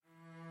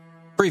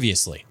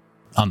Previously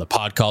on the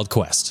pod called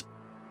Quest.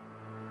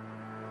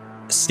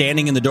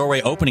 Standing in the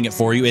doorway opening it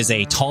for you is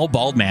a tall,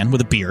 bald man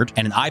with a beard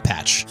and an eye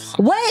patch.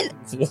 What?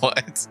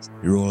 What?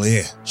 You're all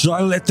here. Should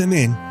I let them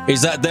in?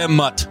 Is that them,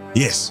 Mutt?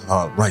 Yes,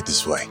 right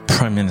this way.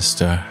 Prime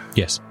Minister,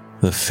 Yes.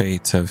 the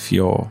fate of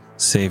your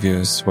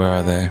saviors, where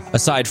are they?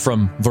 Aside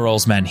from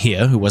Varol's man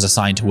here, who was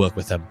assigned to work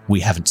with them, we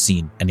haven't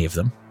seen any of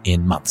them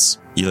in months.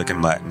 You look at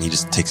Mutt and he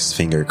just takes his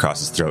finger across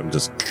his throat and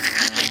just...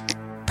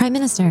 Prime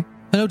Minister,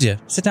 Hello, dear.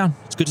 Sit down.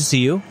 It's good to see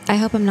you. I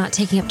hope I'm not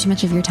taking up too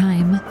much of your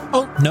time.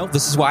 Oh, no,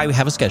 this is why we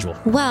have a schedule.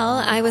 Well,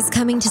 I was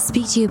coming to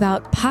speak to you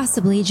about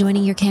possibly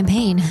joining your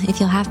campaign, if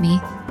you'll have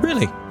me.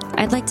 Really?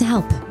 I'd like to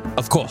help.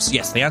 Of course,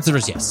 yes. The answer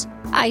is yes.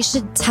 I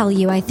should tell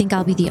you, I think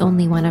I'll be the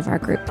only one of our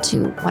group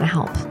to want to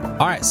help.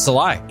 All right,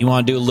 Salai, you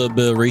want to do a little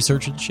bit of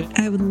research and shit?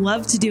 I would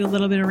love to do a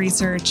little bit of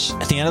research.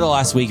 At the end of the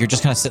last week, you're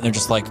just kind of sitting there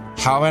just like,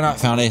 how have I not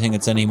found anything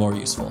that's any more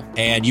useful?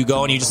 And you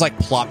go and you just like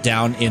plop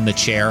down in the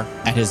chair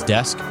at his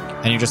desk.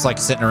 And you're just like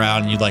sitting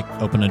around and you like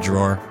open a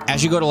drawer.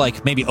 As you go to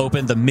like maybe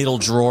open the middle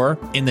drawer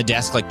in the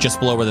desk, like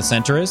just below where the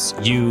center is,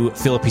 you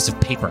feel a piece of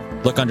paper.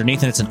 Look underneath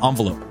and it's an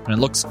envelope. And it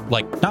looks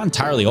like not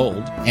entirely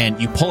old. And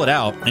you pull it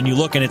out and you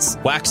look and it's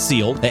wax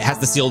sealed. It has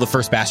the seal of the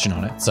First Bastion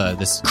on it. It's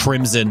this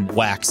crimson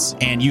wax.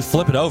 And you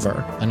flip it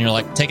over and you're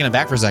like taking it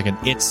back for a second.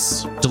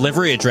 Its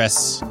delivery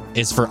address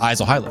is for Isle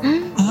Hylo.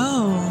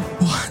 Oh.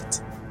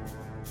 What?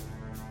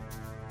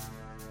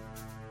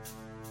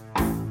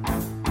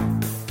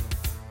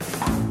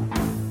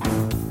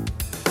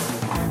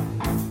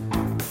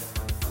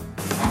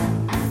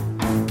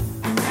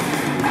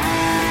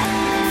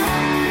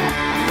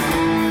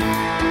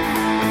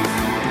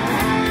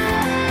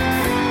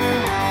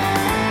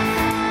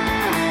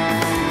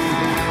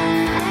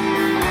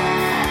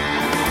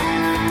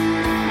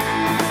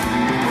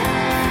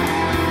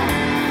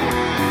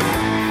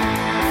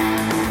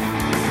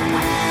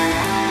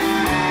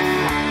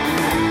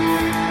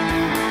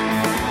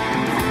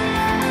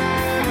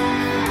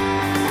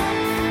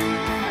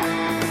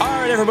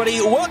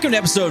 Everybody, welcome to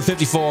episode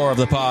 54 of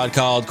the pod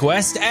called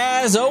Quest.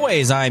 As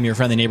always, I'm your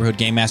friendly neighborhood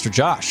game master,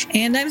 Josh.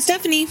 And I'm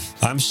Stephanie.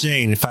 I'm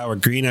Shane. If I were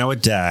green, I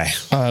would die.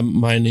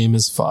 My name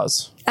is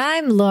Foz.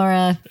 I'm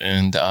Laura.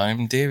 And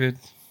I'm David.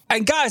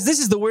 And guys, this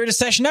is the weirdest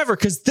session ever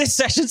because this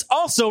session's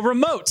also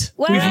remote.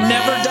 Wow. We've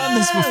never done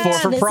this before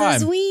for Prime.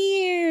 This is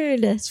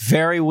weird. It's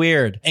very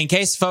weird. In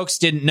case folks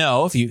didn't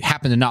know, if you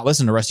happen to not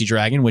listen to Rusty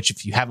Dragon, which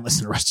if you haven't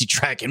listened to Rusty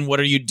Dragon, what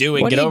are you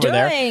doing? Get over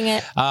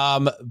there.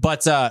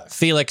 But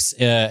Felix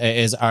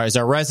is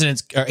our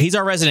resident. He's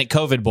our resident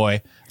COVID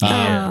boy.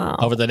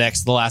 Over the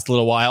last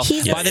little while.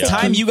 By the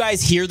time you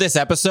guys hear this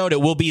episode,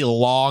 it will be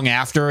long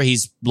after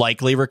he's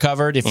likely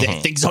recovered if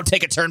things don't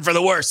take a turn for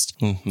the worst.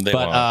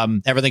 But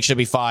everything should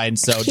be fine.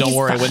 So don't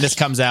worry. When this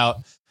comes out,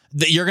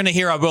 you're going to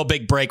hear a real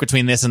big break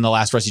between this and the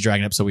last Rusty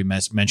Dragon episode we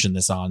mentioned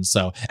this on.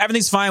 So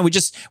everything's fine.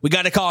 We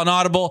got to call an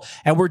audible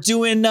and we're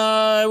doing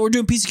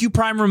PCQ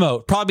Prime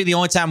remote. Probably the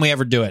only time we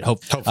ever do it.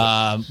 Hopefully.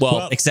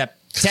 Well, except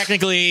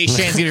technically, Shane's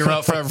going to be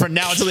remote from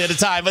now until the end of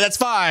time, but that's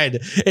fine.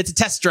 It's a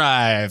test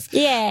drive.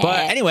 Yeah. But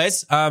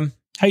anyways, how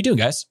you doing,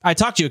 guys? I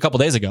talked to you a couple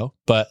days ago,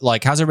 but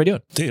like, how's everybody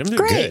doing? Dude, I'm doing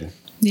Great. good.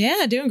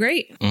 Yeah, doing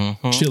great.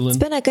 Chilling. It's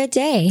been a good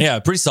day. Yeah,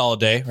 pretty solid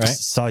day, right?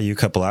 Saw you a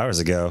couple hours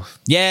ago.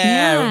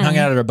 Yeah, we hung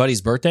out at our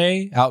buddy's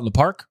birthday out in the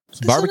park.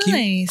 Some barbecue.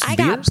 Nice. I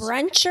got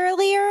brunch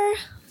earlier.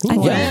 Ooh, I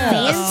feel yeah.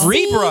 fancy.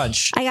 Free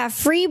brunch. I got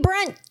free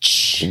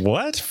brunch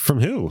What? From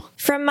who?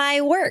 from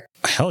my work.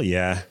 Hell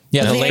yeah.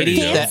 Yeah, the Very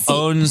lady that fancy.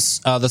 owns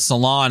the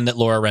salon that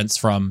Laura rents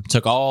from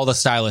took all the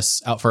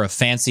stylists out for a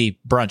fancy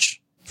brunch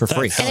for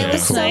free. That's And it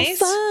was so Nice.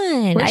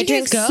 fun. Where'd I you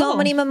drank guys so go?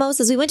 many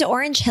mimosas. We went to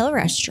Orange Hill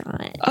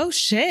Restaurant. Oh,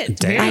 shit.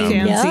 Damn. Very I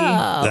fancy.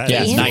 know. That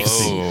Yeah, is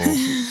nice.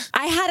 nice.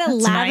 I had a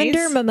That's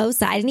lavender nice.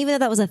 mimosa. I didn't even know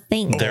that was a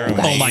thing. They're Oh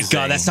my amazing.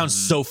 god, that sounds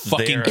so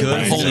fucking They're good.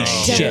 amazing. Holy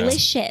shit.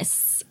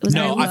 Delicious. It was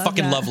No, I love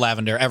fucking that. love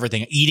lavender.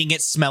 Everything. Eating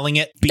it, smelling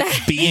it,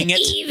 being it,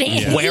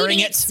 Even- wearing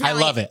eating it. I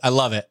smelling love it. I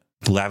love it.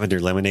 Lavender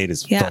lemonade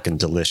is Yeah. fucking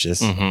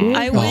delicious.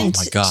 I went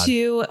my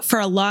God. for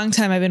a long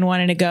time, I've been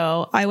wanting to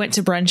go. I went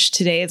to brunch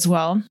today as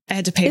well. I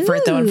had to pay for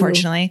it though, Ooh.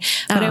 unfortunately.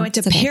 But Oh, I went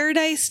to it's okay.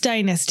 Paradise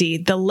Dynasty,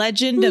 the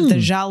legend of the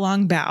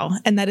Xiaolong Bao.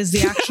 And that is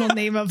the actual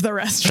name of the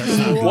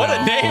restaurant. What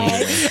a name.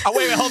 Oh,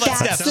 wait, hold on,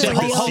 That's Steph. the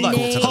real Hold on.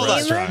 name. Hold on.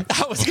 Restaurant.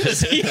 I was going to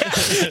say,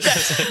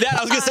 I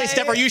was going to say,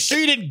 Steph, are you sure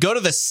you didn't go to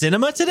the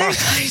cinema today?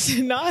 I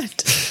did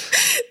not.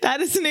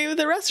 That is the name of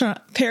the restaurant.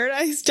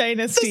 Paradise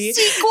Dynasty.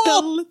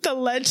 sequel. The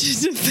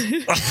legend of the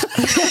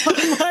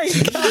oh my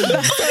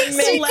god.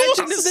 The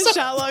legend of the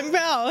Xiaolong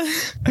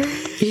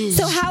Bao.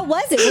 So how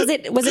was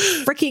it? Was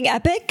it freaking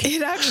epic?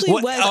 It actually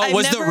What, was.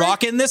 was The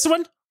Rock in this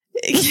one?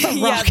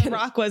 Yeah, The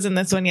Rock was in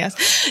this one,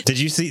 yes. Did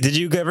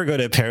you ever go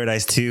to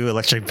Paradise 2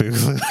 Electric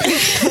Boogaloo?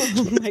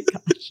 Oh my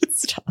gosh.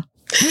 Stop.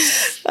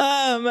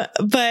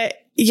 But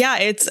yeah,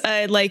 it's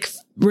a like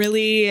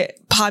really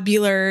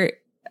popular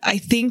I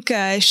think,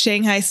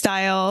 Shanghai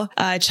style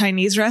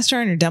Chinese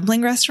restaurant or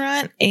dumpling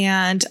restaurant.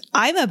 And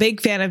I'm a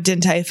big fan of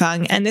Din Tai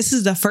Fung. And this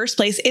is the first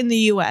place in the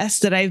US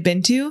that I've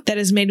been to that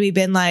has made me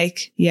been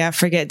like, yeah,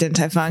 forget Din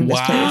Tai Fung. This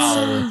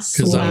place.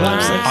 Because I'm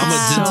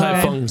a Din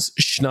Tai So Fung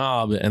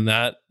schnob, and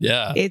that,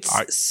 it's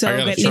so I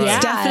gotta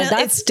good. try it.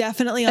 It's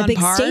definitely a on big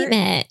par.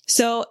 statement.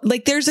 So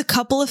like there's a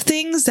couple of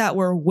things that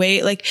were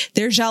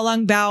there's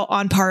Xiaolong Bao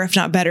on par, if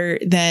not better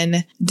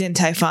than Din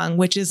Tai Fung,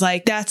 which is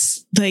like,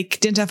 that's like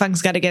Din Tai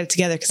Fung's got to get it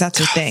together because that's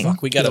her thing.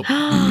 Fuck, we gotta.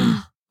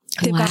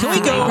 They've got Can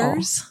we go?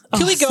 flavors.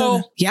 Can we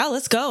go? Yeah,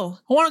 let's go.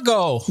 I want to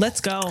go. Let's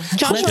go.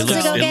 Josh Let's wants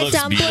to go It get looks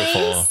dumplings.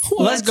 beautiful.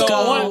 Let's go.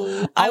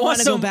 I want want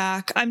to go some-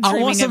 back. I'm I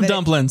dreaming want some of it.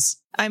 dumplings.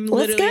 I'm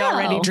Let's literally go.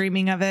 already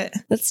dreaming of it.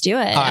 Let's do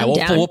it. All right, I'm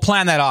down. we'll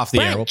plan that off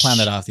the air. Brunch. We'll plan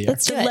that off the air.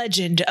 Let's do The it.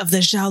 legend of the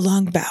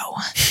Xiaolong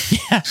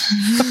Bao.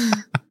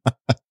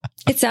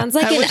 It sounds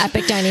like I an wish-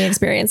 epic dining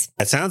experience.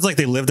 It sounds like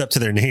they lived up to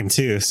their name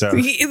too. So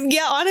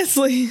Yeah,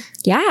 honestly.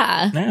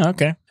 Yeah. Yeah,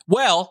 okay.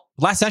 Well,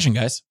 last session,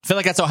 guys. I feel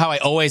like that's how I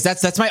always.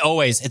 That's my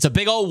always. It's a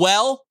big old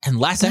well and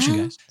last session,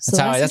 Well, guys. so That's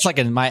how. last That's like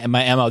in my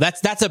mo.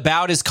 That's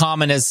about as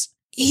common as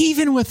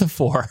even with a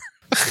 4.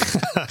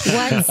 What's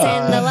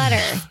in the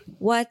letter?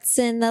 What's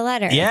in the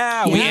letter?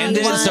 Yeah, we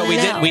ended. So we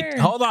did. We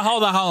wanna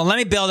hold on. Let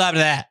me build up to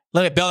that.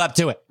 Let me build up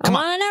to it. I Come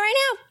on. want to know right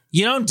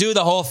You don't do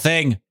the whole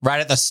thing right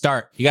at the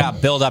start. You gotta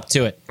build up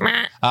to it.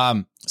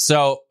 now.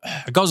 So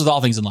it goes with all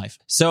things in life.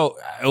 So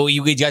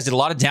you guys did a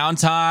lot of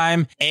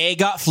downtime. A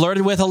got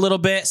flirted with a little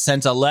bit,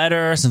 sent a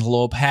letter, sent a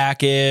little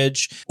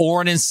package.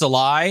 Orin and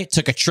Salai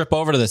took a trip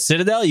over to the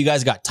Citadel. You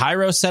guys got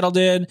Tyro settled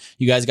in.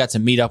 You guys got to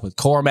meet up with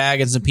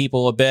Cormag and some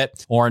people a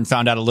bit. Orin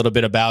found out a little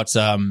bit about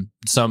some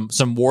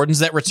wardens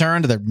that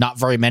returned. There are not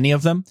very many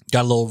of them.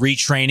 Got a little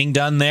retraining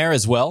done there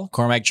as well.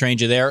 Cormag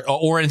trained you there.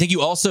 Orin, I think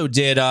you also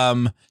did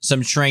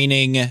some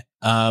training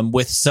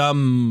with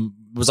some,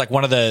 it was like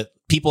one of the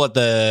people at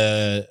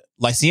the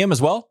Lyceum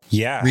as well.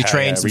 yeah,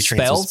 Retrained some retrained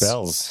spells. some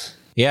spells.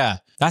 Yeah,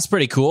 that's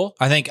pretty cool.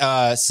 I think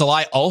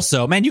Salai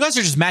also, man, you guys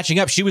are just matching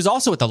up. She was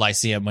also at the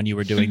Lyceum when you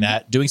were doing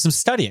that, doing some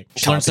studying.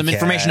 She learned some Copycat.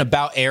 information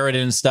about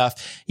Aridin and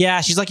stuff.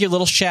 Yeah, she's like your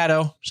little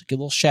shadow. She's like your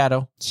little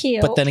shadow.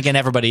 Cute. But then again,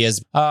 everybody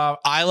is.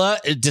 Isla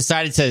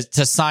decided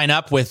to sign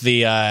up with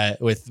the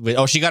with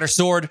she got her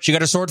sword. She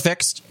got her sword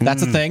fixed.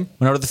 That's a thing.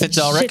 Went over to the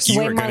Fitzalrix. Shit's You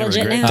way were more going to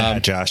legit regret now.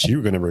 that, Josh. You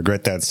were going to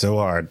regret that so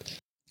hard.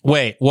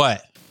 Wait,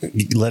 what?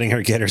 Letting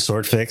her get her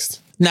sword fixed.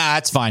 Nah,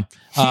 that's fine.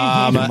 The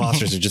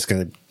monsters are just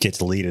going to get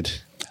deleted.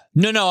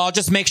 No, I'll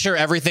just make sure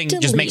everything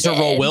just makes her roll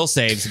Deleted. will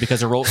saves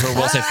because her will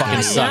save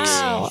fucking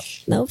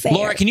sucks. No fair.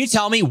 Laura, can you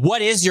tell me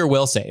what is your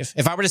will save?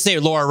 If I were to say,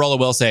 Laura, roll a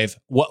will save,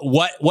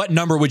 what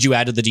number would you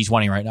add to the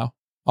D20 right now?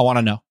 I want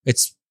to know.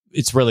 It's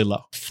really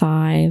low.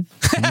 5.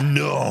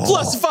 No.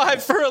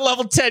 +5 for a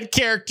level 10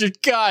 character.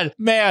 God,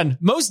 man.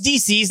 Most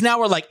DCs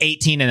now are like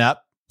 18 and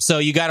up. So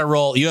you got to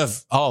roll. You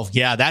have,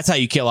 that's how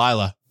you kill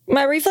Isla.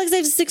 My reflex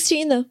save is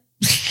 16 though.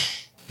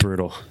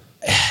 Brutal.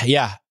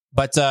 Yeah.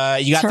 But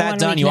you got Her that one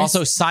done. You weakness.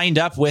 also signed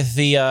up with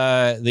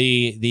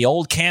the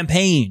old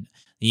campaign.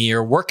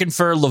 You're working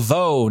for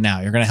Laveau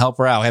now. You're going to help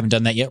her out. I haven't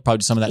done that yet. We'll probably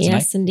do some of that tonight.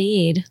 Yes,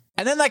 indeed.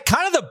 And then like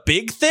kind of the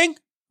big thing,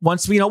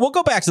 once we'll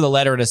go back to the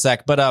letter in a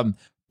sec, but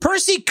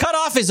Percy cut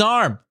off his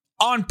arm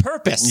on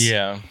purpose.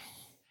 Yeah.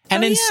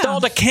 And Oh, yeah.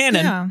 installed a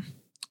cannon Yeah.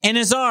 in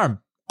his arm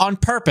on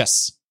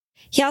purpose.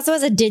 He also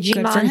has a Good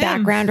for Digimon him.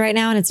 background right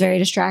now, and it's very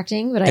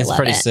distracting, but I It's love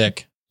pretty it.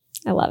 sick.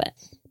 I love it.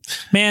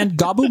 Man,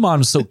 Gabumon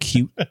was so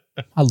cute.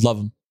 I love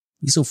him.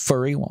 He's so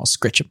furry. Well, I'll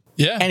scritch him.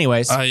 Yeah.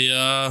 Anyways.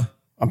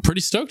 I'm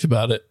pretty stoked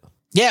about it.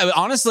 Yeah,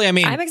 honestly, I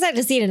mean, I'm excited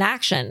to see it in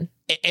action.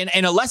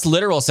 in a less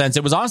literal sense,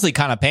 it was honestly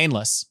kind of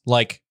painless.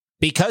 Like,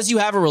 because you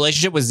have a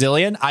relationship with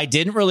Zillion, I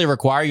didn't really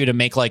require you to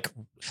make like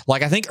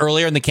I think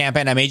earlier in the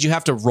campaign, I made you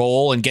have to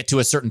roll and get to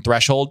a certain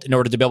threshold in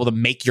order to be able to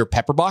make your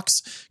pepper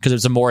box because it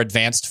was a more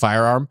advanced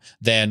firearm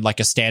than like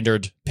a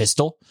standard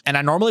pistol. And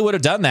I normally would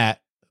have done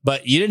that,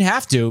 but you didn't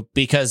have to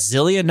because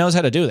Zillion knows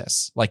how to do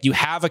this. Like you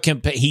have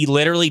he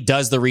literally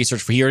does the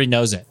research he already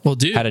knows it. Well,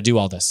 dude, how to do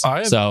all this.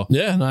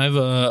 and I have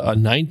a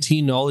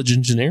 19 knowledge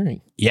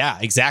engineering. Yeah,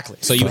 exactly.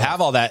 So you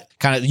have all that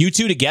kind of, you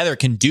two together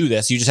can do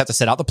this. You just have to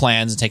set out the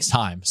plans. It takes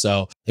time.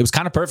 So it was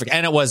kind of perfect.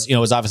 And it was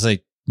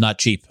obviously not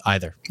cheap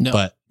either. No.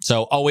 But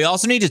so, we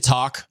also need to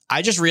talk.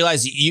 I just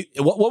realized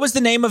what was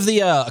the name of the,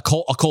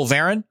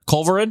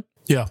 Culverin?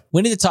 Yeah.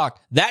 We need to talk.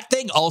 That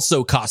thing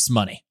also costs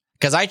money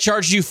because I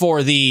charged you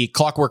for the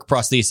clockwork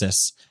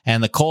prosthesis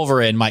and the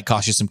Culverin might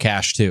cost you some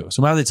cash too.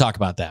 So we have to talk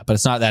about that, but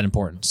it's not that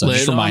important. So Lay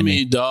just it on remind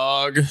me.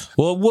 dog.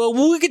 Well,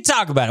 we could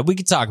talk about it. We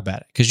could talk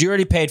about it because you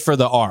already paid for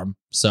the arm.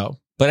 So,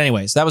 But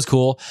anyways, that was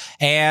cool.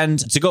 And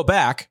to go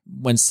back,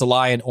 when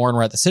Salai and Orin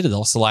were at the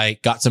Citadel,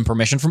 Salai got some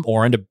permission from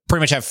Orin to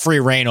pretty much have free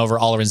reign over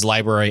Olarin's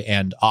library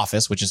and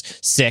office, which is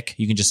sick.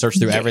 You can just search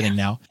through everything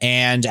now.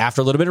 And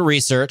after a little bit of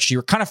research, you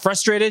were kind of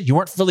frustrated. You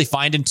weren't really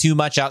finding too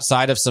much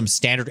outside of some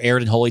standard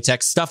Arid and holy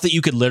text stuff that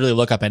you could literally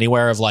look up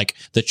anywhere of like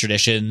the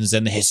traditions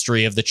and the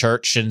history of the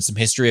church and some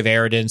history of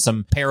Aridin,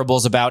 some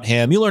parables about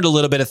him. You learned a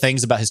little bit of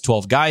things about his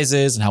 12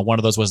 guises and how one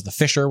of those was the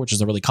Fisher, which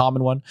is a really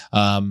common one,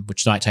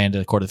 which might tie into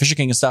the Court of the Fisher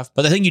King and stuff.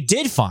 But the thing you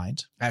did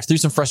find, through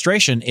some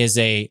frustration, is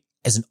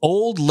an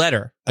old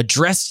letter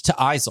addressed to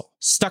Isel,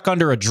 stuck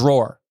under a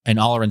drawer in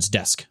Olarin's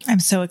desk.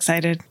 I'm so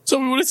excited. Tell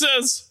me what it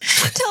says.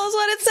 Tell us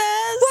what it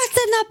says. What's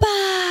in the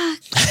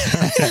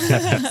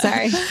box?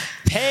 Sorry.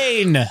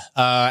 Pain.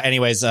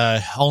 Anyways,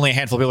 only a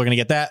handful of people are going to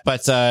get that.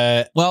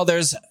 But, well,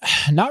 there's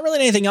not really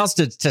anything else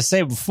to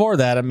say before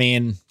that. I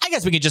mean, I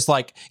guess we could just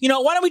why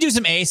don't we do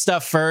some A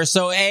stuff first?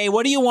 So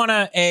what do you want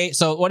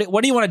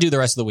to do the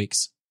rest of the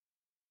weeks?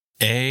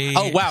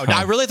 Oh, wow.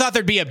 I really thought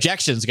there'd be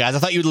objections, guys. I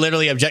thought you'd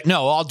literally object.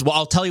 No,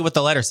 I'll tell you what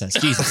the letter says.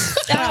 Jesus.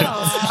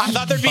 I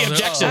thought there'd be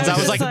objections. I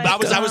was like,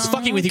 I was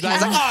fucking with you guys.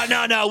 Like,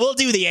 oh, no, we'll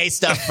do the A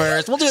stuff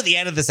first. We'll do it at the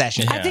end of the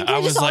session. I think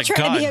we're just all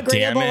trying to be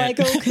agreeable. Like,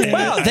 okay.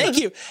 Wow, thank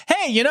you.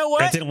 Hey, you know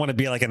what? I didn't want to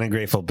be like an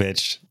ungrateful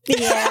bitch.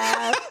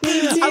 Yeah.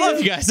 I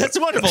love you guys. That's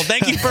wonderful.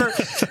 Thank you for...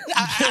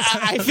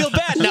 I feel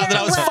bad now that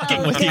I was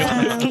fucking with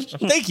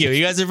you. Thank you.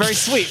 You guys are very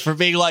sweet for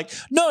being like,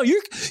 no,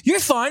 you're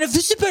fine. If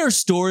this is a better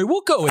story,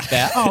 we'll go with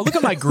that. Oh, look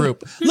at my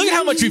group. Look at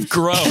how much we've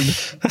grown.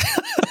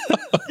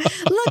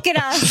 Look at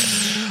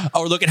us.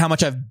 Or look at how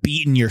much I've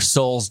beaten your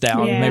souls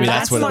down. Yeah, maybe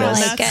that's what it is.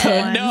 Like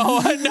it. No,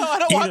 I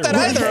don't want that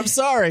either. I'm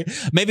sorry.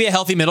 Maybe a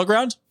healthy middle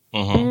ground?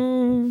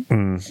 You've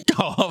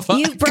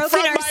broken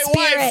our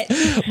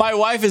spirit. My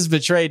wife has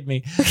betrayed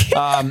me.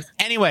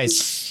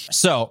 Anyways,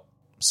 so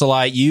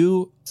Salai,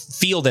 you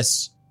feel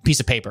this piece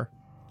of paper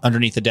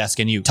underneath the desk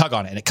and you tug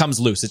on it and it comes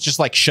loose. It's just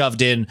like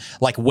shoved in,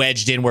 like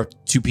wedged in where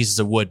two pieces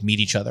of wood meet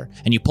each other.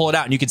 And you pull it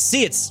out and you can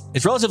see it's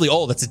relatively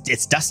old.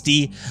 It's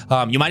dusty.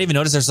 You might even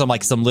notice there's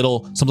some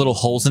little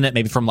holes in it,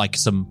 maybe from like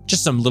some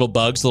little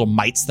bugs, little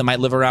mites that might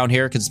live around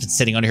here because it's been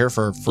sitting under here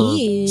for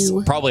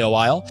probably a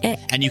while.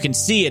 And you can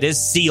see it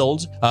is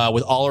sealed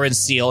with Olarin's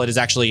seal. It is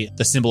actually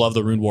the symbol of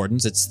the Rune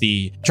Wardens. I'm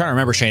trying to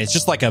remember, Shane. It's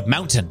just like a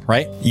mountain,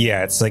 right?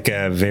 Yeah, it's like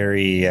a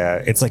very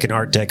it's like an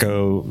Art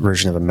Deco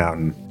version of a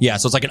mountain. Yeah,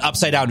 so it's like an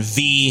upside down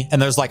V,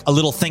 and there's like a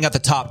little thing at the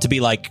top to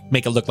be like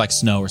make it look like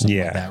snow or something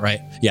like that,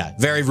 right? Yeah,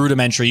 very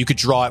rudimentary. You could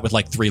draw it with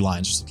like 3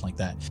 lines or something like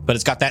that, but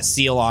it's got that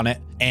seal on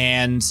it,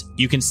 and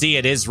you can see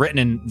it is written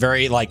in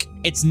very like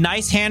it's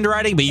nice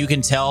handwriting, but you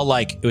can tell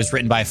like it was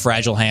written by a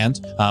fragile hand,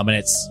 and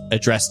it's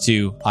addressed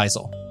to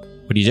Isel.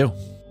 What do you do?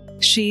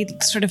 She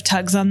sort of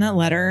tugs on that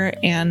letter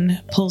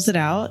and pulls it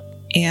out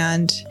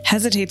and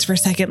hesitates for a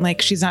second,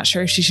 like she's not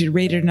sure if she should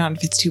read it or not,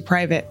 if it's too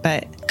private,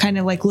 but kind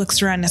of like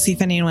looks around to see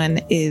if anyone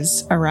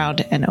is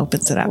around and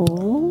opens it up.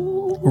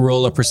 Ooh.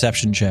 Roll a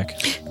perception check.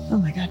 Oh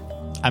my God.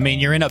 I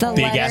mean, you're in a The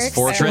big ass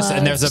fortress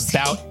and there's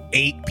explodes. about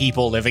 8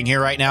 people living here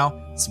right now.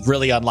 It's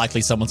really unlikely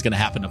someone's going to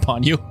happen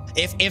upon you.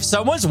 If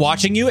someone's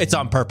watching you, it's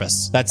on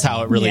purpose. That's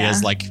how it really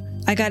is. Like,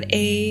 I got an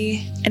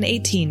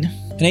 18.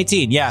 An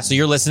 18, yeah. So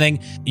you're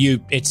listening.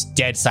 It's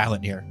dead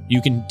silent here. You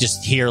can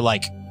just hear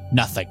like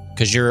nothing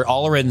because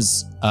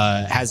Olarin's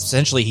has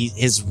essentially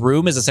his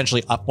room is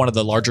essentially up one of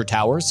the larger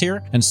towers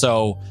here, and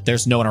so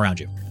there's no one around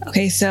you.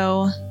 Okay,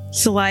 so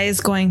Salai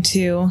is going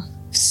to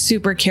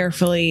super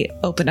carefully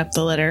open up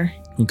the letter.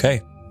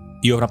 Okay,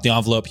 you open up the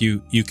envelope. You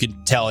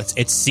can tell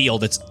it's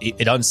sealed. It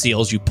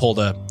unseals. You pull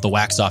the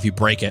wax off. You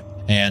break it,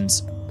 and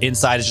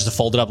inside is just a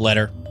folded up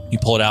letter. You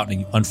pull it out and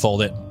you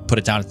unfold it, put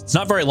it down. It's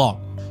not very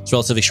long. It's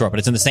relatively short, but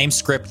it's in the same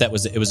script that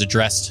it was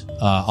addressed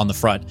on the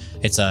front.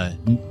 It's a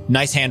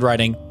nice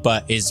handwriting,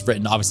 but is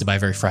written obviously by a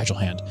very fragile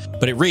hand.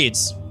 But it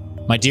reads,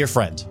 "My dear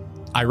friend,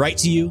 I write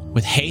to you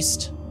with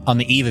haste on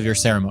the eve of your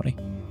ceremony.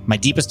 My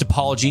deepest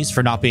apologies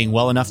for not being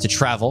well enough to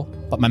travel,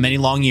 but my many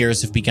long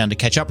years have begun to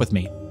catch up with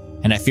me,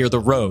 and I fear the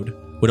road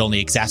would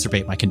only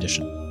exacerbate my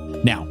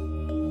condition. Now,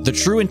 the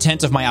true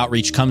intent of my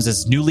outreach comes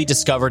as newly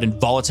discovered and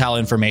volatile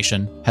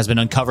information has been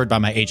uncovered by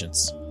my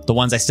agents, the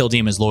ones I still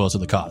deem as loyal to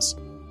the cause.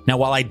 Now,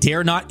 while I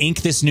dare not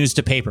ink this news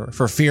to paper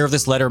for fear of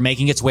this letter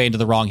making its way into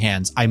the wrong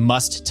hands, I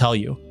must tell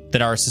you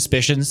that our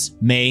suspicions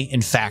may,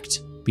 in fact,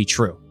 be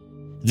true.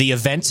 The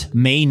event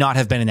may not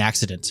have been an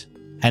accident,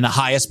 and the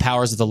highest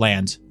powers of the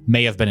land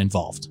may have been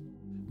involved.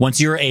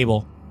 Once you are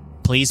able,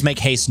 please make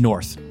haste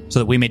north so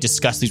that we may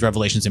discuss these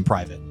revelations in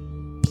private.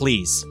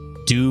 Please,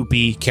 do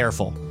be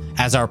careful,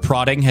 as our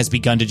prodding has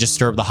begun to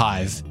disturb the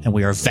hive, and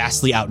we are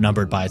vastly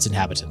outnumbered by its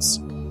inhabitants.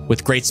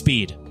 With great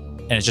speed,"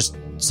 and it's just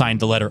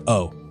signed the letter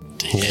O.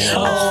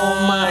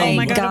 Oh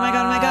my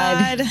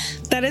God.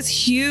 That is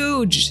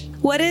huge.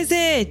 What is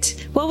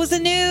it? What was the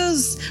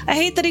news? I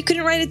hate that he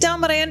couldn't write it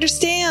down, but I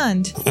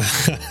understand.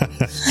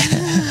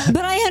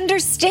 But I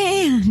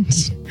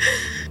understand.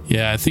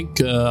 Yeah, I think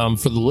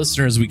for the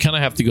listeners, we kind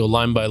of have to go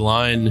line by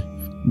line,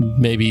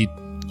 maybe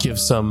give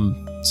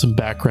some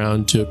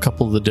background to a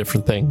couple of the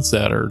different things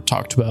that are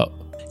talked about.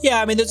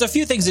 Yeah, I mean, there's a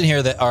few things in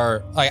here that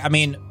are, like, I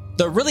mean,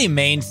 the really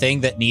main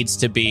thing that needs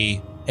to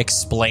be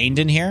explained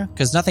in here,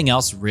 because nothing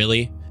else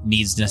really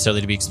needs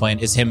necessarily to be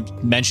explained, is him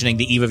mentioning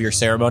the eve of your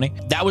ceremony.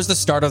 That was the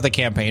start of the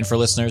campaign for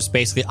listeners.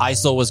 Basically,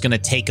 Isol was going to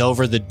take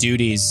over the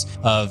duties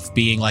of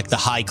being like the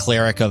high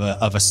cleric of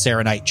a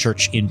Saronite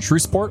church in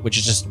Truceport, which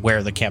is just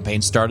where the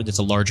campaign started. It's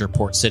a larger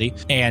port city.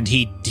 And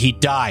he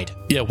died.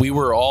 Yeah,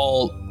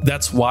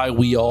 that's why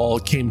we all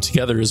came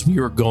together, is we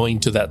were going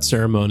to that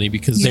ceremony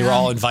because they were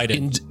all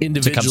invited.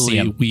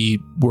 Individually,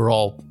 we were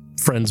all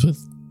friends with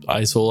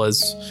Isol,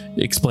 as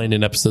explained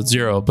in episode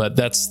 0, but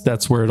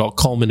that's where it all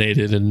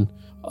culminated. And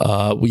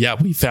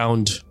we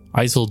found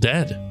Isol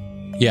dead.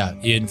 Yeah,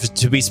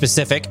 to be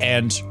specific,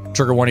 and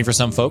trigger warning for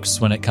some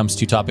folks when it comes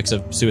to topics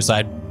of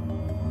suicide,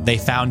 they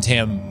found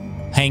him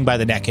hanging by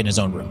the neck in his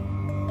own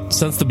room.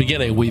 Since the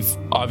beginning, we've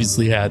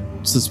obviously had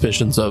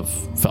suspicions of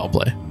foul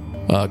play.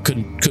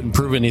 Couldn't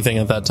prove anything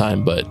at that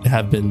time, but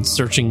have been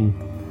searching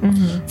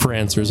for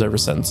answers ever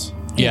since.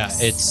 Yeah,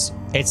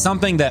 it's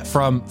something that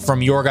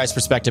from your guys'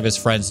 perspective as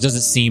friends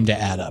doesn't seem to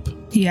add up.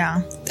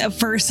 Yeah.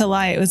 For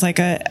Salai, it was like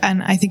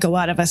and I think a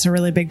lot of us, a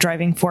really big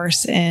driving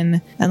force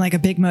and like a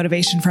big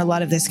motivation for a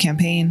lot of this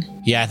campaign.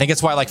 Yeah, I think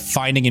it's why like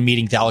finding and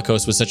meeting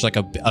Thalicos was such like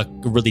a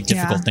really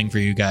difficult thing for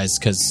you guys,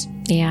 because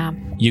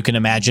you can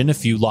imagine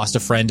if you lost a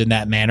friend in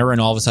that manner and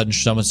all of a sudden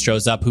someone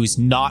shows up who's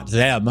not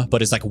them,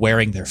 but is like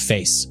wearing their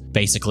face,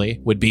 basically,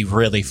 would be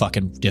really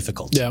fucking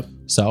difficult. Yeah.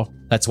 So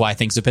that's why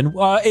things have been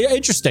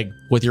interesting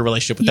with your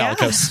relationship with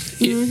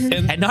Thalicos.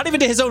 And not even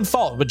to his own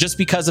fault, but just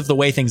because of the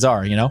way things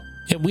are, you know?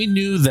 And we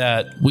knew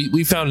that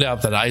we found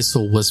out that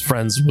Isol was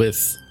friends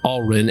with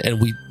Alrin,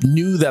 and we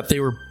knew that they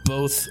were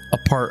both a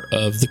part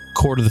of the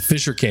court of the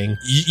Fisher King.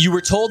 You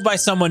were told by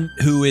someone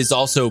who is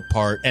also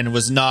part and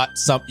was not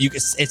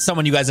it's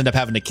someone you guys end up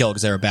having to kill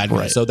because they're a bad guy.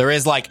 Right. So there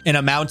is like an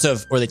amount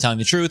of, were they telling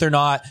the truth or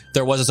not?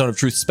 There was a sort of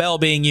truth spell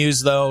being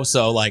used though.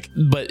 So like,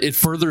 but it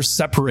further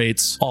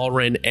separates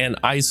Alrin and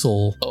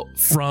Isol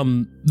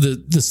from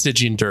the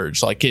Stygian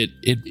Dirge. Like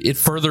it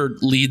further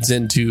leads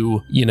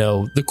into,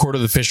 the court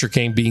of the Fisher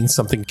King being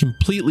something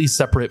completely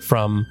separate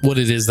from what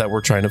it is that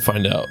we're trying to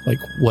find out. Like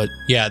what?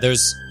 Yeah,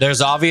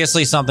 there's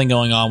obviously something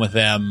going on with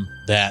them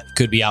that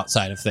could be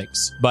outside of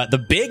things. But the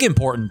big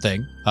important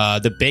thing,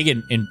 the big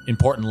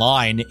important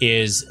line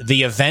is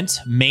the event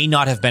may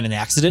not have been an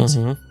accident,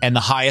 and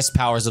the highest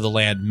powers of the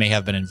land may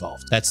have been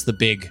involved. That's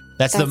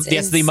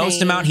the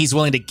most amount he's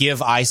willing to give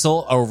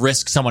Isol or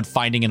risk someone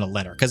finding in a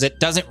letter, because it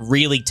doesn't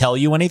really tell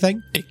you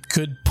anything. It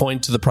could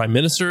point to the Prime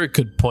Minister. It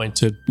could point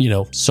to,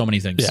 so many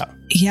things.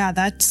 Yeah,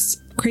 that's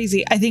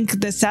crazy. I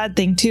think the sad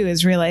thing too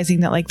is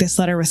realizing that like this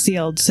letter was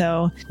sealed.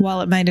 So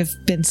while it might have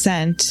been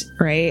sent,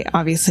 right,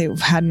 obviously it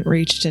hadn't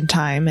reached in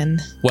time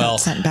and got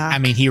sent back. I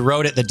mean, he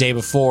wrote it the day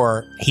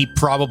before. He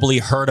probably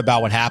heard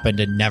about what happened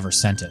and never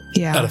sent it.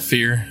 Yeah. Out of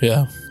fear.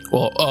 Yeah.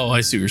 Well,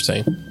 I see what you're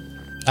saying.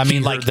 I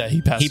mean, like that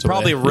he passed he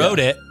probably away. wrote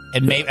it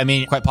and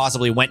quite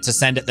possibly went to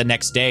send it the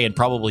next day and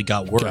probably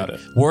got word.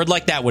 Word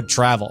like that would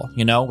travel,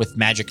 with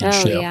magic and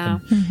shit. Yeah.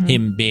 And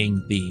him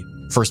being the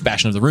first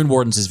bastion of the Rune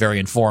Wardens is very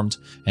informed.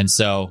 And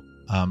so,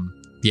 and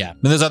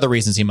there's other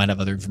reasons he might have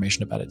other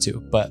information about it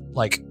too. But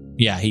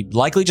he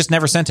likely just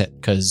never sent it,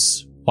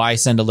 because why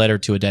send a letter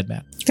to a dead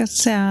man?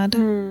 That's sad.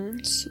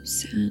 So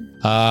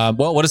sad.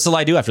 What does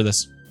Salai do after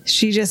this?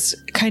 She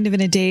just kind of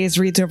in a daze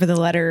reads over the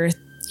letter,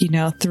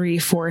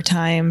 3-4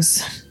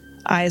 times.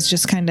 Eyes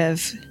just kind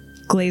of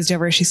glazed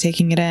over as she's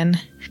taking it in.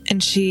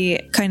 And she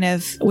kind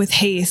of, with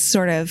haste,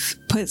 sort of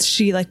puts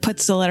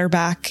the letter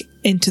back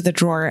into the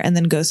drawer and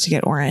then goes to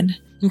get Orin.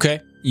 Okay.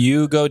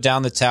 You go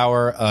down the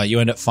tower. You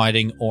end up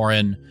finding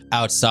Orin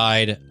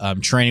outside,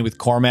 training with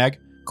Cormag.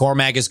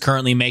 Cormag is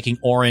currently making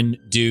Orin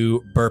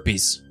do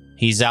burpees.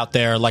 He's out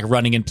there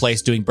running in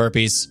place doing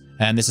burpees.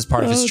 And this is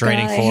part of his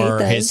training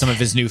for some of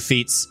his new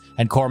feats.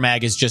 And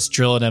Cormag is just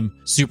drilling him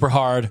super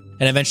hard.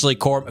 And eventually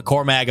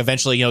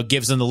Cormag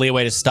gives him the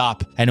leeway to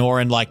stop. And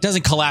Orin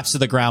doesn't collapse to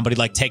the ground, but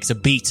he takes a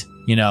beat,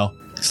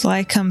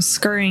 Sly comes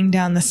scurrying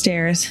down the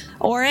stairs.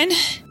 Orin?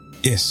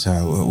 Yes,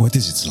 what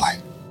is it, Sly?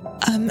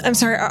 I'm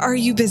sorry, are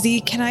you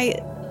busy? Can I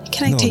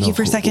take you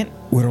for a second?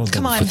 We're all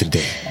done for the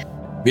day.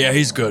 Yeah,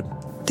 he's good.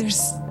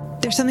 There's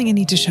something I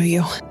need to show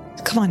you.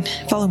 Come on,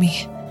 follow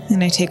me.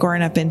 And I take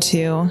Orin up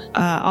into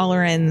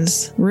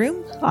Alarin's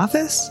room,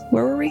 office.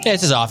 Where were we? Yeah,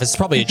 it's his office. It's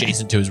probably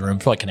adjacent to his room,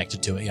 probably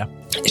connected to it, yeah.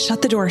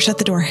 Shut the door.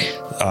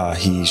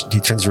 He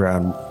turns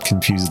around,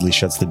 confusedly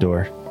shuts the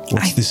door.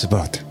 What's this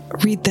about?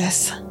 Read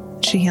this.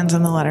 She hands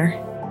him the letter.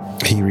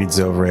 He reads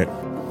over it,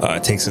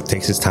 takes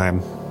his time,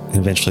 and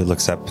eventually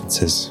looks up and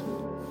says,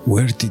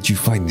 Where did you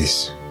find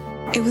this?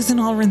 It was in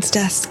Alrin's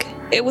desk.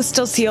 It was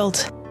still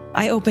sealed.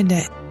 I opened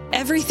it.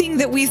 Everything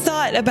that we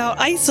thought about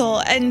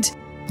Isol, and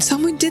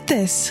someone did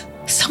this.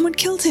 Someone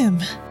killed him.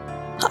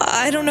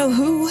 I don't know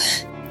who.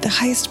 The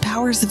highest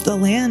powers of the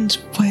land.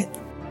 What?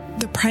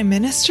 The Prime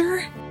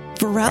Minister?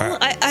 Varel?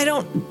 I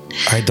don't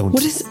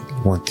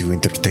want to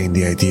entertain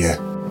the idea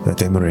that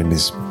Emerin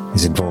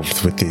is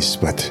involved with this,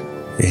 but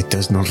it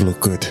does not look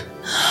good.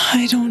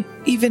 I don't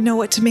even know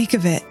what to make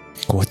of it.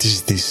 What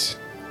is this?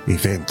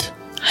 event?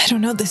 I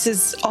don't know. This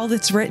is all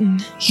that's written.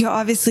 He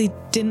obviously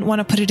didn't want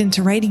to put it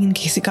into writing in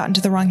case it got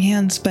into the wrong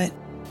hands, but...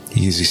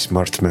 He is a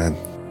smart man.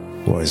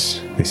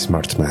 Was a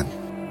smart man.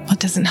 Well, it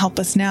doesn't help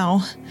us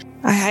now.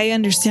 I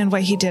understand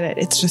why he did it.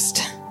 It's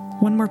just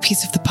one more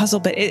piece of the puzzle,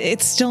 but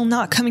it's still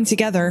not coming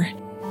together.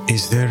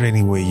 Is there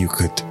any way you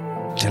could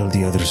tell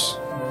the others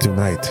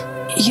tonight?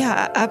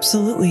 Yeah,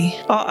 absolutely.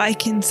 I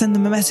can send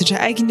them a message.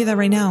 I can do that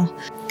right now.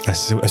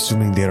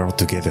 Assuming they're all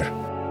together.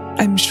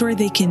 I'm sure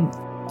they can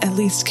at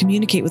least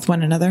communicate with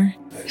one another.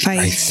 If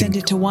I send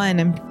it to one,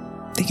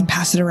 they can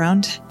pass it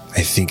around.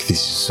 I think this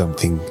is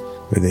something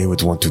they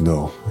would want to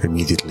know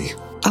immediately.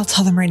 I'll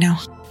tell them right now.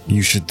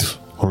 You should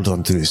hold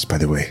on to this, by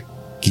the way.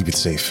 Keep it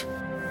safe.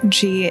 And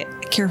she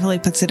carefully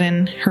puts it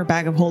in her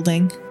bag of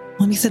holding.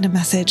 Let me send a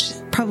message.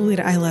 Probably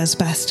to Isla is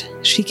best.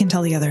 She can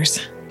tell the others.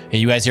 Hey,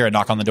 you guys hear a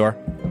knock on the door?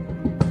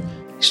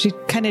 She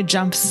kind of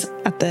jumps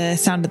at the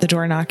sound of the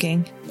door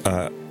knocking.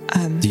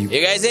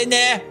 You guys in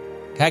there?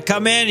 Can I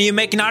come in? Are you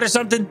making out or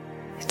something?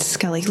 It's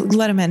Skelly.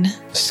 Let him in.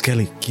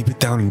 Skelly, keep it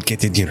down and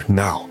get in here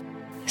now.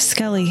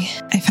 Skelly,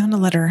 I found a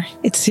letter.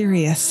 It's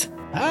serious.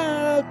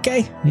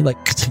 Okay. He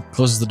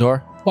closes the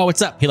door. Well,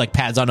 what's up? He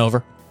pads on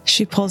over.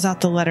 She pulls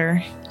out the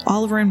letter.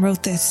 Oliverin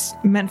wrote this,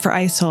 meant for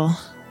Isol.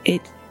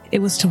 It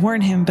was to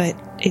warn him, but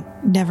it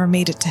never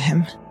made it to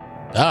him.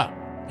 Ah.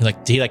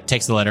 He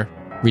takes the letter,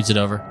 reads it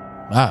over.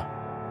 Ah.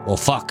 Well,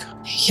 fuck.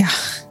 Yeah.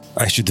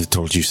 I should have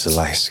told you,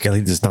 Salai.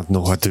 Skelly does not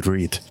know how to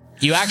read.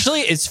 You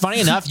actually, it's funny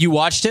enough, you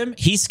watched him,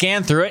 he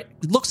scanned through it.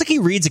 Looks like he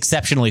reads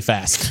exceptionally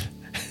fast.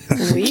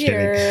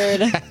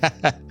 Weird.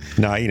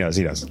 No, he knows.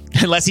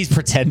 Unless he's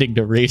pretending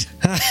to read.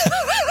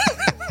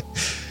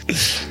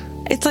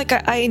 It's like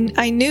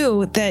I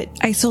knew that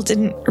Isol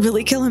didn't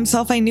really kill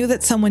himself. I knew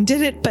that someone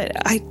did it, but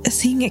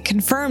seeing it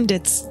confirmed,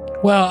 it's...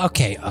 Well,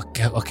 okay. I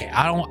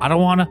don't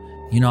want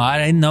to, I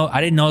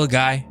didn't know the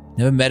guy.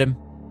 Never met him.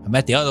 I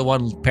met the other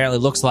one, apparently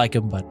looks like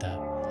him, but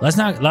let's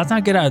not let's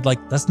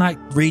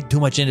not read too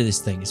much into this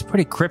thing. It's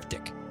pretty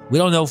cryptic. We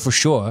don't know for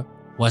sure.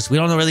 We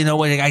don't really know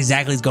what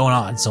exactly is going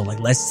on. So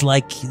let's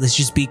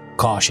just be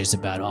cautious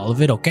about all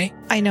of it, okay?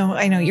 I know,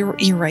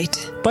 you're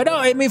right. But no,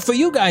 I mean for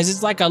you guys,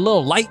 it's like a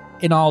little light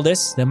in all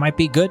this. That might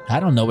be good.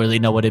 I don't really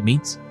know what it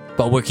means.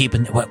 But we're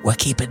keeping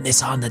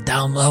this on the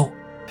down low.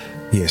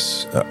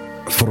 Yes,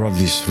 for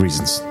obvious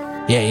reasons.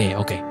 Yeah,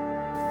 okay.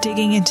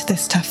 Digging into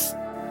this stuff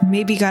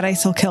maybe got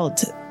Isol killed.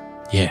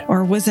 Yeah.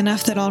 Or was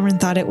enough that Alrin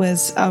thought it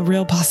was a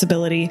real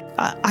possibility.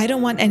 I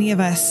don't want any of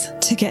us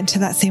to get into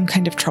that same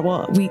kind of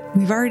trouble.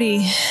 We've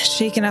already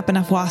shaken up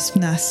enough wasp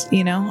nests,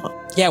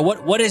 Yeah,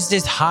 what is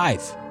this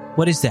hive?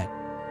 What is that?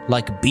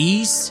 Like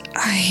bees?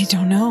 I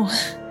don't know.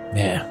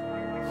 Yeah.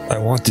 I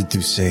wanted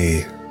to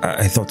say,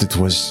 I thought it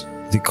was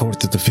the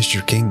court of the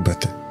Fisher King,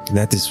 but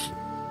that is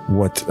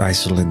what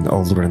Isol and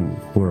Alrin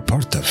were a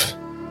part of.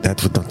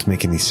 That would not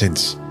make any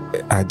sense.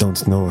 I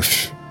don't know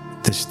if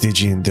the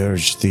Stygian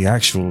dirge, the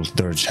actual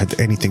dirge, had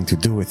anything to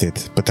do with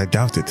it, but I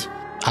doubt it.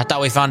 I thought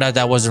we found out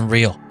that wasn't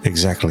real.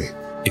 Exactly.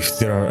 If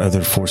there are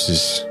other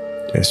forces,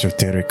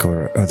 esoteric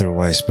or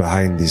otherwise,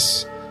 behind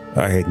this,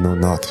 I know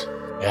not.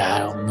 Yeah, I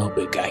don't know,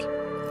 big guy.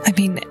 I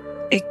mean,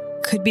 it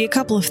could be a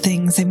couple of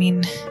things. I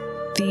mean,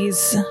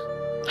 these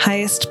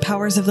highest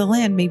powers of the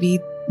land, maybe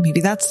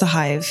that's the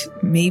hive.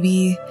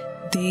 Maybe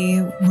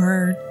they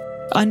were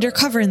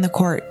undercover in the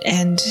court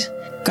and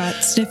got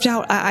sniffed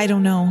out. I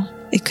don't know.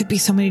 It could be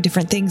so many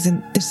different things,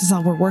 and this is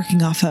all we're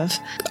working off of.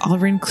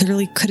 Alrin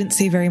clearly couldn't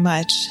say very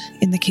much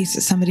in the case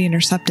that somebody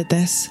intercepted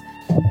this.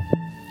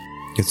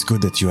 It's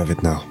good that you have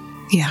it now.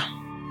 Yeah.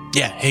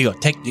 Yeah, here you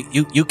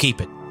go. You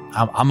keep it.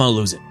 I'm gonna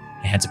lose it.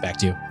 He hands it back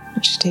to you.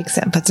 She takes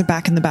it and puts it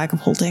back in the bag of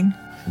holding.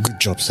 Good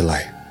job,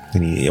 Salai.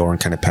 And Orin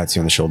kind of pats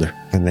you on the shoulder,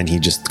 and then he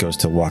just goes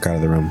to walk out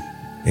of the room.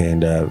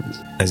 And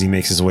as he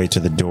makes his way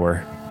to the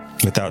door,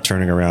 without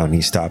turning around,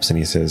 he stops and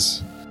he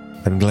says,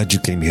 "I'm glad you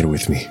came here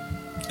with me."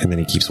 And then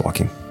he keeps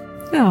walking.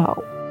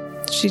 Oh.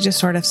 She just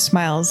sort of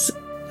smiles.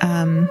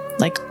 I'm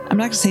not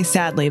going to say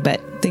sadly, but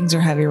things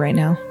are heavy right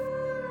now.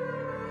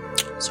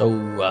 So,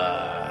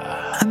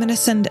 I'm going to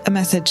send a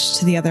message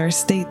to the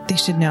others. They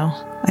should know.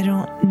 I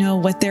don't know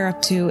what they're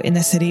up to in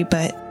the city,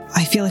 but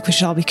I feel like we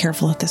should all be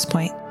careful at this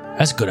point.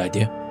 That's a good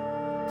idea.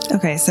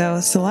 Okay, so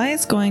Salai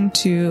is going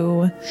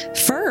to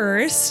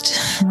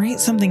first write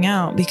something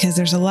out because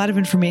there's a lot of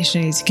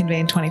information he needs to convey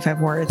in 25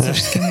 words. So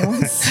just give me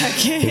 1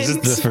 second.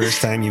 Is this the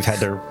first time you've had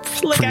to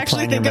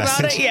actually think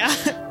about it? Yeah.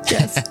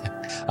 Yes.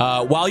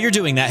 While you're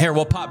doing that, here,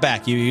 we'll pop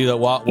back.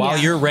 While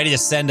you're ready to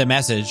send a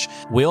message,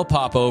 we'll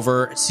pop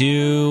over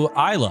to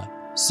Isla.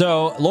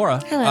 So, Laura,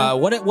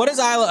 what is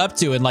Isla up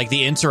to in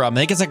the interim? I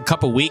think it's a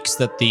couple weeks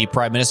that the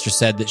Prime Minister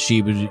said that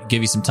she would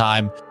give you some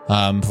time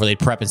before they'd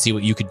prep and see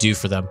what you could do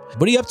for them.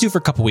 What are you up to for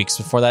a couple weeks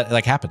before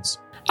that happens?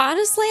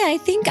 Honestly, I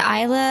think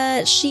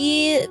Isla,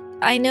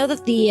 I know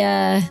that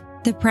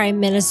the Prime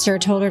Minister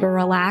told her to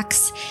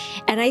relax,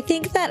 and I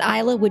think that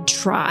Isla would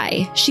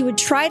try. She would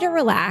try to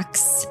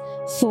relax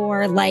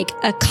for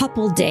a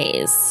couple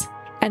days.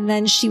 And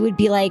then she would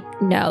be like,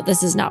 no,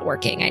 this is not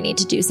working. I need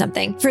to do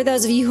something. For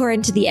those of you who are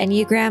into the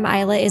Enneagram,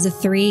 Isla is a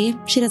 3.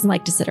 She doesn't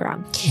like to sit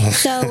around.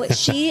 So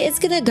she is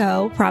going to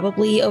go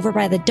probably over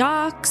by the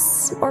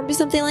docks or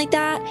something like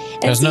that.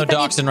 There's no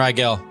docks in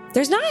Rigel.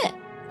 There's not?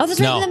 Oh, that's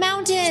right in the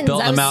mountains. It's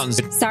built in the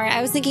mountains. Sorry,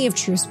 I was thinking of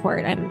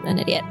Truceport. I'm an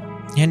idiot.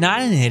 You're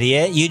not an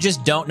idiot. You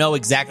just don't know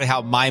exactly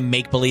how my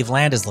make-believe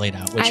land is laid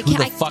out, which who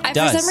the fuck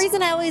does? For some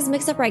reason, I always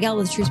mix up Rigel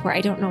with Truceport. I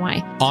don't know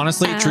why.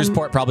 Honestly,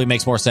 Truceport probably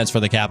makes more sense for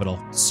the capital.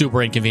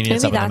 Super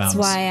inconvenient. Maybe that's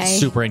why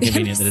super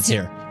inconvenient that it's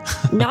here.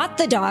 Not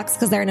the docks,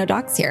 because there are no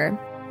docks here.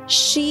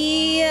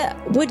 She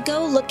would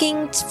go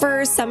looking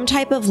for some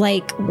type of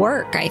like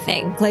work, I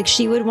think. Like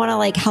she would want to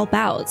like help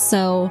out.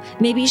 So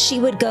maybe she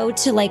would go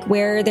to like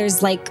where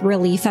there's like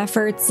relief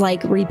efforts,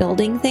 like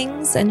rebuilding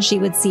things, and she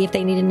would see if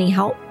they need any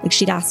help. Like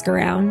she'd ask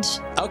around.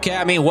 Okay,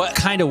 I mean, what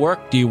kind of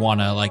work do you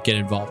want to like get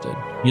involved in?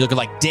 You look at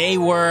like day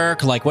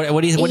work, like what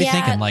are you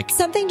thinking? Like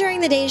something during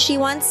the day. She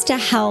wants to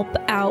help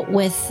out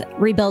with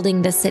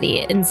rebuilding the city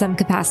in some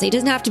capacity. It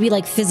doesn't have to be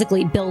like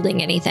physically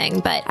building anything,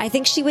 but I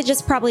think she would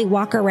just probably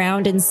walk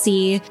around and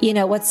see, you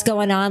know, what's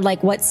going on,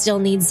 like what still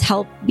needs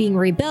help being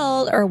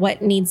rebuilt or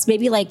what needs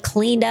maybe like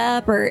cleaned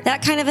up or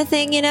that kind of a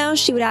thing. You know,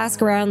 she would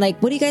ask around like,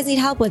 what do you guys need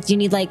help with? Do you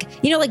need like,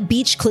 you know, like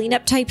beach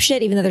cleanup type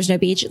shit, even though there's no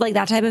beach, like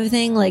that type of a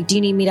thing? Like, do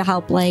you need me to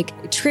help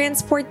like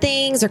transport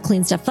things or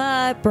clean stuff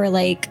up or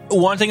like?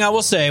 One thing I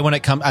will say when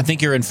it comes, I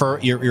think you're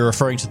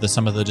referring to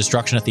some of the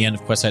destruction at the end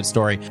of Quest Side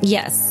Story.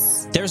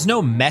 Yes. There's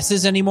no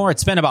messes anymore.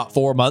 It's been about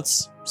 4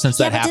 months since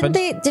that happened.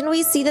 Didn't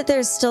we see that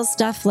there's still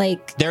stuff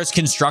like there's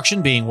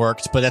construction being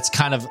worked, but that's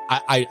kind of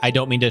I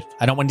don't mean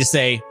to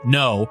say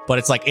no, but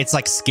it's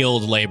like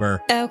skilled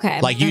labor. Okay.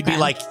 Like you'd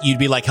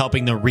be like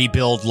helping them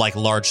rebuild like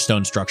large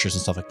stone structures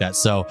and stuff like that.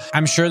 So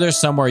I'm sure there's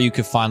somewhere you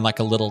could find like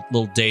a little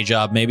day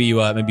job. Maybe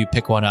you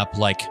pick one up.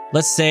 Like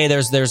let's say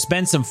there's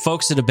been some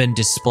folks that have been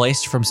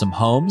displaced from some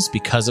homes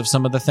because of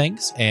some of the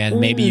things, and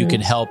maybe you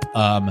can help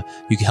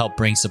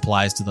bring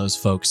supplies to those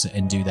folks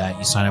and do that.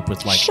 You sign up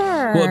with like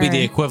what would be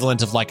the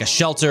equivalent of like a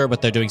shelter,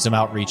 but they're doing some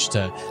outreach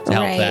to help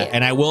that.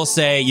 And I will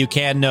say you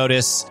can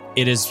notice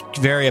it is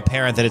very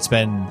apparent that it's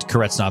been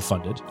Corret's not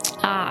funded.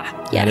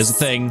 Yes. That is a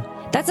thing.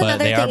 That's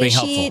another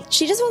thing.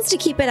 She just wants to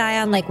keep an eye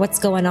on like what's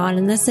going on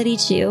in the city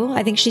too.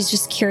 I think she's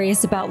just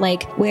curious about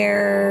like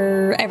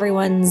where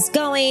everyone's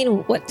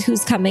going,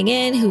 who's coming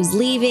in, who's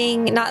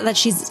leaving. Not that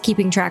she's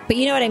keeping track, but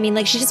you know what I mean?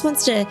 Like she just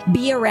wants to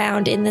be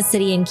around in the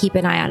city and keep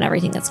an eye on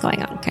everything that's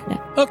going on, kind of.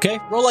 Okay,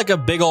 roll like a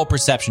big old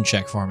perception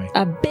check for me.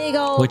 A big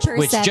old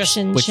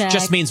perception check. Which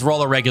just means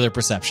roll a regular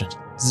perception.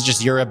 This is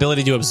just your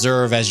ability to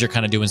observe as you're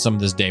kind of doing some of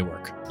this day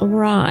work.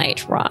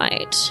 Right.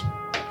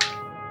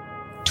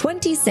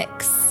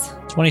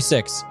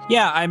 26.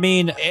 Yeah, I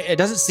mean, it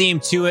doesn't seem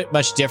too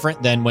much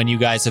different than when you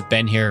guys have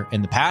been here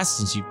in the past,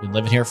 since you've been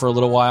living here for a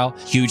little while.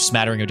 Huge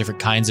smattering of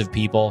different kinds of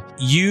people.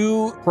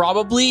 You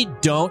probably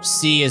don't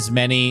see as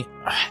many,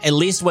 at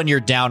least when you're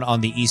down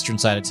on the eastern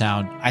side of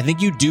town. I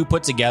think you do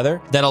put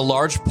together that a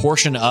large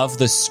portion of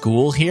the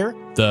school here,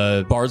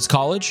 the Bard's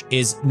College,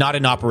 is not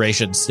in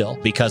operation still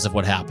because of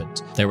what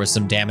happened. There was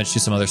some damage to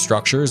some other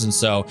structures, and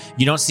so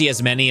you don't see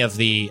as many of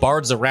the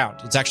bards around.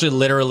 It's actually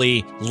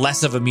literally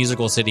less of a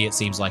musical city, it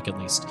seems like, at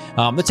least.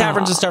 The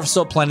taverns and stuff are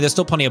still plenty. There's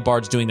still plenty of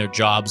bards doing their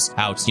jobs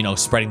out, you know,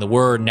 spreading the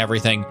word and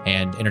everything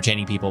and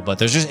entertaining people,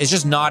 but it's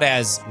just not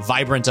as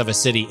vibrant of a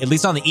city, at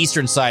least on the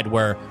eastern side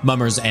where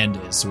Mummer's End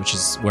is, which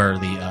is where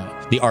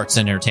the arts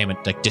and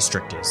entertainment like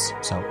district is.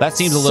 So that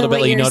seems a little bit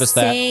like you noticed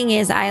that. What you're saying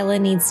is Isla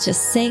needs to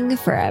sing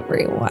for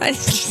everyone. I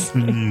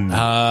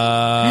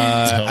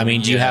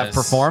mean, do you have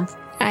perform?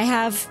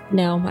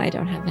 No, I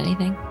don't have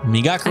anything.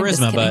 You got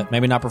charisma, but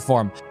maybe not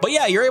perform. But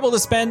yeah, you're able to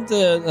spend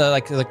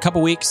like a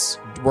couple weeks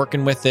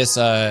working with this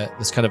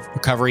kind of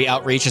recovery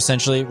outreach,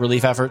 essentially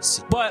relief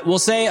efforts. But we'll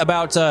say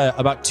about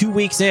 2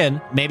 weeks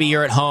in, maybe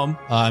you're at home.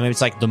 Maybe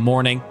it's like the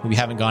morning. We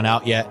haven't gone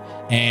out yet,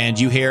 and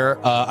you hear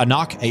a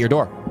knock at your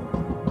door.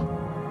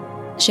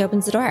 She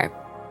opens the door.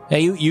 Yeah,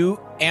 you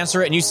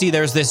answer it, and you see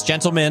there's this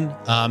gentleman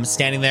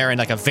standing there in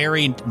like a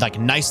very like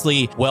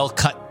nicely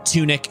well-cut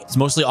tunic. It's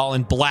mostly all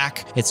in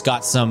black. It's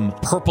got some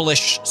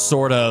purplish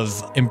sort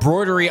of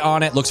embroidery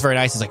on it. Looks very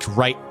nice. It's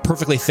like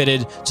perfectly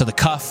fitted to the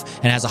cuff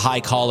and has a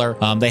high collar.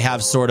 They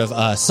have sort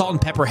of salt and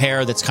pepper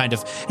hair that's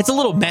it's a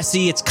little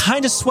messy. It's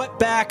kind of swept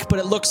back, but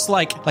it looks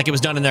like it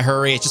was done in a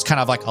hurry. It's just kind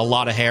of like a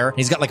lot of hair. And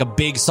he's got like a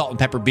big salt and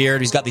pepper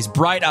beard. He's got these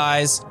bright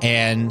eyes,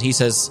 and he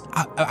says,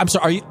 I'm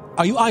sorry,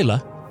 are you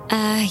Isla?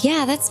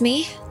 Yeah, that's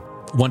me.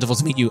 Wonderful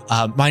to meet you.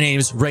 My name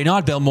is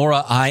Reynard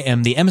Belmora. I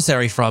am the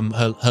emissary from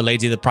Her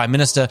Lady, the Prime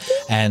Minister,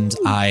 and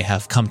I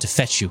have come to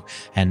fetch you.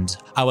 And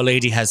Our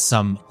Lady has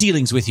some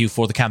dealings with you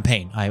for the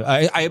campaign.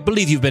 I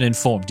believe you've been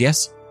informed,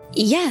 yes?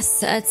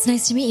 Yes, it's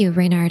nice to meet you,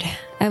 Reynard.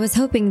 I was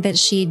hoping that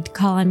she'd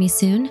call on me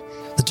soon.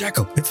 The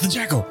jackal. It's the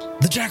jackal.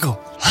 The jackal.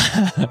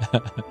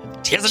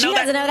 She doesn't know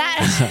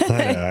that.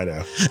 I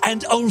know.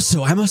 And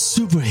also, I'm a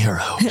superhero.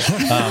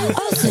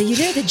 Also, you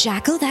know the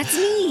jackal? That's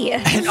me.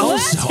 And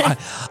also,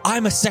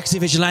 I'm a sexy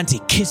vigilante.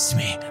 Kiss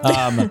me.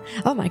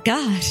 Oh my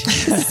gosh.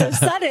 This is so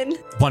sudden.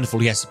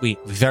 Wonderful. Yes, we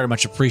very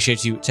much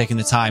appreciate you taking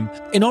the time.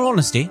 In all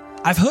honesty,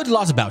 I've heard a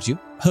lot about you.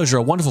 Heard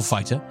you're a wonderful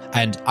fighter.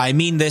 And I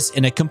mean this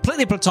in a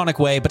completely platonic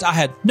way, but I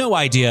had no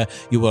idea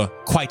you were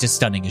quite as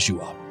stunning as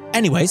you are.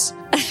 Anyways,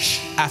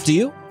 after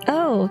you.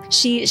 Oh,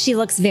 she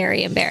looks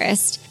very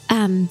embarrassed.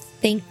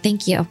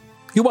 Thank you.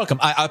 You're welcome.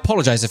 I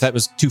apologize if that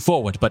was too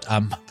forward, but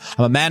I'm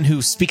a man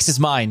who speaks his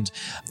mind.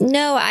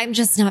 No, I'm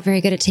just not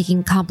very good at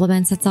taking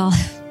compliments, that's all.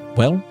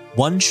 Well,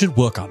 one should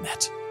work on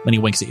that. When he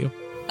winks at you.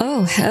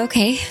 Oh,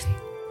 okay.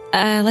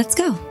 Let's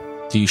go.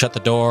 So you shut the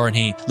door and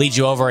he leads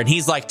you over and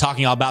he's like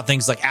talking all about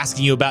things, like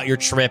asking you about your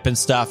trip and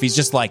stuff. He's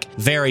just like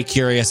very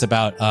curious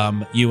about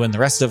you and the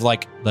rest of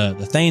like the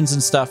Thanes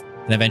and stuff.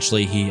 And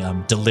eventually he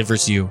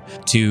delivers you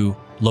to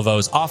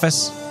Laveau's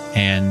office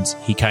and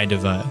he kind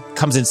of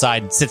comes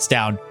inside and sits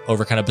down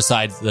over kind of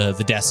beside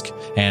the desk.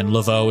 And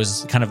Laveau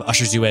is kind of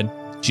ushers you in.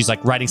 She's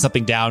like writing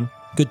something down.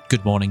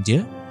 Good morning,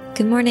 dear.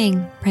 Good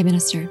morning, Prime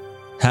Minister.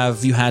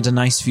 Have you had a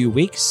nice few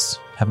weeks?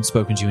 Haven't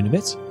spoken to you in a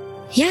bit.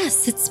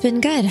 Yes, it's been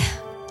good.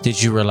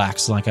 Did you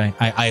relax like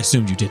I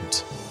assumed you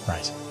didn't?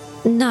 Right.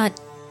 Not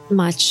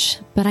much,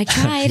 but I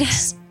tried.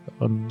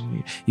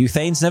 You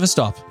Thanes never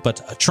stop,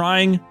 but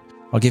trying,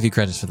 I'll give you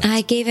credit for that.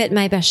 I gave it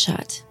my best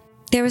shot.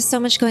 There was so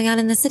much going on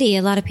in the city.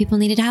 A lot of people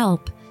needed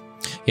help.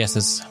 Yes,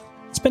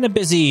 it's been a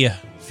busy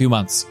few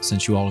months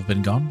since you all have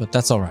been gone, but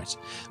that's all right.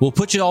 We'll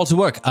put it all to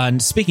work.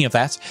 And speaking of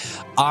that,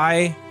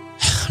 I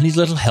need a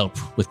little help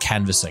with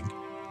canvassing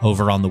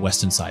over on the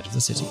western side of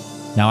the city.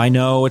 Now, I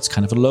know it's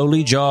kind of a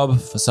lowly job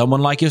for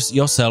someone like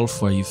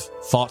yourself, where you've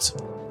fought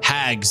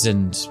hags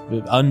and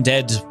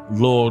undead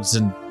lords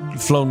and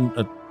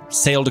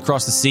sailed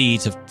across the sea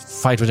to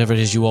fight whatever it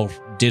is you all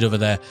did over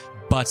there.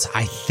 But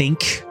I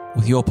think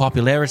with your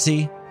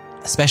popularity,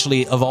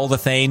 especially of all the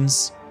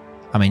Thanes,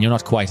 I mean, you're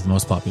not quite the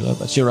most popular,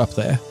 but you're up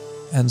there.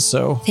 And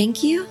so...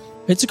 Thank you.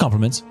 It's a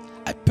compliment.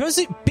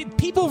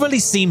 People really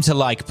seem to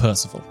like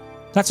Percival.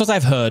 That's what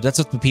I've heard. That's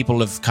what the people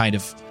have kind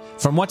of...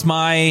 From what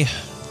my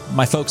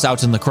folks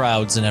out in the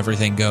crowds and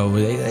everything go,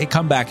 they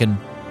come back and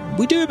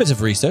we do a bit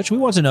of research. We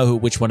want to know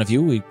which one of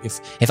you,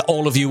 if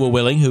all of you were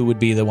willing, who would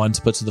be the one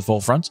to put to the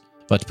forefront.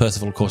 But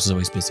Percival, of course, is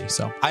always busy.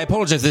 So I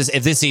apologize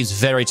if this seems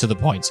very to the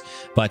point,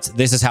 but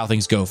this is how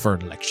things go for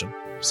an election.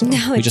 So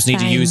no, we just need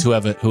fine. to use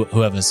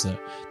whoever's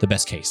the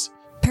best case.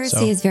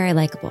 Percy is very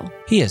likable.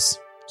 He is.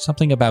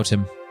 Something about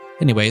him.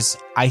 Anyways,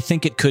 I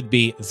think it could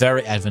be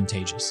very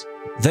advantageous.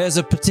 There's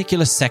a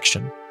particular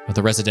section of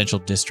the residential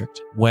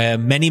district where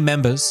many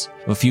members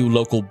of a few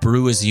local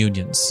brewers'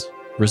 unions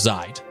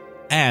reside.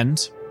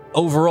 And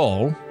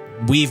overall,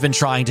 we've been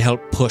trying to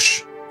help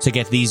push to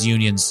get these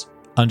unions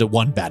under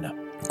one banner.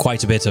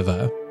 Quite a bit of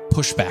a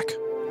pushback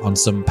on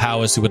some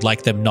powers who would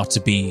like them not to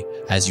be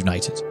as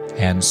united.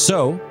 And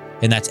so,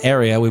 in that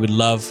area, we would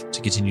love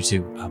to continue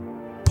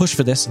to push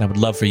for this, and I would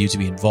love for you to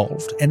be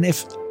involved. And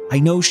if I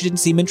know she didn't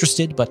seem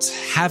interested, but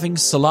having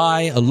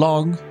Salai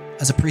along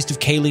as a priest of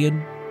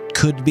Kalian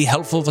could be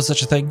helpful for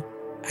such a thing.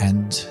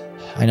 And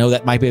I know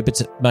that might be a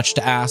bit much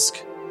to ask,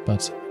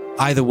 but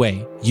either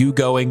way, you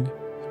going,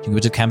 doing a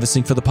bit of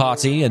canvassing for the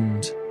party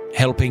and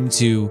helping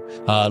to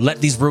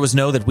let these brewers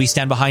know that we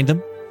stand behind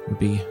them would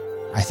be,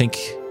 I think,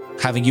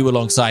 having you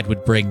alongside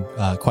would bring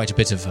quite a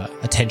bit of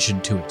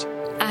attention to it.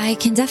 I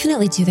can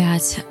definitely do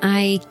that.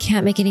 I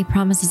can't make any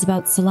promises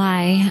about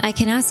Salai. I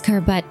can ask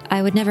her, but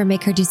I would never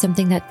make her do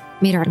something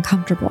that made her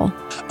uncomfortable.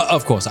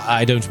 Of course,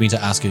 I don't mean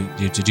to ask you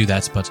to do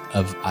that, but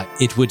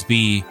it would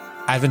be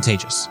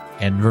advantageous.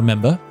 And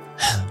remember,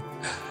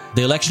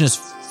 the election is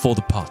for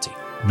the party,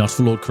 not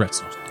for Lord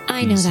Kretznot.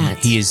 I know that.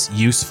 He is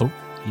useful.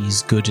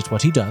 He's good at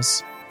what he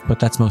does, but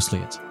that's mostly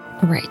it.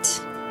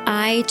 Right.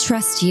 I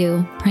trust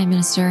you, Prime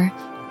Minister,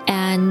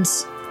 and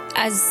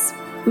as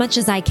much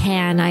as I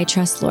can, I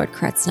trust Lord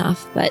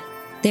Kretznov, but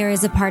there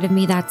is a part of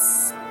me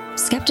that's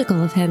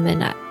skeptical of him,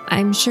 and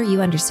I'm sure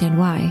you understand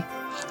why.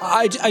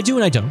 I do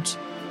and I don't.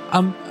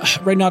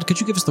 Reynard,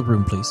 could you give us the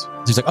room, please?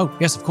 He's like, oh,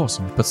 yes, of course.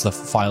 And he puts the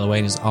file away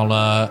and he's,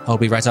 I'll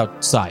be right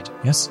outside.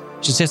 Yes?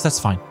 She says, yes, that's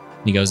fine.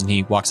 And he goes and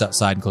he walks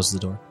outside and closes the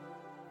door.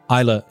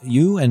 Isla,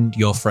 you and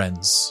your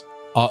friends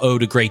are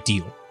owed a great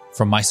deal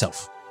from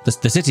myself.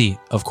 The city,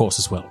 of course,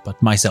 as well,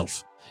 but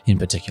myself in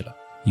particular.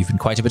 You've been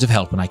quite a bit of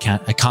help, and I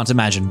can't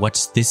imagine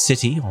what this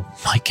city or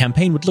my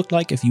campaign would look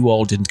like if you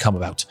all didn't come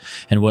about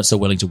and weren't so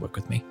willing to work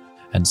with me.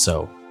 And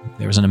so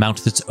there is an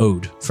amount that's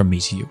owed from me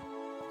to you.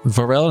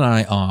 Varel and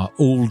I are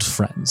old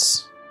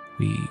friends.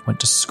 We went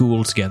to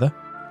school together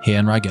here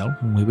in Rigel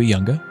when we were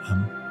younger.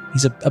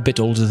 He's a bit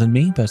older than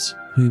me, but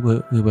we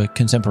were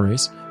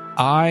contemporaries.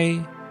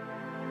 I've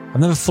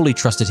never fully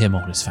trusted him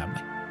or his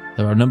family.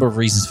 There are a number of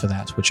reasons for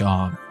that, which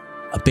are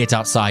a bit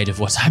outside of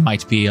what I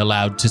might be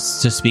allowed to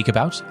speak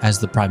about as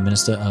the Prime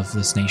Minister of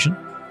this nation.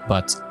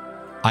 But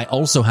I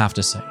also have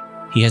to say,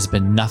 he has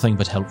been nothing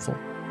but helpful.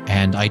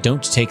 And I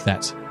don't take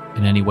that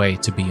in any way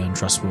to be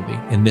untrustworthy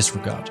in this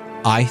regard.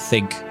 I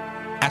think,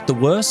 at the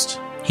worst,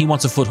 he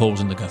wants a foothold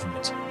in the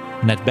government.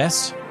 And at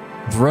best,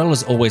 Varel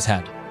has always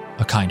had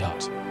a kind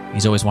heart.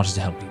 He's always wanted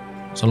to help people.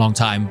 It's a long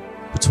time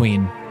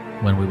between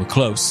when we were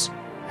close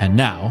and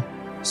now,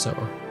 so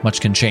much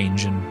can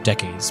change in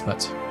decades,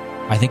 but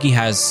I think he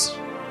has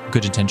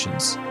good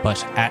intentions.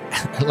 But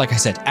like I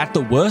said, at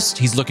the worst,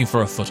 he's looking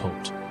for a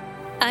foothold.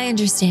 I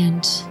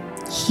understand.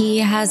 He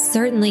has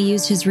certainly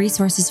used his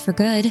resources for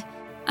good.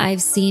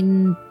 I've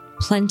seen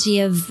plenty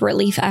of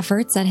relief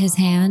efforts at his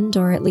hand,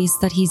 or at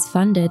least that he's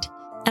funded.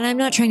 And I'm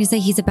not trying to say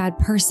he's a bad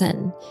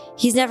person.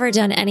 He's never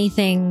done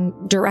anything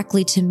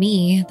directly to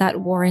me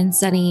that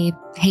warrants any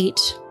hate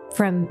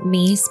from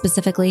me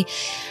specifically.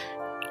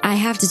 I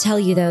have to tell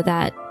you, though,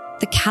 that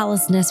the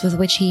callousness with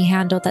which he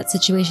handled that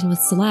situation with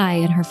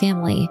Salai and her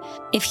family,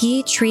 if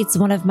he treats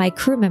one of my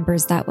crew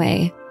members that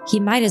way, he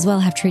might as well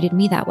have treated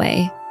me that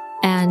way.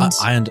 And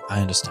I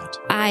understand.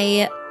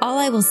 All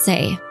I will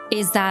say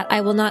is that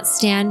I will not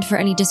stand for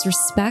any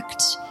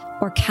disrespect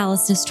or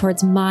callousness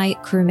towards my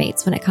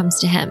crewmates when it comes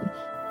to him.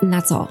 And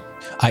that's all.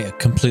 I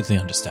completely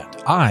understand.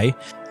 I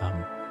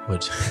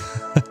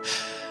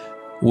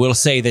will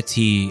say that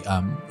he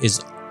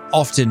is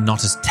often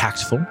not as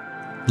tactful,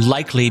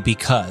 likely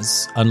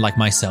because, unlike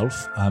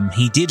myself,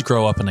 he did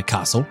grow up in a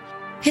castle.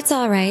 It's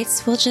all right.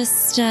 We'll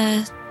just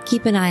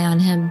keep an eye on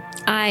him.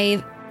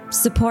 I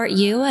support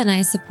you, and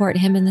I support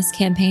him in this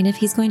campaign if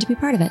he's going to be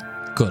part of it.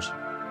 Good.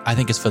 I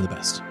think it's for the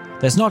best.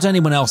 There's not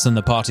anyone else in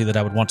the party that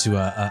I would want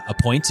to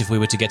appoint if we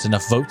were to get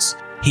enough votes.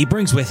 He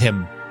brings with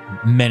him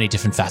many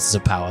different facets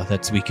of power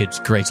that we could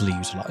greatly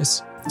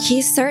utilize.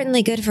 He's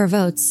certainly good for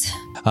votes.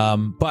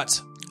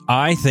 But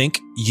I think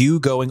you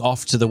going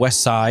off to the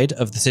west side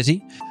of the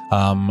city,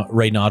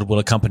 Reynard will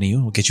accompany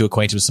you. We'll get you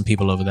acquainted with some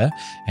people over there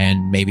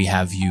and maybe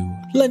have you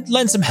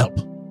lend some help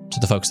to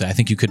the folks there. I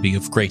think you could be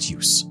of great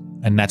use.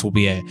 And that will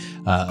be a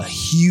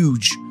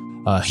huge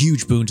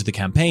boon to the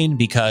campaign,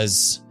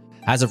 because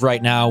as of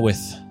right now, with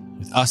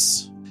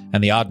us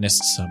and the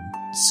Oddnists,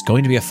 it's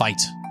going to be a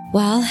fight.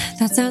 Well,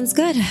 that sounds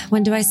good.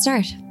 When do I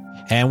start?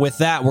 And with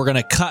that, we're going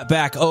to cut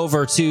back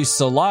over to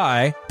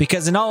Salai,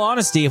 because in all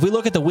honesty, if we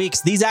look at the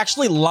weeks, these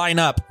actually line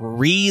up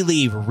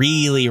really,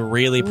 really,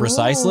 really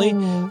precisely.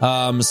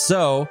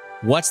 So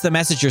what's the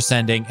message you're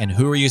sending, and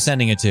who are you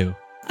sending it to?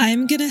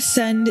 I'm going to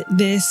send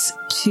this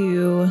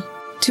to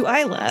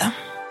Isla.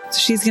 So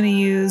she's going to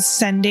use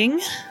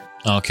sending.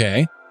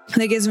 Okay.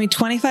 That gives me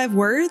 25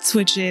 words,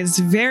 which is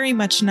very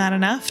much not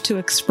enough to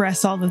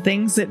express all the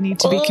things that need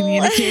to be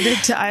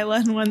communicated to Isla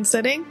in one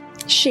sitting.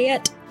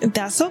 Shit.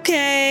 That's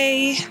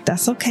okay.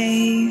 That's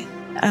okay.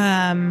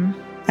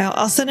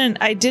 I'll send in.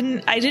 I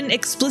didn't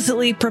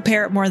explicitly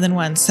prepare it more than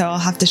once, so I'll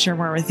have to share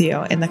more with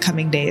you in the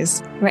coming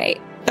days.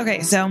 Right.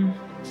 Okay, so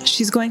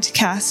she's going to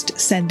cast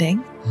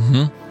sending.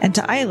 Mm-hmm. And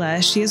to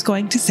Isla, she is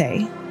going to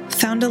say,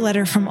 found a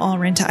letter from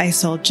Alrin to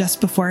Isol just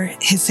before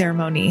his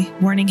ceremony,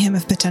 warning him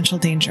of potential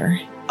danger.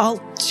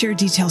 I'll share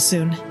details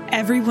soon.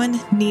 Everyone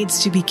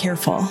needs to be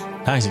careful.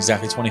 Nice,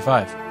 exactly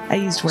 25. I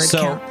used word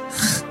count.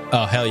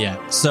 Oh, hell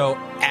yeah. So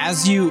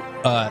as you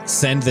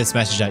send this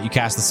message out, you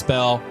cast the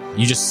spell,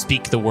 you just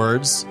speak the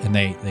words, and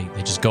they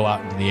just go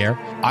out into the air.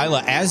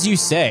 Isla, as you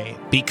say,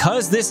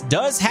 because this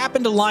does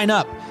happen to line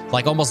up,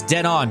 like almost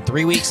dead on,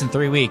 3 weeks and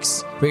 3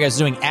 weeks, what you guys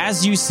are doing,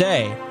 as you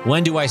say,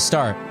 when do I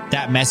start?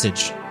 That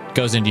message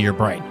goes into your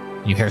brain.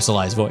 You hear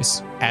Salai's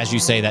voice as you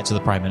say that to the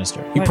Prime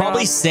Minister. You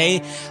probably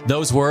say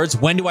those words,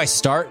 when do I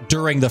start,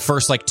 during the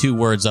first 2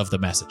 words of the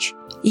message.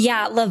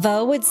 Yeah,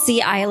 Laveau would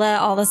see Isla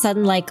all of a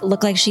sudden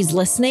look like she's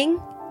listening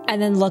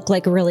and then look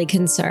really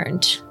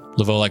concerned.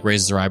 Laveau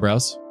raises her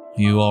eyebrows.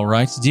 You all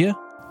right, dear?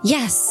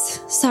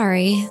 Yes,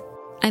 sorry.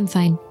 I'm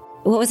fine.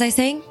 What was I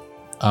saying?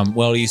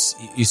 Well, you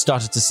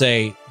started to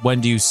say, when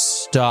do you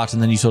start?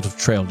 And then you sort of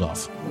trailed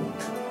off.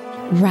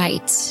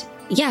 Right.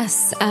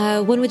 Yes.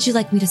 When would you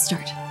like me to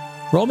start?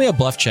 Roll me a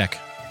bluff check.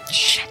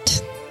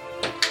 Shit.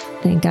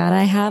 Thank God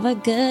I have a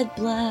good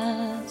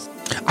bluff.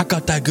 I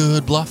got that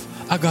good bluff.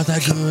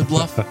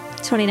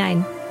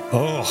 29.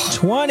 Oh.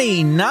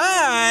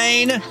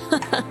 29?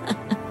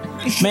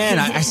 Man,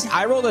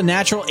 I rolled a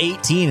natural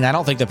 18, and I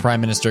don't think the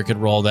Prime Minister could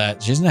roll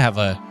that. She doesn't have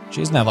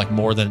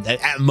more than,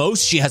 at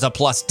most she has a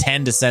plus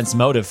 10 to sense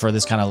motive for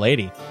this kind of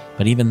lady.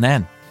 But even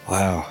then.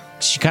 Wow.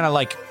 She kind of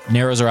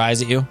narrows her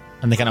eyes at you,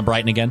 and they kind of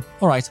brighten again.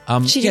 All right.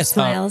 She just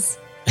smiles.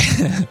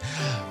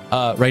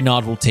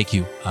 Reynard will take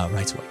you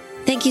right away.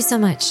 Thank you so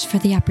much for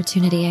the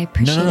opportunity. I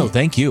appreciate it. No,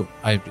 thank you.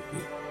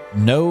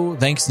 No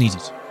thanks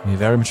needed. We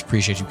very much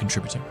appreciate you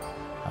contributing.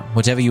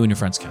 Whatever you and your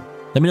friends can.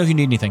 Let me know if you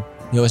need anything.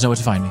 You always know where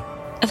to find me.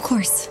 Of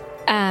course.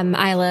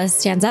 Isla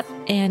stands up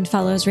and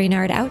follows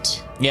Reynard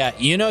out. Yeah,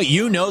 you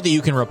know that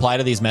you can reply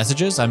to these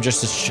messages. I'm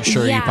just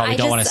sure you probably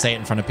don't want to say it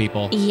in front of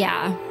people.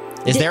 Yeah.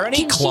 Is there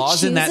any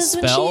clause in that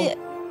spell?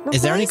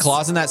 Is there any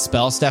clause in that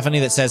spell, Stephanie,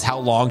 that says how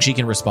long she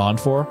can respond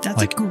for?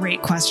 That's a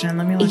great question.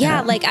 Let me look it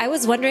up. I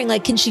was wondering,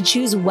 can she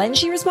choose when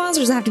she responds,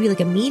 or does it have to be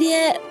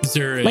immediate? Is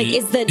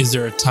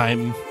there a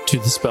time to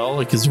the spell?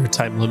 Like, is there a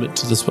time limit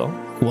to the spell?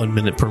 1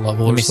 minute per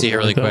level. Let me see here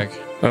really quick.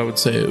 I would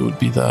say it would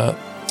be that.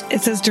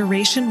 It says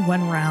duration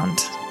 1 round.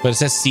 But it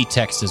says see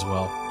text as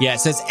well. Yeah, it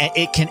says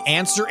it can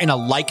answer in a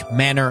like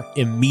manner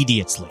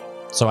immediately.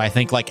 So I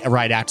think like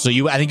right after.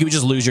 So I think you would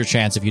just lose your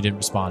chance if you didn't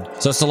respond.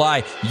 So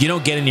Salai, you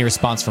don't get any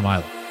response from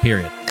Isla.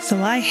 Period.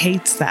 Salai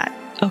hates that.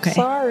 Okay.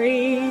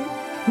 Sorry.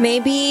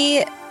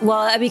 Maybe,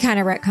 well, that'd be kind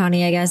of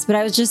retconny, I guess. But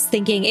I was just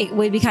thinking it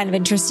would be kind of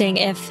interesting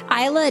if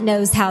Isla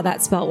knows how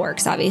that spell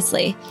works,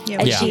 obviously.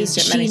 Yeah, and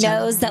she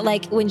knows that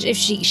like if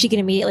she can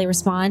immediately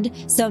respond.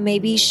 So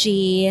maybe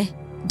she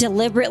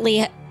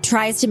deliberately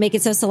tries to make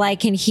it so Salai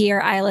can hear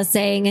Isla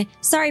saying,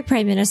 "Sorry,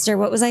 Prime Minister,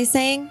 what was I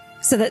saying?"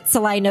 So that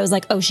Salai knows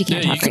like, oh, she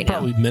can't talk right now. You could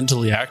probably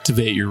mentally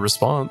activate your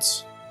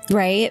response.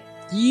 Right?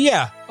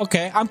 Yeah.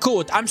 Okay. I'm cool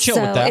with. I'm chill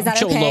with that. Is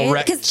that okay?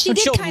 Because she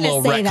did kind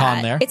of say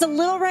that. There. It's a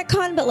little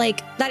retcon, but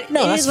like that.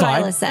 No, it that's is what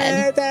fine. Isla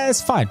said.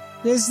 That's fine.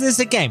 This is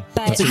a game.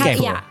 But it's a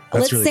game. Yeah.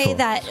 That's Let's really say cool.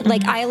 that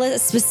like Isla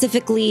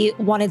specifically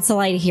wanted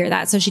Salai to hear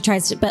that, so she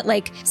tries to. But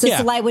like, so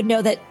Salai would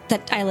know that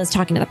Isla's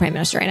talking to the Prime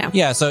Minister right now.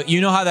 Yeah. So you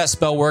know how that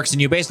spell works,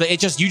 and you basically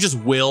you just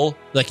will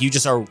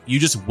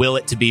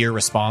it to be your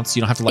response.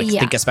 You don't have to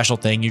think a special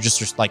thing. You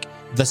just like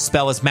the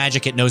spell is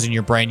magic. It knows in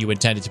your brain you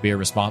intend it to be a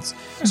response.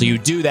 Mm-hmm. So you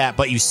do that,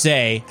 but you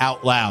say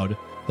out loud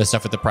the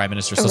stuff with the Prime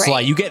Minister. So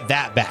Salai, you get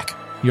that back.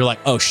 You're like,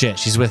 oh shit,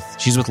 she's with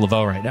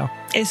Laveau right now.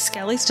 Is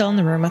Skelly still in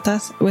the room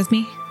with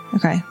me?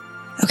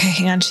 Okay,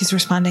 hang on. She's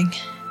responding.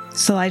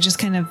 Salai just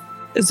kind of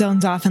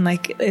zones off and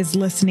like is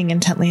listening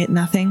intently at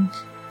nothing.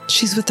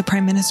 She's with the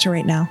Prime Minister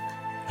right now.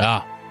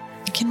 Ah.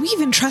 Can we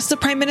even trust the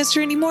Prime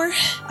Minister anymore?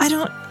 I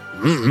don't.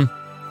 Mm-mm.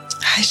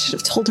 I should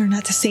have told her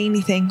not to say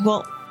anything.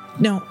 Well,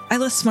 no,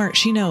 Isla's smart.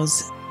 She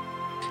knows.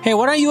 Hey,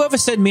 why don't you ever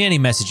send me any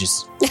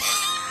messages?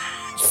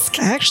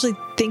 I actually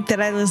think that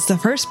Isla's the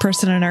first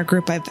person in our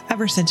group I've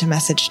ever sent a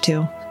message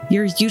to.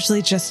 You're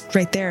usually just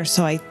right there,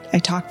 so I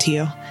talk to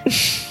you.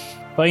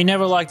 But you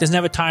never there's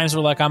never times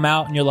where like I'm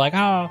out and you're like,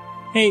 oh,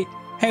 hey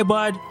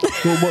bud,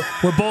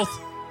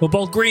 we're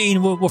both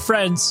green, we're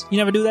friends. You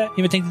never do that?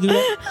 You ever think to do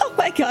that? Oh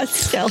my God,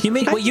 Skel.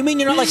 You mean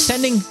you're not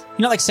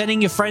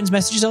sending your friends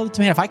messages all the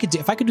time? If I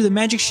could do the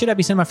magic shit, I'd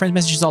be sending my friends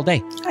messages all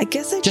day. I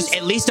guess just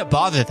at least to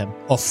bother them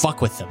or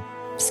fuck with them.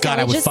 God,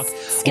 I would fuck.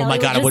 Oh my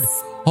God, I would.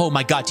 Oh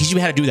my God, teach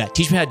me how to do that.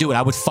 Teach me how to do it.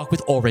 I would fuck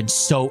with Orin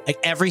so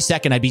every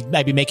second I'd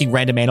be making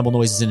random animal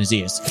noises in his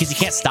ears because he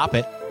can't stop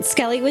it.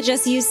 Skelly would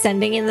just use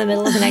sending in the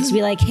middle of the night to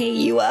be like, hey,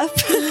 you up?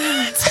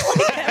 So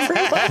like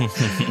everyone.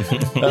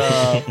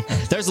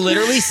 There's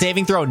literally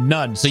saving throw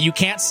none, so you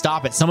can't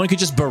stop it. Someone could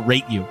just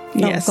berate you.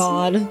 Yes. Oh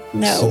God,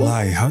 no.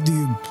 Salai, how do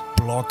you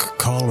block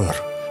caller?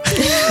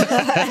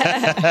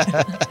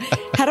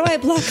 How do I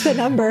block the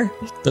number?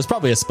 There's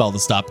probably a spell to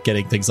stop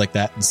getting things like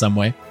that in some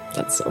way.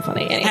 That's so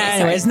funny.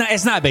 Anyway,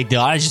 it's not a big deal.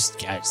 I was just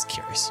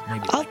curious.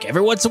 Maybe like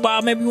every once in a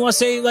while, maybe you want to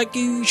say like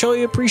you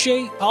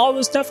appreciate all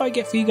the stuff I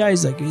get for you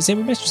guys. Like you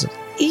send me messages.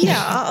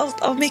 Yeah,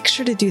 I'll make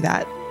sure to do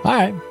that. All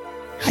right.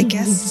 I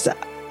guess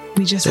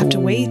we just have to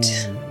wait.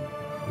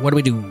 What do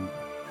we do?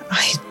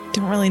 I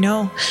don't really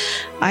know.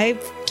 I've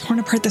torn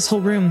apart this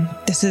whole room.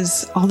 This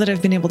is all that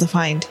I've been able to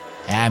find.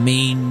 I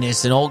mean,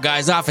 it's an old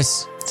guy's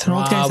office. It's an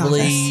old guy's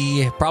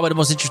office. Probably the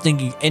most interesting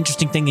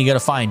thing you got to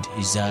find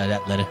is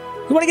that letter.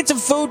 You want to get some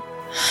food?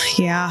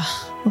 Yeah,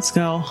 let's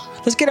go.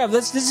 Let's get up.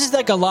 This is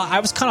like a lot. I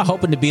was kind of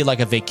hoping to be like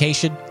a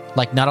vacation.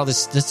 Like not all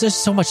this. There's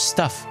just so much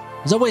stuff.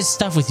 There's always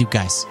stuff with you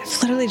guys.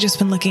 I've literally just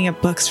been looking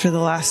at books for the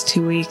last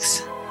 2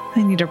 weeks.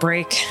 I need a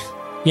break.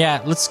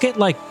 Yeah, let's get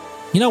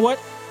you know what?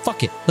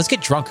 Fuck it. Let's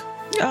get drunk.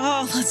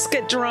 Oh, let's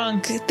get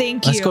drunk.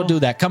 Thank you. Let's go do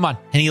that. Come on.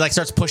 And he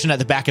starts pushing at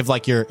the back of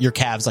your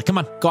calves. Like, come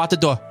on, go out the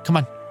door. Come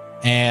on.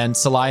 And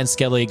Salai and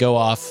Skelly go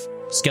off.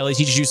 Skelly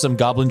teaches you some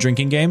goblin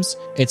drinking games.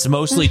 It's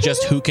mostly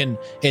just who can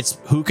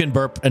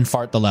burp and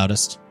fart the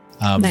loudest.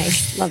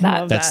 Nice. Love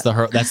that. That's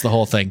the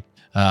whole thing.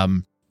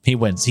 He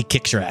wins. He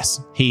kicks your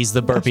ass. He's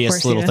the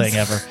burpiest little thing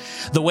ever.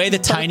 The way the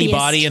tiny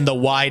body and the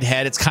wide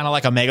head, it's kind of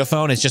like a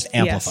megaphone. It's just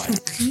amplified.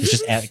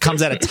 Yes. It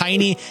comes out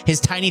his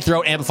tiny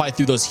throat amplified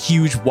through those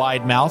huge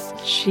wide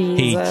mouth.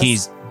 He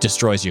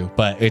destroys you,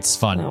 but it's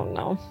fun. Oh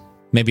no.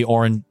 Maybe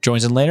Oren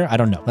joins in later. I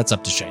don't know. That's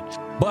up to Shane.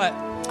 But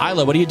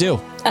Isla, what do you do?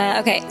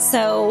 Okay,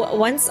 so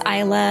once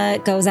Isla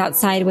goes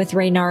outside with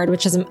Reynard,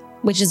 which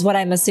is what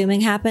I'm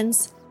assuming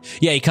happens.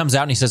 Yeah, he comes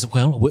out and he says,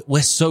 well,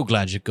 we're so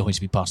glad you're going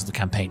to be part of the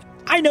campaign.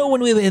 I know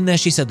when we were in there,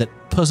 she said that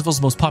Percival's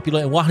the most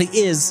popular, and while he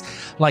is,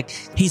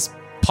 he's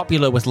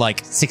popular with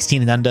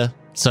 16 and under,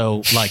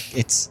 so I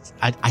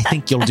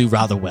think you'll do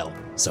rather well.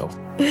 So,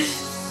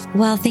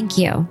 well, thank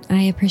you.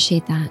 I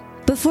appreciate that.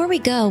 Before we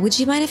go, would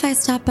you mind if I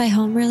stop by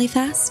home really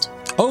fast?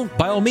 Oh,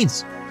 by all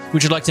means.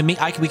 Would you like to meet?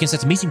 We can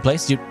set a meeting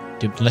place.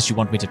 Unless you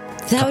want me to.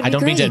 I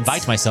don't mean to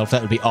invite myself.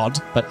 That would be odd.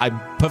 But I'm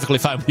perfectly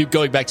fine with you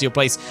going back to your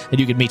place, and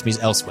you can meet me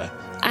elsewhere.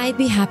 I'd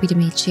be happy to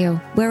meet you.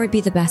 Where would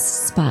be the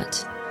best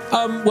spot?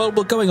 Well,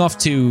 we're going off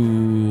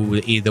to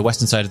the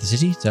western side of the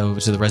city, so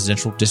to the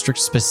residential district,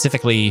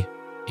 specifically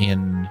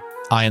in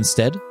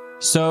Ironstead.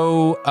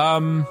 So,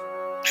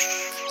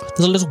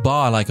 there's a little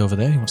bar over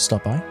there. You want to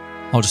stop by?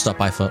 I'll just stop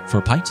by for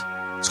a pint.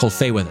 It's called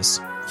Faywithers.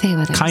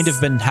 Faywithers. Kind of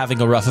been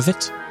having a rough of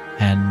it,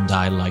 and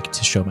I like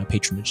to show my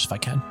patronage if I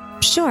can.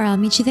 Sure, I'll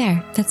meet you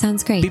there. That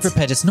sounds great. Be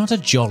prepared. It's not a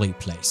jolly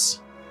place,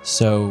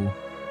 so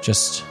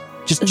just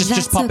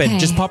pop okay. in.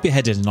 Just pop your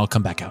head in, and I'll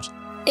come back out.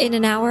 In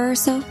an hour or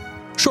so?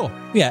 Sure.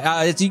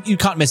 Yeah. You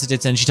can't miss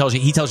it.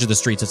 He tells you the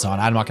streets it's on.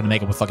 I'm not going to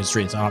make up a fucking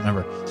street. I don't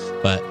remember,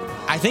 but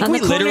I think on we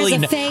the literally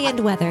corners of Fay and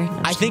Weather.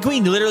 No, I think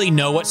we literally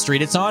know what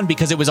street it's on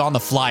because it was on the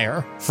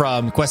flyer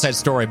from Quest Side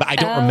Story, but I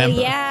don't remember.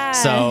 Yeah.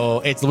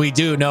 So we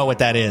do know what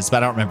that is,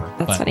 but I don't remember.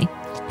 That's funny.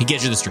 He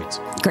gives you the streets.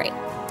 Great.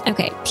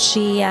 Okay.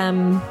 She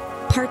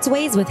parts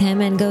ways with him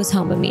and goes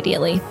home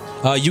immediately.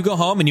 You go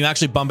home and you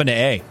actually bump into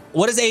A.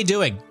 What is A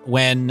doing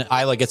when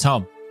Isla gets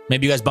home?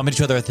 Maybe you guys bump into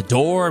each other at the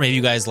door. Maybe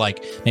you guys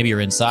maybe you're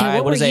inside.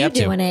 Hey, what is A up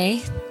to? Doing,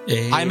 A?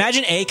 I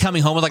imagine A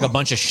coming home with like a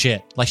bunch of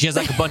shit. Like she has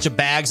like a bunch of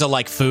bags of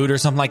like food or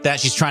something like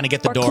that. She's trying to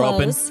get the door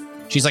clothes.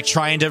 open. She's like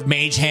trying to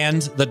mage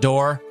hand the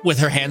door with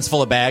her hands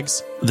full of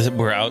bags.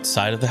 We're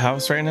outside of the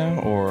house right now,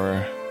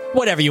 or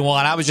whatever you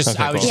want. I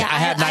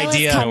had an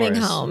idea. I was coming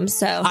home,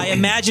 so I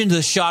imagined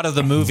the shot of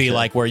the movie,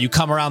 like where you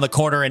come around the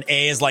corner and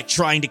A is like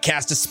trying to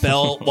cast a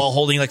spell while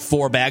holding like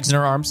 4 bags in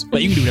her arms.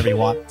 But you can do whatever you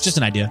want. It's just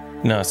an idea.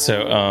 No,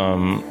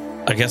 so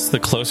I guess the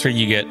closer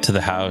you get to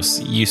the house,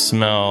 you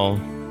smell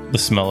the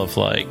smell of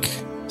like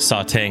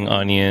sauteing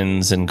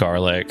onions and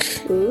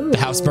garlic. Ooh. The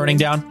house burning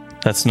down.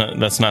 That's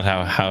not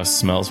how a house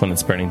smells when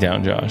it's burning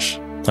down, Josh.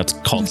 That's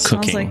called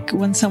cooking. Smells like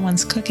when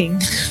someone's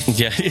cooking.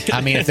 Yeah. I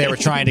mean, if they were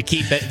trying to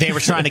keep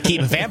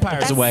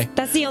vampires away.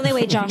 That's the only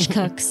way Josh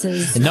cooks.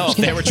 Is No, if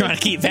they were trying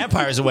to keep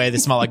vampires away, they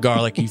smell like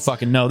garlic. You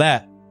fucking know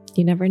that.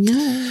 You never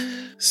know.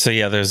 So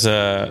yeah, there's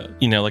a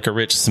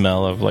rich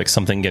smell of like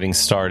something getting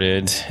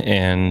started,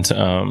 and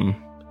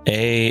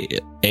A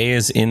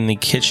is in the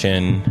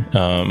kitchen,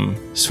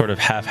 sort of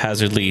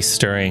haphazardly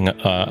stirring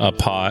a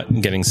pot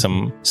and getting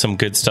some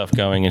good stuff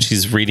going, and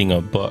she's reading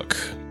a book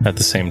at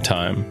the same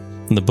time.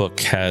 And the book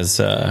has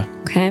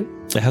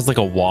it has like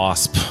a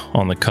wasp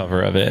on the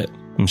cover of it,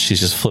 and she's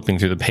just flipping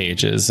through the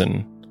pages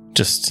and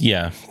just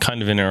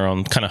kind of in her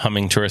own, kind of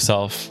humming to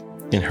herself.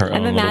 In her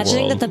I'm own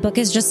imagining world. that the book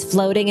is just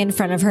floating in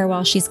front of her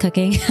while she's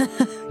cooking.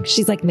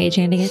 She's like mage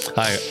handing it.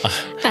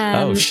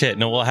 Oh shit!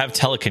 No, we'll have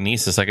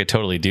telekinesis. I could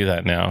totally do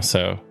that now.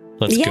 So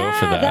let's go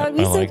for that. That would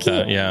be I so like cute.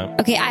 that. Yeah.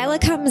 Okay, Isla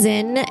comes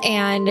in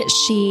and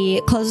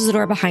she closes the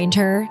door behind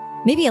her,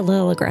 maybe a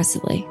little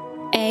aggressively.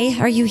 A,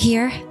 are you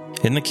here?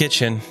 In the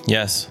kitchen.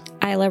 Yes.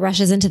 Isla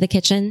rushes into the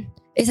kitchen.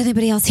 Is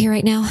anybody else here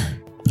right now?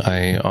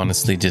 I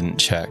honestly didn't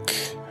check.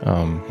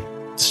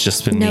 It's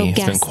just been No me. It's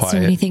been guests quiet. or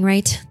anything,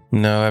 right?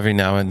 No, every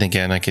now and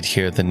again I could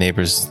hear the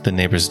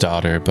neighbor's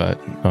daughter, but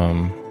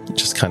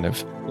just kind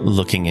of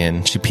looking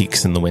in. She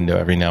peeks in the window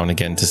every now and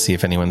again to see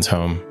if anyone's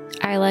home.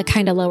 Isla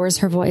kind of lowers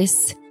her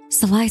voice.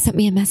 Salai sent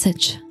me a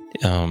message.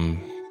 And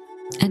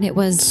it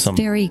was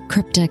very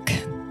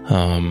cryptic.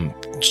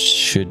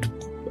 Should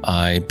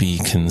I be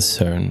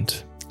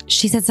concerned?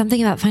 She said something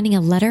about finding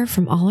a letter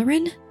from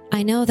Olerin.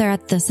 I know they're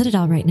at the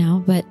Citadel right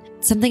now, but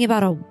something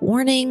about a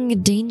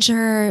warning,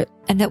 danger,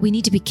 and that we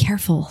need to be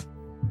careful.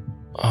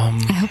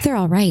 I hope they're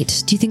all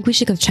right. Do you think we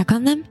should go check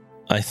on them?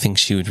 I think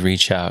she would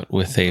reach out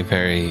with a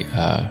very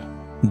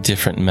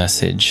different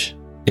message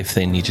if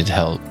they needed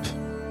help.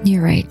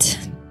 You're right.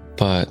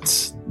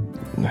 But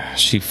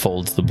she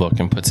folds the book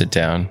and puts it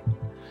down.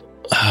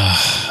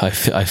 I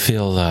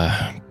feel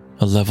a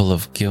level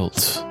of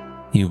guilt.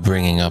 You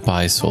bringing up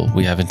Isol.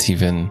 We haven't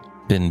even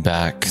been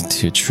back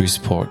to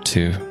Truceport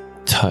to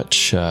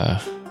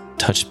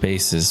touch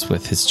bases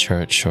with his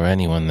church or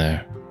anyone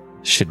there.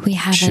 Should we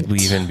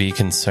even be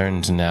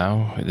concerned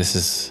now?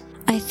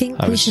 I think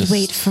we should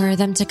wait for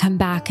them to come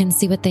back and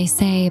see what they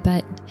say,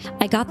 but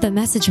I got the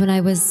message when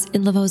I was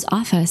in Laveau's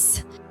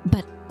office,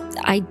 but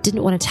I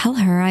didn't want to tell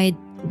her. I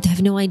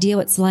have no idea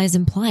what Salai is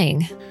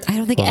implying. I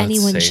don't think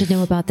anyone should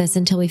know about this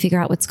until we figure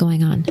out what's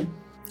going on,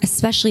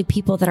 especially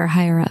people that are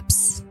higher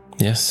ups.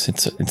 Yes,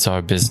 it's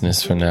our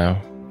business for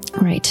now.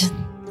 Right.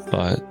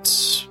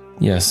 But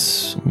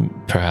yes,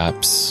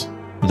 perhaps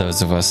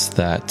those of us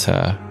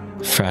that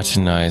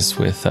fraternize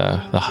with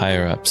the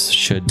higher-ups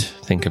should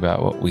think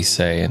about what we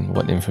say and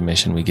what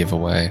information we give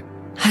away.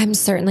 I'm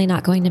certainly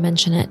not going to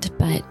mention it,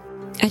 but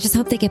I just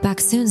hope they get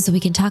back soon so we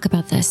can talk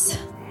about this.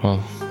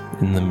 Well,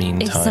 in the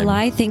meantime... If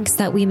Salai thinks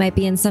that we might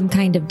be in some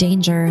kind of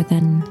danger,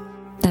 then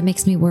that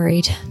makes me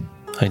worried.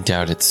 I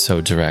doubt it's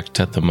so direct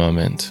at the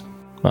moment,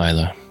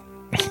 Isla.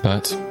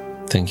 But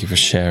thank you for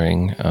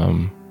sharing.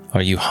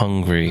 Are you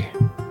hungry?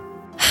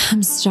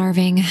 I'm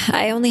starving.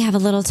 I only have a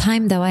little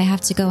time, though. I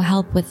have to go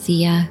help with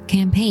the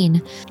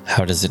campaign.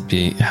 How does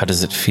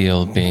it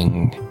feel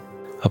being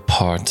a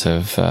part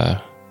of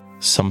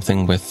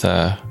something with...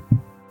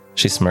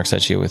 She smirks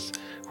at you with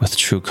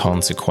true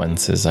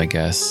consequences, I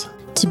guess.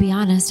 To be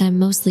honest, I'm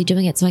mostly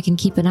doing it so I can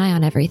keep an eye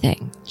on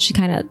everything. She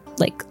kind of,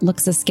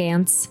 looks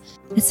askance.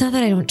 It's not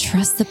that I don't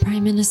trust the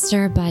Prime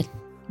Minister, but,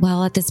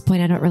 well, at this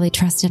point, I don't really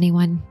trust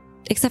anyone.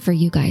 Except for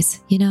you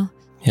guys, you know?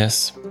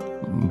 Yes,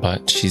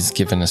 but she's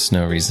given us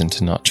no reason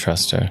to not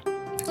trust her.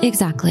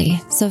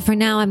 Exactly. So for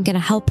now, I'm going to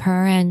help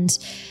her, and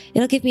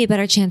it'll give me a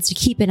better chance to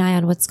keep an eye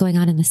on what's going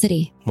on in the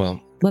city.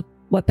 Well,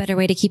 What better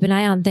way to keep an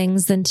eye on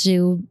things than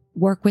to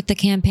work with the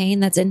campaign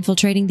that's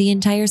infiltrating the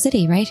entire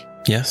city, right?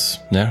 yes,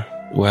 no.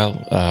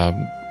 Well,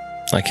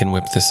 I can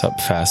whip this up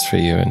fast for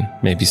you and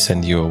maybe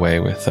send you away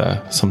with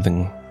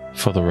something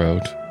for the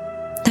road.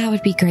 That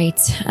would be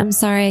great. I'm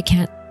sorry I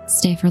can't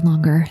stay for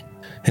longer.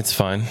 It's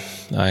fine.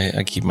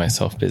 I keep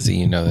myself busy,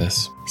 you know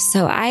this.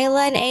 So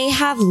Isla and A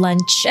have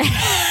lunch.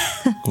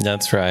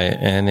 That's right.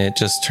 And it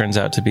just turns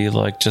out to be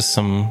like just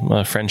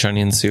some French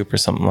onion soup or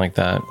something like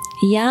that.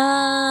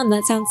 Yum,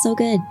 that sounds so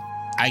good.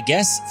 I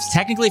guess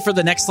technically for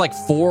the next like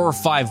 4 or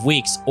 5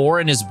 weeks,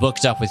 Orin is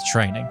booked up with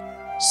training.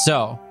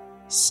 So,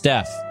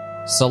 Steph,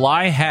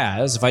 Salai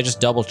has, if I just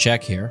double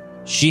check here,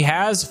 she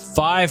has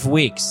 5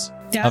 weeks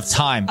of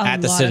time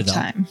at the Citadel.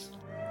 Time.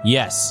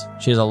 Yes,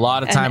 she has a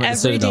lot of time at the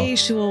Citadel. Every day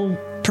she will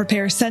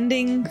prepare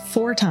sending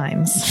 4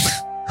 times.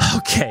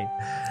 Okay.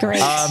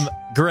 Great.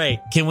 Great.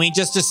 Can we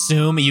just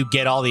assume you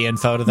get all the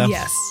info to them?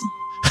 Yes.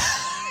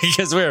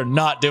 Because we're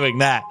not doing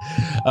that.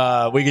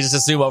 We can just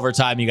assume over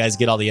time you guys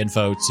get all the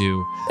info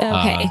to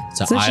Okay.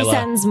 to So she Isla.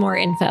 sends more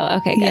info.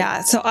 Okay, good.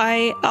 Yeah. So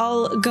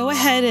I'll go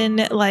ahead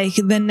and like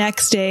the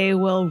next day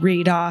we'll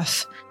read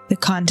off the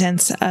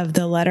contents of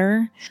the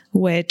letter,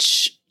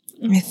 which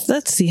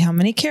let's see how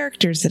many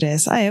characters it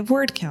is. I have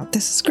word count.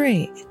 This is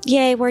great.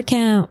 Yay, word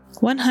count.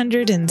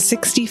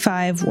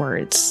 165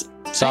 words.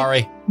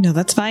 Sorry. No,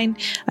 that's fine.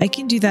 I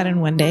can do that in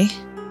one day.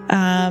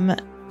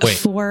 Wait.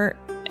 4.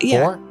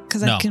 Yeah. 4?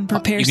 Because No. I can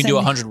prepare. You can do sending.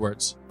 100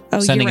 words. Oh,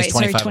 Sending you're is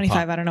right. 25 Sorry, 25. a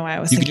pop. I don't know why I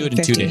was You can thinking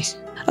do it in 2 50. days.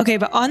 Okay,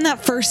 but on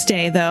that first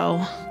day,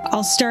 though,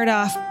 I'll start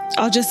off.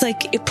 I'll just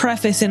like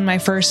preface in my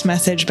first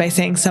message by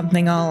saying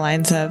something along the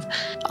lines of,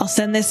 I'll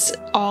send this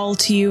all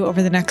to you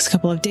over the next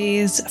couple of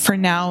days. For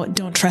now,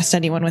 don't trust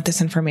anyone with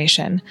this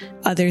information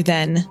other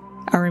than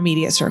our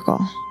immediate circle.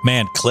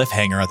 Man,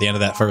 cliffhanger at the end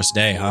of that first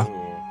day, huh?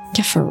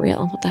 Yeah, for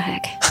real. What the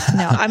heck?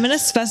 No, I'm going to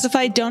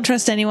specify don't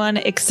trust anyone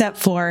except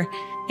for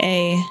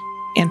A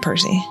and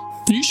Percy.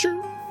 Are you sure?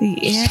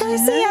 Yeah.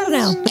 Percy, I don't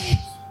know.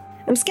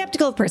 I'm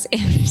skeptical of Percy.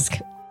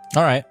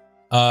 All right.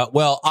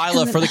 Well,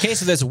 Isla, for the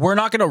case of this, we're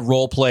not going to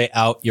role play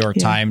out your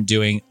time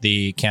doing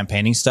the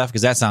campaigning stuff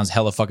because that sounds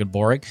hella fucking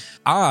boring.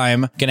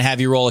 I'm going to have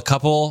you roll a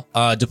couple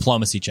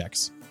diplomacy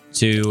checks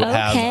to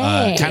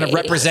have kind of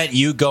represent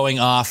you going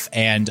off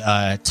and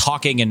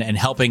talking and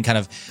helping kind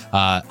of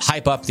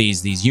hype up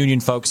these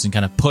union folks and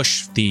kind of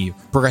push the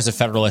Progressive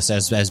Federalists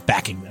as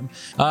backing them.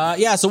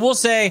 So we'll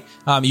say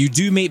you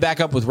do meet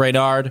back up with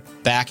Reynard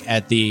back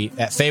at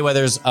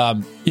Feyweather's.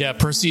 Yeah,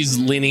 Percy's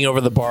leaning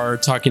over the bar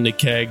talking to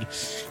Keg.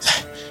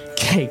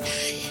 Keg,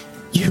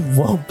 you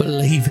won't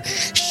believe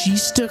she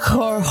stuck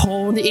her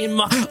horn in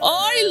my...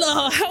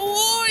 Isla, how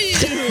are you?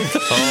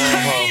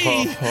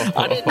 Hey,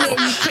 I didn't know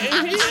you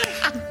came here.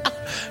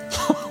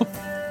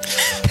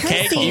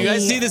 Okay, you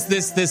guys see this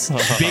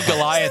big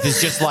Goliath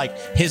is just like,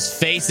 his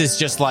face is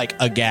just like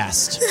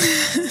aghast.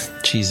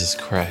 Jesus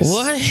Christ.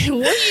 What are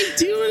you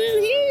doing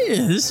in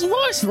here? This is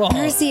my spot.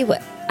 Percy,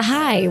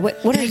 hi.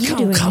 What are you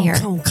doing here?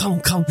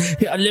 Come.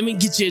 Here, let me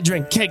get you a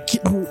drink. Keg,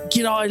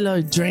 get Isla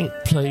a drink,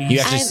 please. You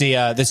actually see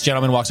this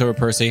gentleman walks over to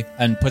Percy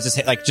and puts his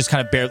hand, like just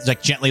kind of barely,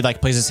 like gently,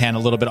 like places his hand a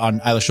little bit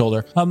on Isla's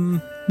shoulder.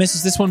 Miss,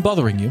 is this one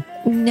bothering you?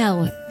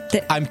 No.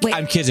 I'm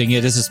kidding.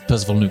 Yeah, this is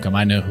Percival Newcomb.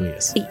 I know who he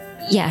is.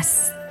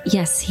 Yes,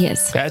 he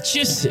is. That's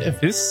your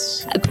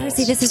service.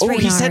 Percy, this is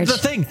Reynard.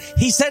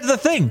 He said the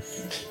thing.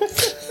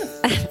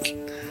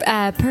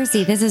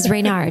 Percy, this is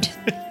Reynard.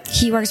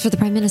 He works for the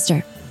Prime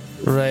Minister.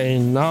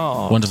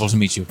 Reynard. Wonderful to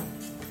meet you.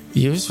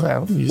 You as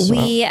well.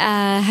 We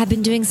have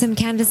been doing some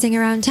canvassing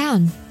around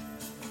town.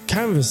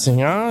 Canvassing,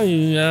 huh?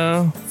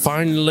 You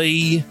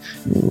finally,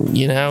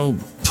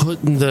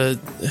 putting the...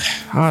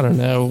 I don't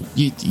know.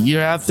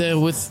 You're out there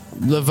with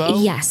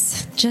Laveau?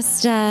 Yes.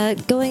 Just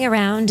going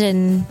around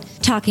and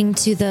talking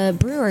to the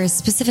brewers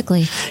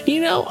specifically.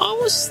 I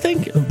was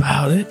thinking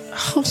about it.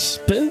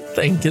 I've been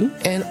thinking,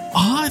 and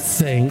I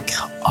think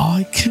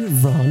I could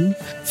run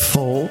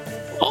for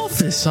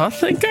office. I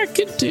think I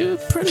could do a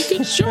pretty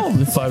good job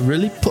if I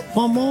really put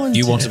my mind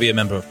You to want it. to be a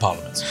member of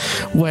Parliament?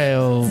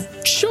 Well,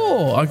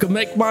 sure. I could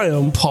make my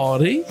own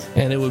party,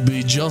 and it would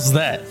be just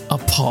that, a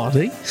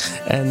party.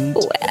 And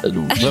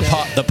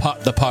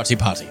The party.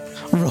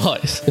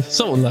 right,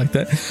 something like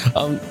that.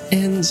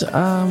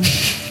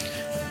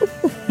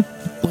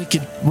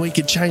 We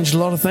could change a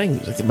lot of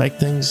things. We could make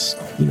things,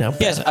 better.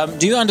 Yes.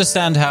 Do you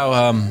understand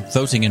how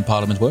voting in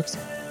Parliament works?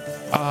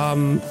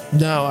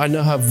 No, I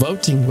know how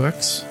voting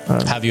works.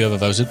 Have you ever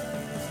voted?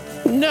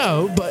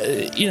 No, but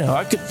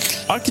I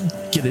could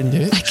get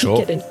into it.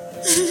 Sure.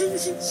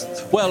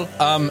 Well,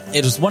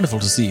 it was wonderful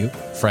to see you,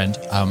 friend.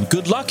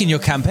 Good luck in your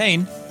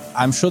campaign.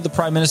 I'm sure the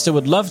Prime Minister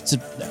would love to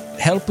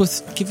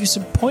give you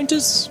some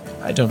pointers.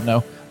 I don't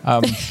know.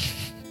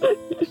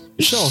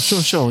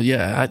 Sure.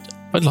 Yeah,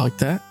 I'd like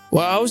that.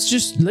 Well, I was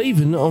just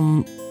leaving.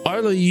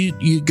 Isla,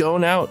 you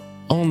going out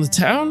on the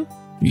town?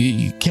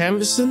 You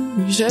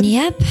canvassing, you said?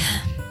 Yep.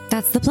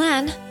 That's the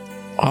plan.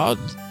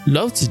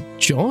 love to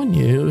join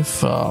you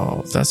if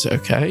that's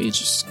okay.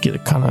 Just get a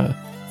kind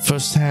of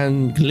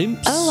first-hand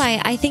glimpse. Oh,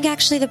 I think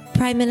actually the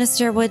Prime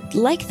Minister would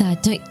like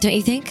that. Don't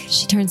you think?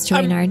 She turns to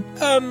Reynard.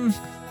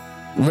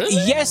 Really?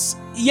 Yes.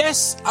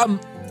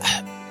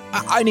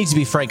 I need to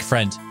be frank,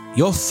 friend.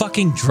 You're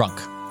fucking drunk.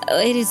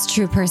 It is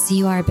true, Percy.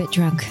 You are a bit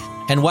drunk.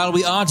 And while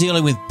we are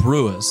dealing with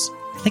brewers,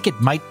 I think it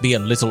might be a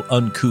little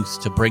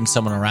uncouth to bring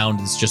someone around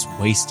that's just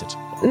wasted.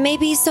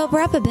 Maybe sober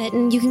up a bit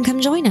and you can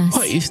come join us.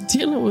 What, you're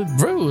dealing with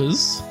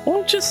brewers? Why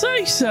don't you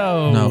say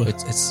so? No,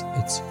 it's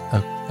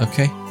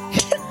okay.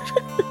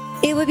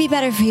 It would be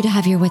better for you to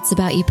have your wits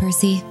about you,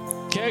 Percy.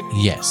 Keg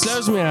Yes.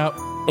 slows me out.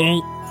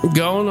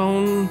 Going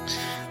on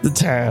the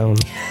town.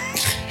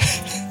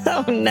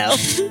 Oh, no.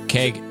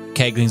 Keg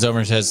leans over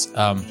and says,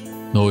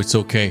 no, it's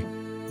okay.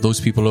 Those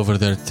people over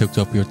there took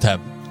up your tab.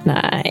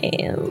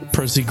 Nice.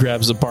 Percy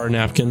grabs a bar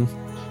napkin,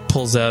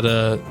 pulls out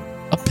a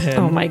pen.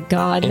 Oh my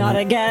god, not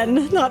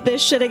again. Not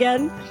this shit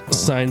again.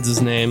 Signs his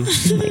name.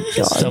 Oh my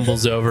god.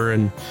 Stumbles over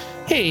and,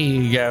 here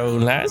you go,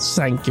 lads.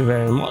 Thank you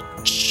very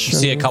much. You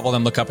see a couple of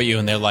them look up at you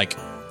and they're like,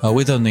 oh,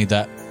 we don't need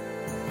that.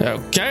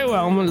 Okay,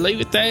 well, I'm going to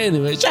leave it there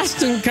anyway,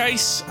 just in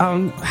case.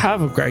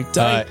 Have a great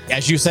day.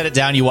 As you set it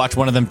down, you watch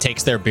one of them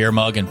takes their beer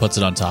mug and puts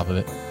it on top of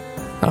it.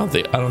 I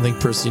don't think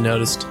Percy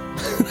noticed.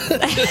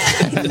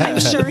 I'm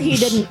sure he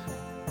didn't.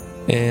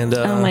 And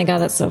oh my god,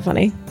 that's so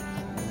funny.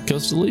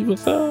 Goes to leave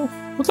with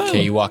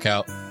Okay, you walk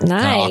out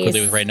Nice.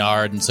 awkwardly with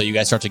Reynard, and so you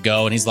guys start to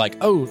go, and he's like,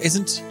 "Oh,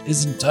 isn't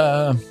it's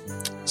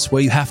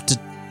where you have to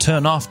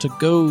turn off to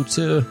go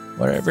to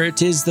wherever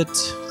it is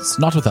that's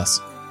not with us."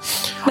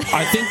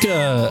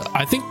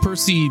 I think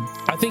Percy.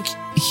 I think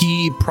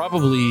he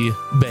probably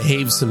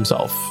behaves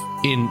himself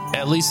in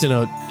a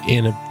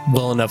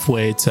well enough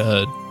way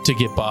to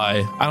get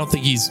by. I don't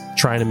think he's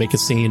trying to make a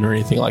scene or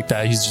anything like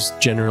that. He's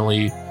just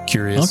generally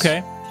curious.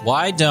 Okay,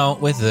 why doesn't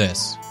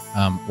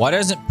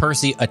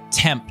Percy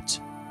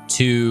attempt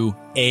to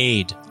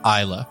aid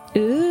Isla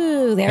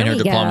Ooh, there in her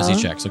we diplomacy go.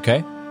 checks?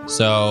 Okay,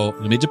 so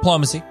it'll be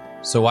diplomacy.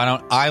 So why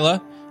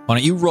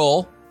don't you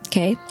roll?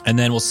 Okay. And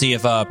then we'll see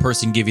if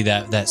Percy can give you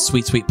that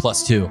sweet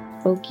 +2.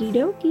 Okie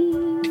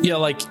dokie. Yeah,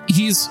 like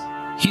he's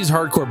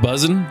hardcore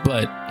buzzing,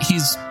 but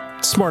he's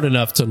smart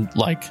enough to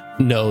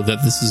know that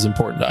this is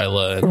important to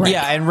Isla. And Right.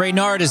 Yeah, and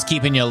Reynard is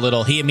keeping you a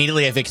little. He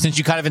immediately, since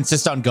you kind of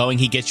insist on going,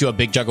 he gets you a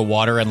big jug of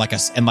water and like a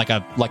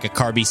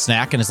carby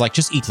snack, and is like,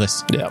 just eat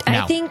this. Yeah.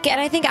 Now.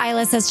 I think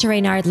Isla says to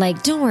Reynard,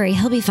 don't worry,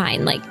 he'll be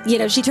fine.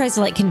 She tries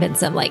to convince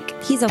him,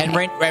 he's okay. And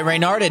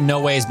Reynard in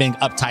no way is being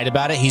uptight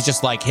about it. He's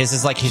just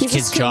his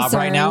just job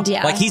right now.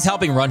 concerned, yeah. He's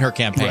helping run her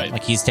campaign.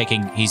 Right. He's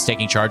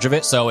taking charge of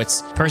it. So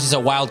it's Percy's a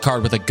wild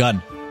card with a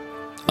gun.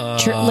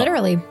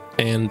 Literally.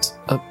 And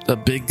a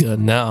big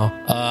gun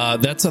now.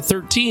 That's a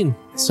 13.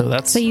 So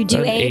You do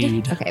an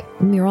aid? Okay,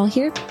 let me roll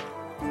here.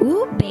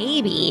 Ooh,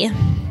 baby.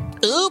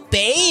 Ooh,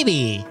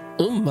 baby.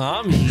 Ooh,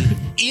 mommy.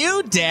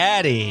 Ew,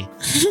 daddy.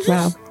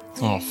 Wow.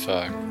 Oh,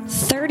 fuck.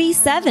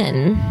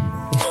 37.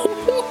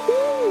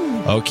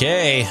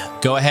 Okay,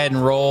 go ahead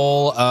and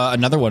roll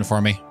another one for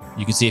me.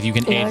 You can see if you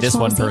can aid this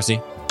one, Percy.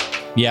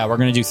 Yeah, we're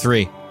going to do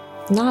 3.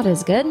 Not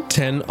as good.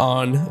 10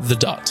 on the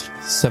dot.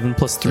 7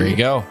 plus 3. There you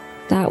go.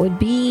 That would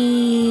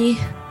be,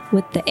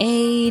 with the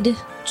aid,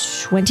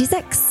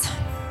 26.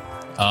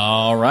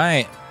 All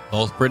right.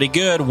 Both pretty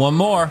good. One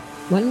more.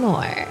 One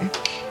more.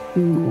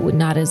 Ooh,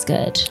 not as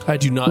good. I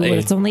do not Ooh, aid.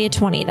 it's only a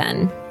 20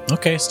 then.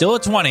 Okay, still a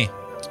 20.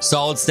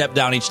 Solid step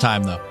down each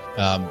time, though.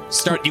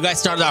 You guys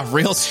started off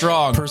real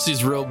strong.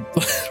 Percy's real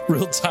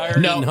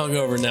tired and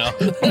hungover now.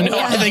 No,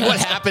 I think what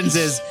happens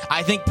is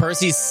I think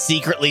Percy's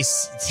secretly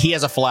he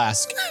has a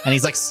flask and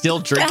he's still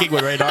drinking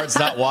when Reynard's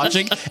not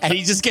watching, and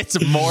he just gets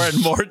more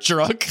and more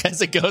drunk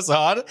as it goes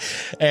on.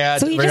 And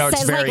So he just Reynard's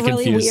says, very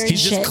really confused. weird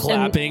He's shit just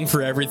clapping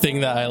for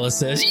everything that Isla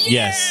says.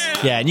 Yes,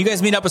 yeah, and you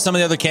guys meet up with some of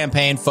the other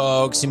campaign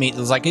folks. You meet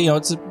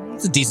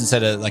it's a decent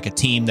set of a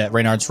team that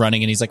Reynard's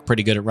running, and he's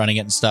pretty good at running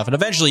it and stuff. And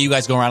eventually, you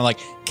guys go around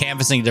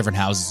canvassing different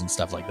houses and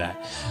stuff like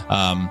that.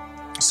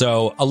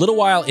 So a little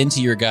while into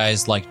your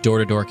guys'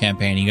 door-to-door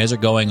campaign, you guys are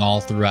going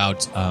all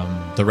throughout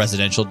the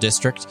residential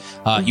district.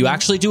 You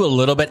actually do a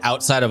little bit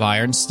outside of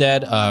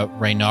Ironstead.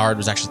 Reynard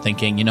was actually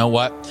thinking, you know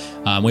what?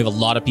 We have a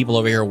lot of people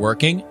over here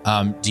working.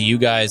 Do you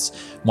guys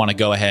want to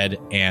go ahead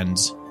and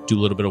do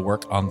a little bit of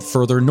work on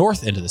further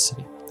north into the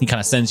city? He kind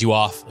of sends you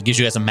off, gives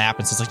you guys a map,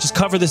 and says, just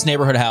cover this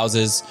neighborhood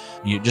houses.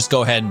 You just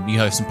go ahead and you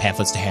have some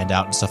pamphlets to hand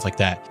out and stuff like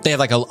that. They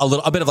have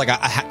a bit of a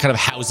kind of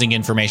housing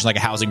information, a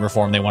housing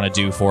reform they want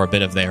to do for a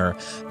bit of their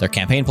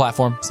campaign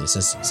platform. So it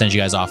sends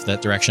you guys off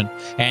that direction.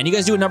 And you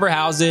guys do a number of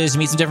houses, you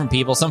meet some different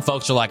people. Some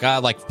folks are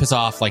piss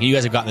off. You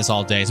guys have gotten this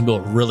all day. Some people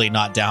are really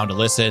not down to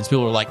listen. Some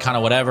people are kind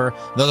of whatever.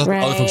 Other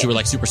folks who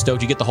were super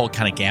stoked. You get the whole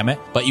kind of gamut.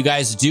 But you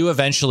guys do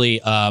eventually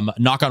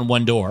knock on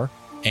one door,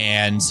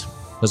 and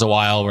there's a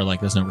while where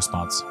there's no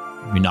response.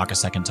 You knock a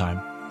second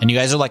time, and you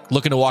guys are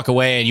looking to walk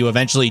away, and you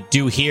eventually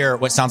do hear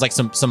what sounds like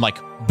some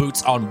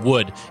boots on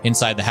wood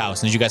inside the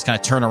house. And as you guys kind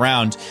of turn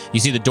around,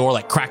 you see the door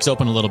cracks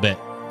open a little bit,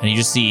 and you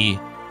just see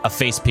a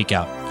face peek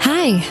out.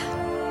 Hi.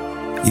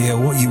 Yeah,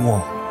 what you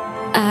want?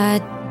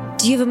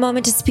 do you have a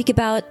moment to speak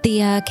about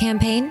the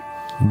campaign?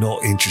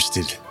 Not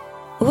interested.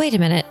 Wait a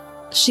minute.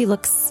 She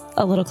looks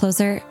a little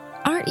closer.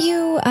 Aren't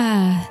you,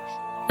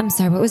 I'm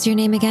sorry, what was your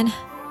name again?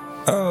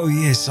 Oh,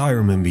 yes, I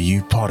remember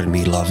you. Pardon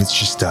me, love. It's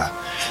just,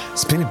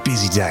 it's been a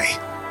busy day.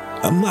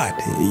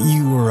 Matt,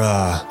 you were,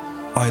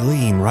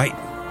 Eileen, right?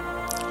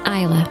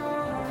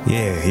 Isla.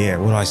 Yeah,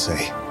 what'd I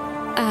say?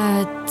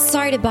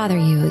 Sorry to bother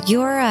you.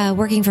 You're,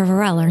 working for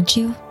Varel, aren't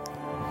you?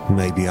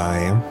 Maybe I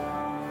am.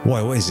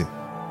 Why, what is it?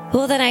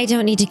 Well, then I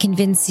don't need to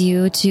convince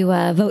you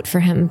to, vote for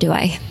him, do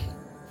I?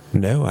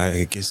 No,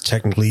 I guess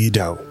technically you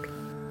don't.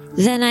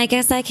 Then I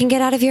guess I can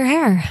get out of your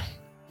hair.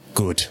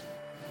 Good.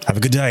 Have a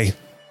good day.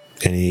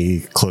 And he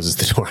closes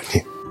the door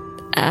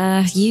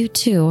on you. You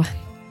too.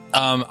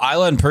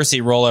 Isla and Percy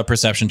roll a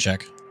perception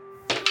check.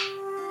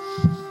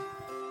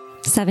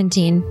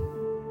 17.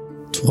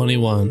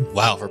 21.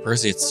 Wow, for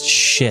Percy, it's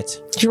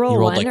shit. Did you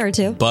roll one or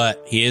two?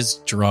 But he is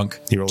drunk.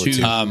 He rolled a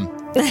 2.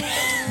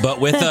 But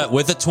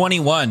with a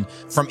 21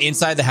 from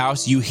inside the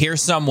house, you hear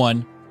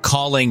someone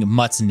calling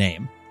Mutt's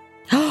name.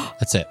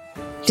 That's it.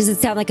 Does it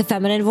sound like a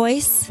feminine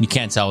voice? You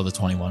can't tell with a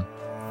 21.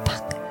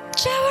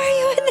 Joe, are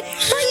you in there?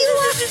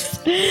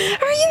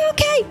 Are you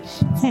okay?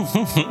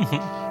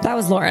 That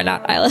was Laura,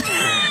 not Isla.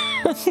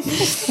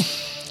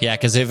 Yeah,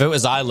 because if it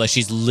was Isla,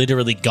 she's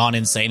literally gone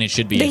insane. It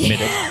should be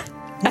admitted.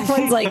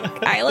 Everyone's like,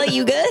 Isla,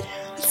 you good?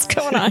 What's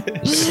going on?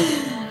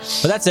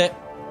 But that's it.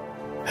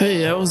 Hey,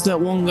 that was that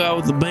one guy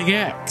with the big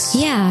axe.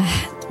 Yeah,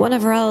 one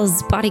of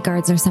Varel's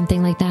bodyguards or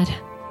something like that.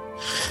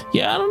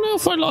 Yeah, I don't know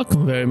if I like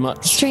him very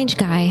much. Strange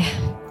guy.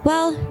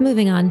 Well,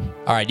 moving on.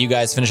 All right, you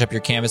guys finish up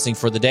your canvassing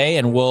for the day,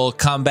 and we'll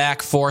come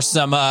back for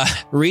some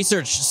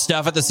research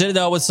stuff at the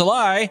Citadel with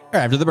Salai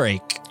after the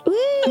break.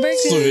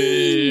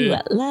 Woo!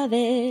 Love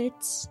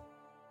it.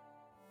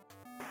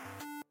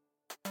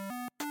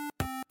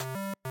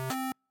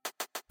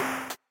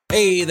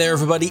 Hey there,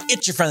 everybody.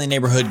 It's your friendly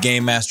neighborhood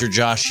Game Master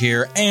Josh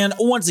here. And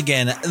once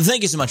again,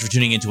 thank you so much for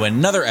tuning into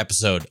another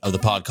episode of the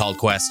pod called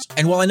Quest.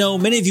 And while I know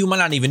many of you might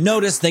not even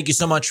notice, thank you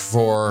so much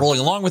for rolling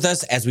along with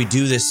us as we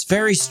do this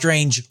very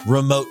strange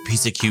remote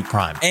PCQ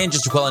Prime. And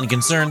just to quell any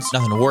concerns,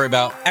 nothing to worry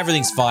about.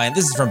 Everything's fine.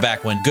 This is from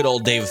back when good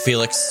old David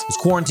Felix was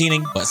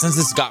quarantining. But since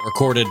this got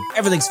recorded,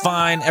 everything's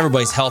fine.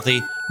 Everybody's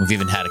healthy. We've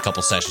even had a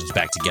couple sessions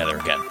back together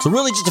again. So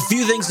really just a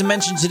few things to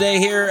mention today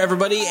here,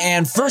 everybody.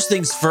 And first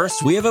things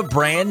first, we have a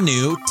brand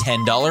new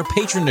 $10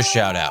 patron to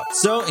shout out.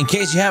 So in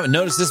case you haven't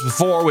noticed this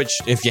before,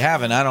 which if you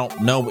haven't, I don't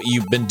know what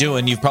you've been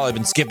doing. You've probably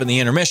been skipping the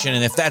intermission.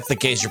 And if that's the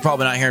case, you're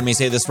probably not hearing me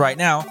say this right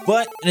now.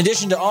 But in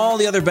addition to all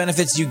the other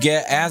benefits you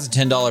get as a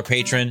 $10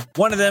 patron,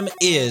 one of them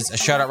is a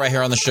shout out right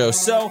here on the show.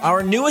 So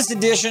our newest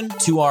addition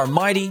to our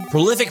mighty,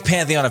 prolific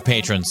pantheon of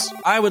patrons,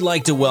 I would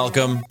like to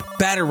welcome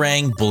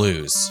Batarang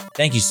Blues.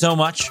 Thank you so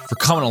much for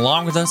coming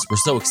along with us. We're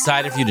so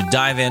excited for you to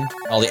dive in,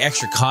 all the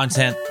extra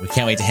content. We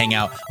can't wait to hang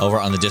out over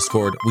on the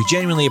Discord. We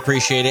genuinely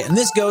appreciate it. And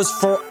this goes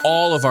for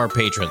all of our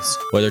patrons,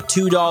 whether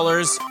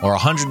 $2 or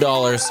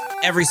 $100.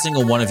 Every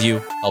single one of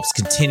you helps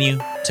continue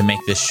to make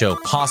this show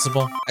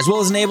possible, as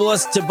well as enable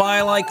us to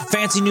buy like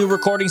fancy new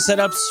recording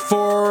setups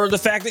for the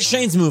fact that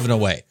Shane's moving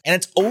away. And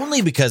it's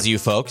only because of you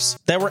folks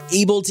that we're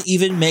able to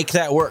even make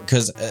that work.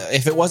 Because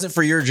if it wasn't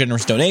for your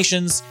generous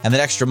donations and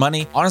that extra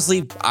money,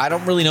 honestly, I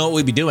don't really know what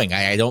we'd be doing.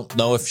 I don't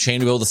know if Shane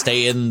would be able to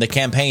stay in the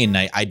campaign.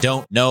 I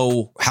don't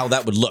know how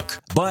that would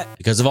look. But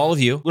because of all of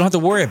you, we don't have to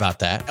worry about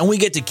that. And we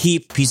get to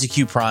keep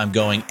PCQ Prime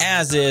going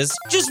as is,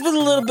 just with a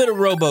little bit of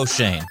Robo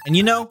Shane. And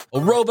you know, a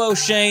Robo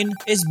Shane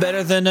is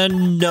better than a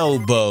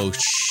Nobo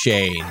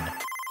Shane.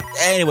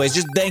 Anyways,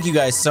 just thank you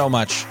guys so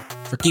much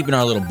for keeping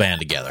our little band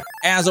together.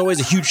 As always,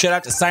 a huge shout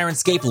out to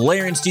Sirenscape,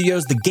 Larian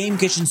Studios, The Game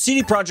Kitchen,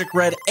 CD Projekt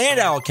Red, and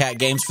Owlcat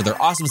Games for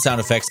their awesome sound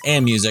effects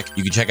and music.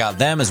 You can check out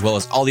them as well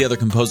as all the other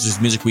composers'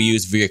 music we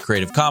use via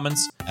Creative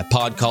Commons at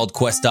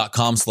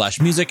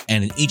podcalledquest.com/music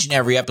and in each and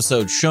every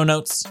episode show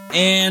notes.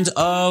 And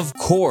of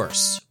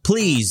course,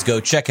 please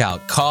go check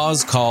out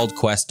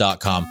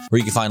causecalledquest.com, where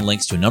you can find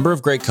links to a number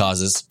of great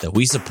causes that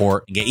we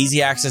support and get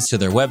easy access to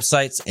their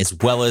websites as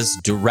well as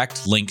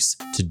direct links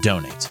to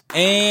donate.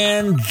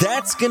 And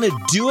that's going to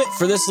do it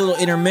for this little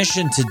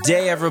intermission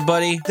today,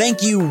 everybody.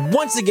 Thank you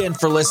once again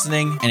for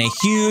listening, and a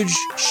huge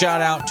shout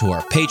out to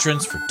our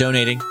patrons for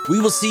donating. We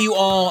will see you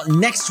all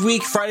next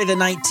week, Friday the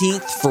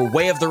 19th, for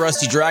Way of the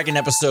Rusty Dragon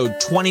episode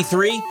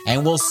 23,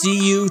 and we'll see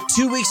you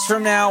 2 weeks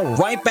from now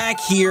right back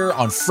here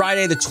on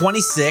Friday the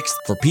 26th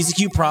for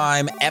PCQ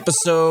Prime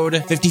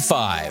episode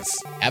 55.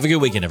 Have a good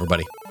weekend,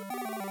 everybody.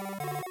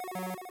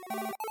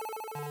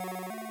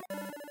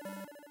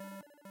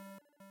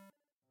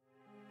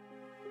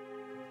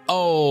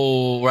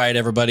 All right,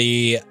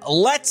 everybody.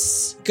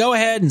 Let's go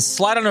ahead and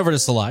slide on over to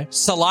Salai.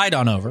 Slide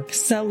on over.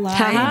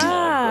 Slide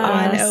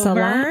on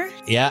over.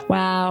 Yeah.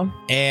 Wow.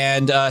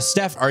 And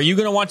Steph, are you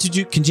going to want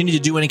to continue to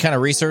do any kind of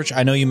research?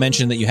 I know you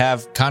mentioned that you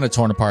have kind of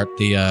torn apart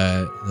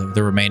the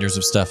remainders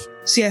of stuff.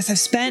 So yes, I've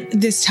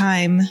spent this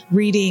time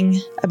reading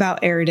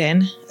about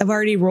Eridan. I've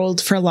already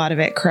rolled for a lot of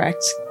it,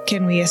 correct?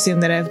 can we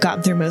assume that I've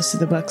gotten through most of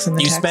the books in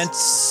the text?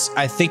 Spent,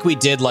 I think we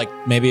did like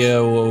maybe a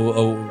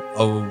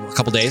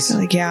couple days. So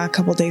like, a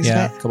couple days.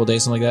 Yeah, a couple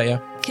days, something like that,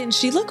 yeah. Can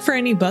she look for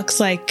any books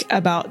like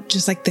about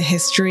just like the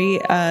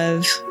history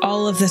of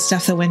all of the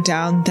stuff that went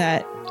down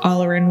that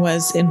Olorin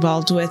was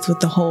involved with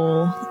the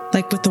whole,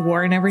 like with the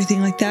war and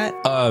everything like that?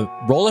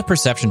 Roll a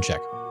perception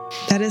check.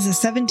 That is a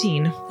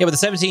 17. Yeah, but the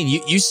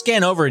 17, you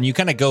scan over and you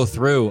kind of go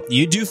through.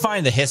 You do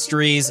find the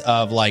histories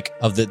of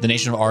the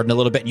nation of Arden a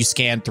little bit. And you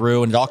scan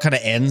through and it all kind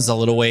of ends a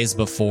little ways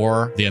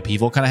before the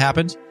upheaval kind of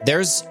happened.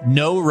 There's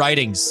no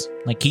writings.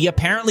 Like, he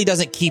apparently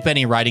doesn't keep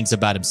any writings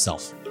about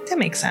himself. That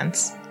makes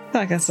sense. I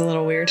feel like that's a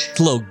little weird. It's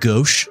a little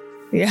gauche.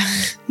 Yeah.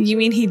 You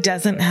mean he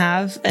doesn't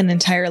have an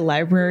entire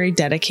library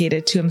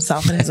dedicated to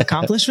himself and his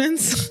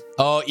accomplishments?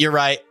 Oh, you're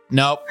right.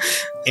 Nope.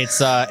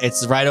 It's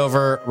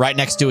right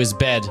next to his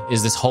bed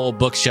is this whole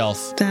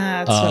bookshelf.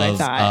 That's what I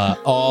thought.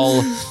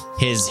 All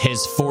his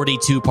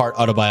 42-part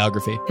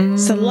autobiography.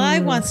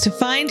 Salai wants to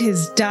find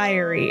his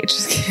diary.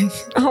 Just kidding.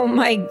 Oh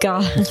my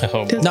god.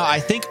 No, I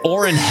think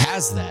Oren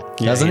has that,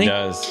 doesn't he? He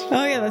does.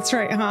 Oh yeah, that's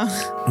right, huh?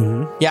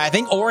 Mm-hmm. Yeah, I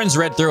think Oren's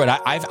read through it.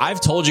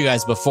 I've told you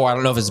guys before. I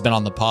don't know if it's been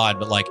on the pod,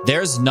 but like,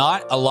 there's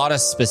not a lot of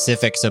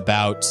specifics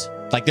about.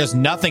 Like, there's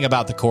nothing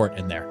about the court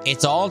in there.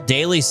 It's all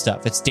daily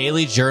stuff. It's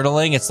daily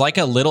journaling. It's like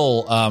a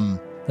little,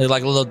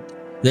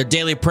 their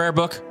daily prayer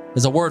book.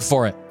 There's a word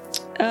for it.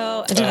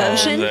 Oh, a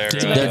devotion? Their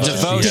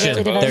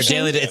devotion. Their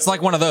daily. It's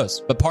like one of those,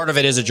 but part of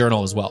it is a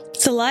journal as well.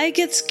 Salai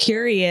gets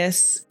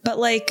curious, but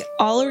like,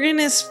 Olorin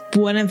is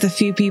one of the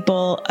few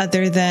people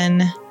other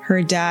than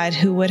her dad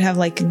who would have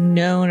like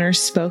known or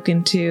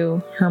spoken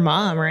to her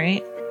mom,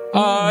 right?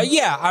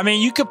 Yeah. I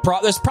mean, you could.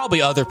 There's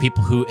probably other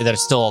people that are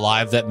still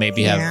alive that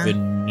maybe have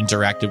been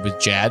interacted with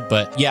Jad,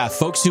 but yeah,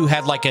 folks who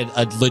had like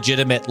a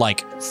legitimate,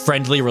 like,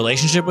 friendly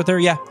relationship with her.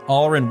 Yeah,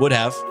 Olorin would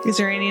have. Is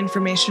there any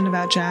information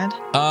about Jad?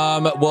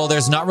 Well,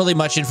 there's not really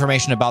much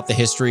information about the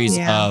histories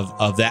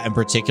of that in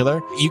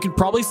particular. You could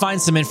probably find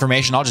some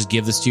information. I'll just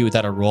give this to you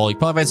without a roll. You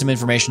can probably find some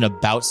information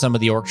about some of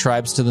the orc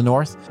tribes to the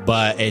north,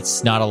 but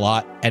it's not a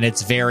lot, and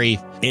it's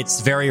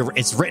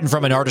written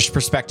from an artist's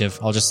perspective.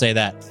 I'll just say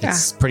that. Yeah.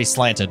 It's pretty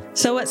slanted.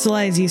 So what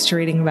Salai is used to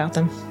reading about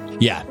them?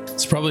 Yeah.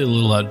 It's probably a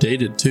little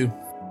outdated too.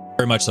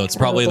 Very much so. It's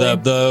probably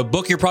the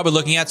book you're probably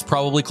looking at is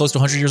probably close to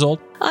 100 years old.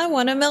 I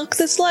want to milk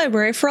this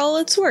library for all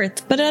it's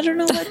worth, but I don't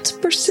know what to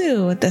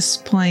pursue at this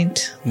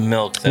point.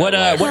 Milk that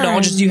What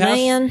knowledges do you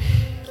have?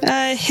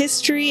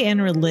 History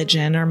and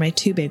religion are my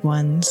two big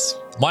ones.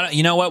 Why don't,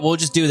 you know what? We'll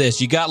just do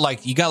this. You got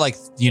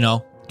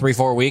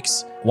 3-4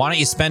 weeks. Why don't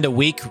you spend a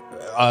week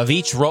of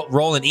each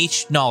rolling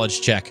each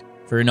knowledge check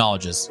for your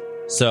knowledges?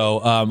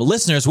 So,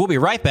 listeners, we'll be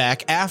right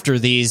back after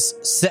these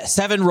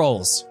 7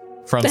 rolls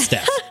from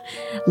Steph.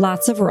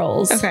 Lots of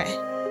rolls. Okay.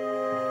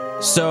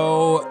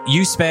 So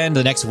you spend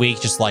the next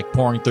week just like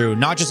pouring through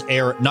not just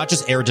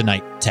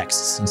erudite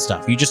texts and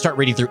stuff. You just start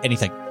reading through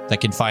anything that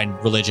can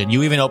find religion.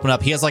 You even open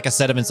up. He has like a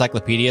set of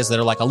encyclopedias that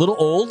are like a little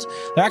old.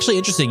 They're actually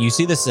interesting. You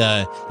see this.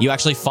 You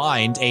actually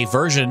find a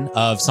version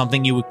of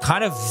something you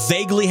kind of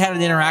vaguely had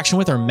an interaction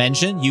with or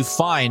mentioned. You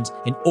find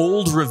an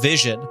old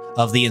revision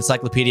of the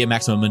Encyclopedia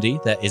Maxima Mundi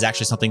that is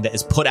actually something that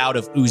is put out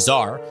of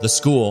Uzar, the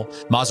school.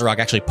 Mazarok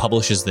actually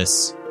publishes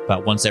this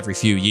about once every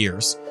few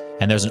years.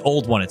 And there's an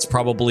old one. It's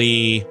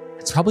probably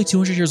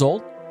 200 years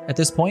old at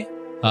this point.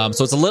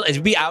 So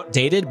it'd be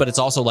outdated, but it's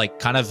also like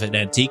kind of an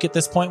antique at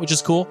this point, which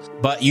is cool.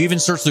 But you even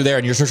search through there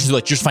and you're searching through,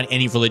 like, just find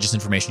any religious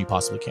information you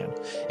possibly can.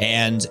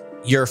 And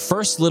your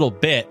first little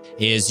bit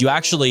is you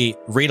actually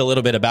read a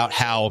little bit about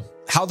how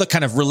the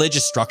kind of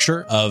religious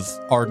structure of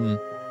Arden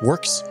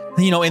works.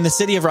 You know, in the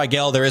city of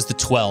Rigel, there is the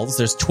 12s.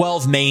 There's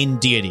 12 main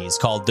deities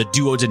called the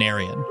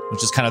Duodenarian,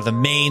 which is kind of the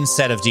main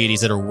set of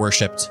deities that are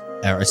worshipped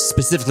or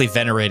specifically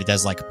venerated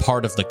as like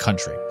part of the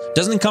country.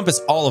 Doesn't encompass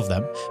all of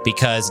them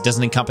because it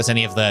doesn't encompass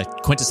any of the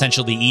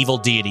quintessentially evil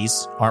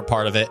deities aren't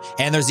part of it.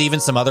 And there's even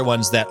some other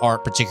ones that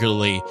aren't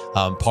particularly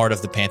part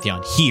of the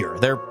pantheon here.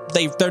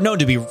 They're known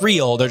to be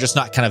real. They're just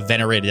not kind of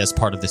venerated as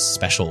part of this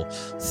special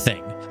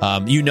thing.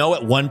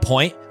 At one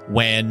point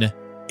when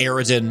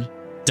Aridin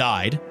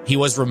died, he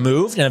was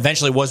removed and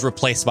eventually was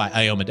replaced by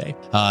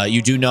Iomade.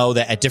 You do know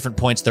that at different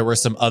points there were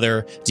some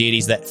other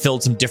deities that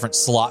filled some different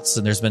slots,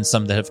 and there's been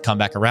some that have come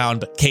back around,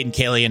 but Caden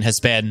Kalian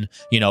has been,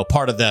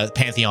 part of the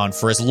pantheon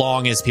for as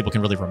long as people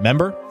can really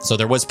remember. So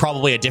there was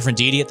probably a different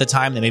deity at the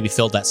time that maybe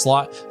filled that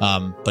slot,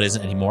 but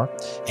isn't anymore.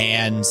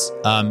 And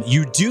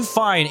you do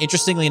find,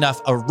 interestingly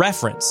enough, a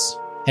reference.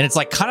 And it's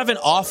like kind of an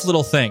off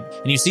little thing.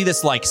 And you see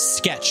this like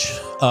sketch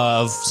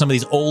of some of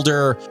these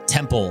older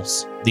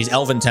temples, these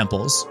elven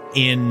temples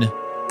in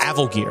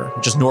Avalgir,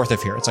 which is north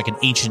of here. It's like an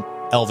ancient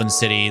elven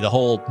city. The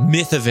whole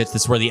myth of it,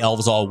 that's where the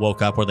elves all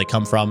woke up, where they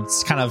come from.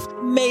 It's kind of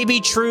maybe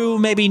true,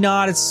 maybe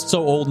not. It's so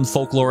old and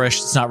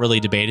folklorish, it's not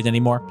really debated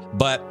anymore.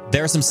 But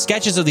there are some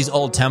sketches of these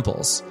old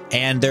temples,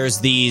 and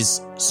there's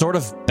these sort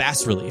of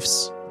bas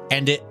reliefs.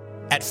 And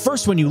at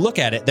first, when you look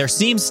at it, there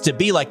seems to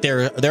be like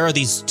there are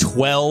these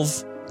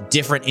 12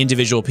 different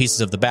individual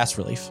pieces of the bas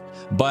relief.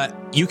 But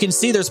you can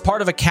see there's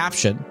part of a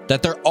caption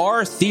that there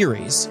are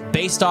theories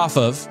based off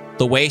of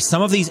the way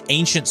some of these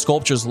ancient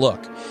sculptures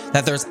look,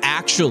 that there's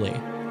actually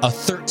a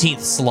 13th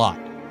slot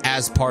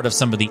as part of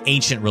some of the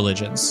ancient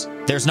religions.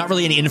 There's not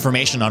really any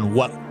information on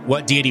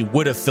what deity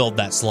would have filled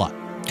that slot.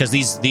 Because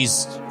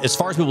these, as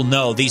far as people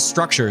know, these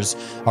structures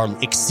are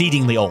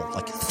exceedingly old,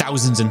 like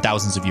thousands and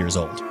thousands of years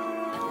old.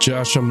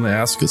 Josh, I'm going to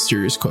ask a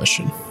serious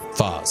question.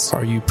 Foz.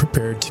 Are you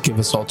prepared to give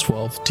us all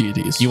 12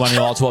 deities? You want to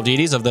know all 12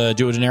 deities of the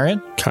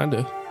duodenarian?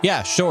 Kinda.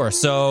 Yeah, sure.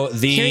 So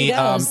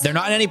they're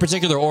not in any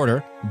particular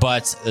order,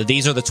 but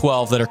these are the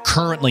 12 that are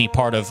currently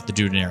part of the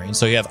duodenarian.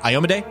 So you have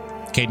Iomade,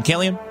 Caden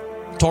Kalian,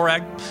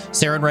 Torag,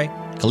 Sarenrae,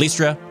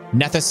 Calistria,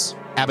 Nethys,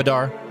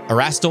 Abadar,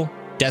 Erastil,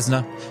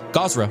 Desna,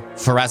 Gosra,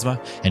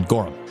 Pharasma, and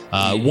Gorum.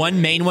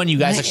 One main one you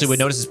guys actually would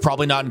notice is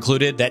probably not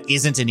included that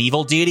isn't an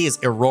evil deity is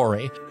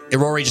Irori.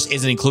 Irori just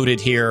isn't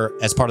included here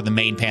as part of the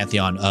main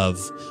pantheon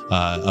of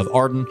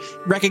Arden.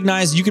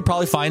 Recognize you could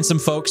probably find some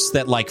folks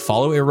that like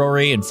follow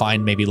Irori and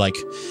find maybe like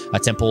a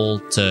temple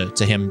to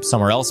him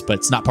somewhere else, but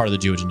it's not part of the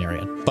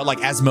duodenarian. But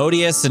like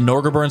Asmodeus and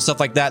Norgabur and stuff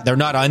like that, they're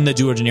not on the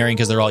duodenarian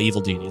because they're all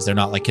evil deities. They're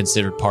not like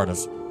considered part of.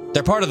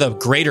 They're part of the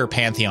greater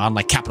pantheon,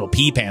 like capital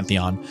P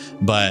pantheon,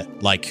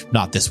 but like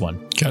not this one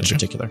in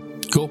particular.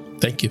 Cool.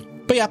 Thank you.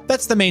 But yeah,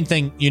 that's the main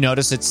thing you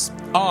notice. It's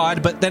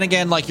odd, but then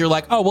again, like you're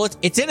like, oh, well,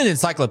 it's in an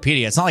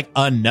encyclopedia. It's not like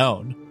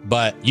unknown,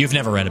 but you've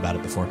never read about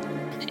it before.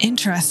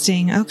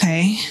 Interesting.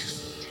 Okay.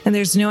 And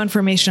there's no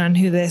information on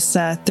who this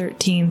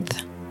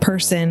 13th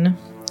person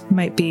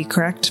might be,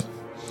 correct?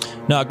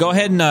 No, go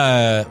ahead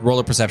and roll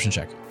a perception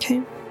check.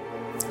 Okay.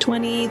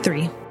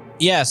 23.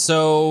 Yeah,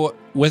 so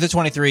with a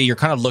 23, you're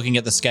kind of looking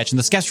at the sketch, and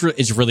the sketch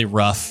is really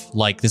rough.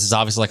 Like, this is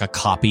obviously like a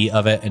copy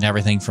of it and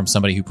everything from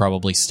somebody who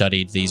probably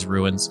studied these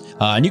ruins.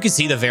 And you can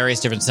see the various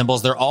different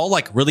symbols. They're all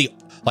like really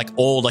like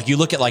old. Like you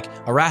look at like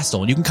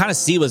Erastil, and you can kind of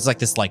see what's like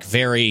this like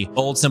very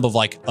old symbol of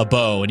like a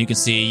bow. And you can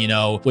see, you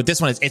know, with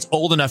this one, it's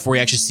old enough where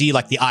you actually see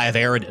like the Eye of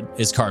Aridin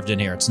is carved in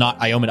here. It's not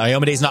Iomade.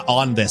 Iomade's not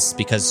on this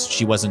because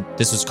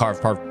this was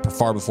carved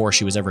far before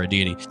she was ever a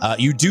deity.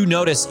 You do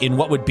notice in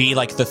what would be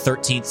like the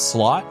 13th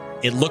slot,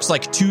 it looks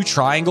like two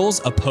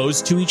triangles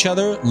opposed to each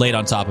other, laid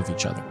on top of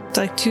each other. It's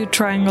like two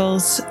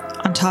triangles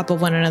on top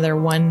of one another,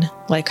 one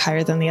like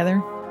higher than the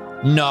other.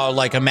 No,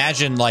 like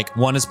imagine like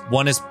one is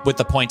with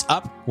the point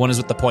up, one is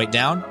with the point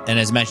down, and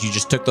as mentioned, you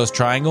just took those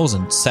triangles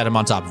and set them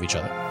on top of each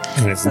other.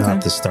 And it's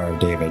not the Star of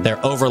David.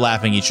 They're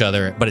overlapping each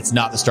other, but it's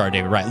not the Star of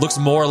David. Right? It looks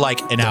more like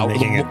an hour,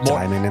 making a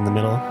diamond in the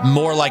middle.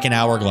 More like an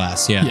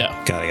hourglass. Yeah.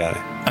 Yeah. Got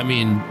it. I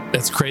mean,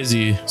 it's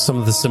crazy. Some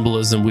of the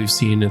symbolism we've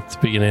seen at the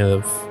beginning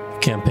of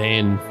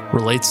campaign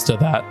relates to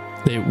that.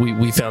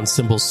 We found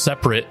symbols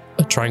separate,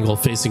 a triangle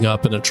facing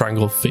up and a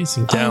triangle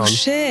facing down. Oh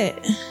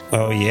shit.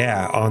 Oh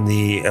yeah, on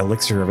the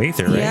elixir of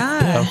Aether, right?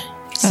 Yeah.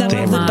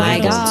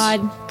 My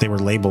God. They were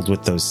labeled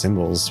with those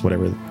symbols,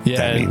 whatever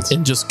that means.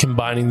 And just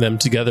combining them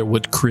together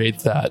would create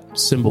that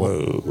symbol.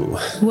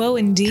 Whoa,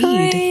 indeed.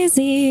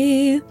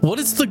 Crazy. What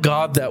is the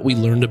god that we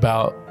learned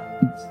about?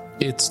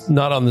 It's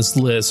not on this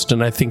list,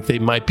 and I think they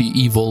might be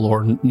evil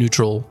or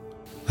neutral.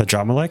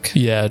 Adramelech?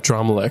 Yeah,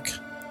 Adramelech.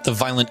 The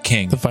Violent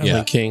King. The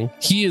Violent King.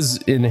 He is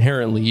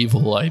inherently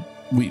evil.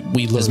 We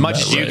learned as much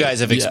that, as you guys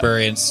have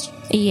experienced.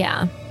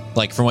 Yeah.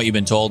 Like from what you've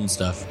been told and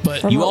stuff.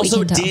 But you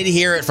also did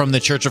hear it from the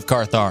Church of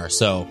Carthar,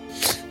 so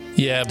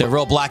yeah, they're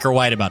real black or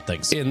white about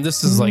things. And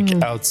this is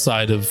like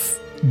outside of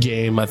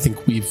game. I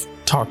think we've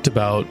talked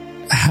about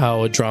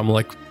how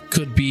Adramelech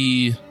could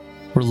be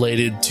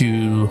related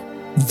to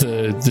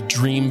the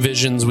dream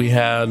visions we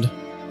had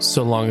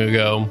so long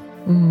ago,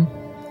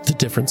 the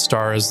different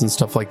stars and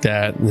stuff like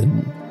that. And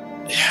then,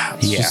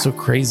 it's just so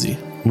crazy.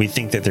 We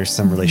think that there's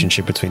some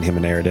relationship between him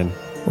and Aridin.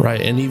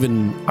 Right, and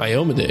even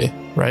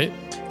Iomade, right?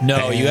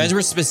 No, you guys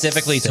were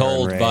specifically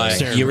told by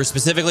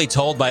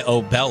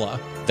Obella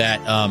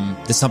that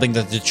this is something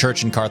that the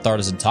church in Carthar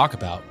doesn't talk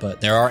about,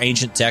 but there are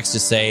ancient texts to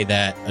say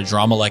that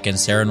Adramelech and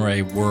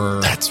Sarenrae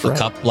were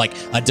like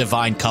a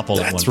divine couple.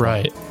 That's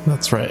right.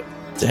 That's right.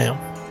 Damn.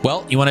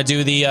 Well, you want to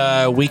do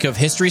the week of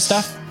history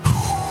stuff?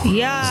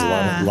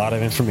 Yeah. There's a lot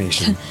of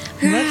information.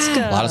 Let's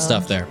go. A lot of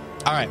stuff there.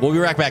 All right, we'll be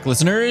right back,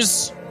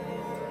 listeners.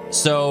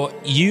 So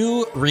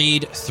you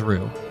read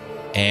through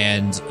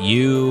and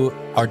you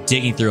are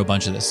digging through a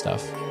bunch of this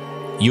stuff.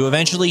 You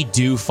eventually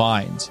do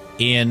find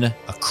in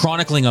a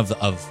chronicling of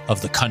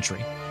the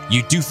country,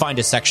 you do find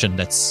a section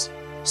that's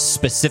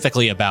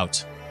specifically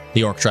about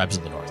the Orc tribes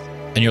of the North.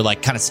 And you're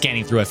like kind of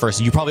scanning through at first,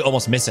 and you probably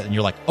almost miss it, and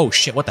you're like, "Oh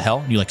shit, what the hell?"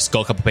 And you like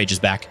go a couple pages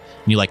back,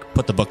 and you like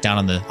put the book down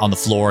on the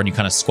floor, and you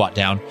kind of squat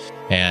down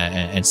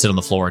and sit on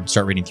the floor and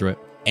start reading through it.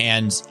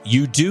 And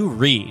you do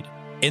read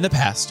in the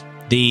past,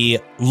 the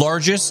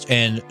largest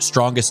and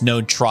strongest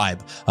known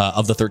tribe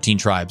of the 13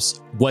 tribes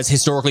was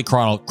historically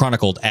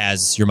chronicled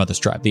as your mother's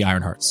tribe. The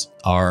Ironhearts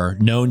are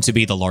known to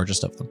be the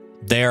largest of them.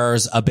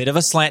 There's a bit of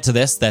a slant to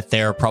this that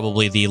they're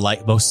probably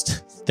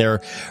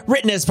they're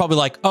written as probably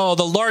like, oh,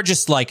 the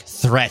largest like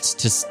threat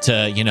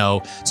to you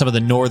know, some of the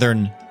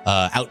northern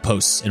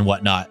outposts and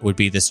whatnot would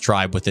be this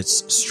tribe with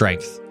its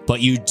strength.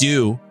 But you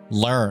do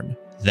learn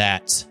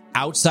that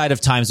outside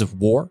of times of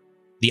war,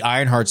 the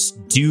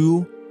Ironhearts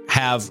do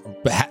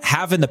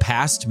have in the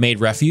past made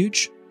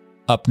refuge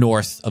up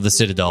north of the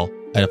Citadel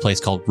at a place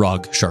called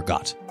Rog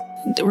Shargat.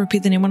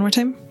 Repeat the name one more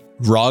time.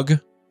 Rog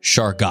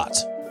Shargat.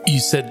 You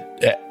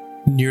said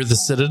near the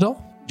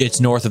Citadel? It's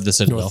north of the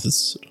Citadel.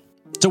 It's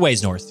a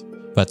ways north,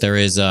 but there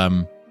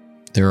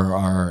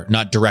are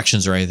not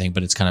directions or anything,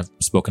 but it's kind of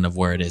spoken of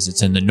where it is.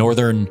 It's in the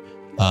northern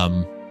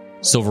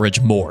Silver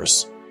Ridge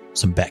Moors,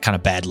 some kind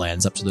of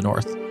badlands up to the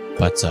north.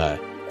 But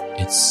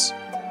it's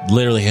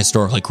literally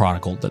historically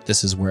chronicled that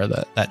this is where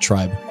that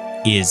tribe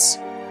is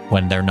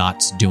when they're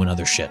not doing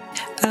other shit.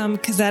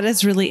 Because that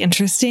is really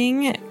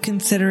interesting,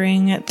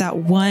 considering that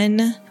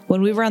when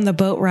we were on the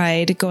boat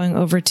ride going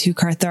over to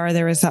Carthar,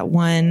 there was that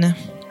one.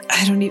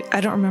 I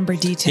don't remember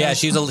details. Yeah,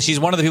 she's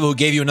one of the people who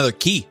gave you another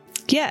key.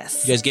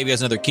 Yes. You guys gave you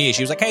guys another key.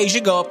 She was like, hey, you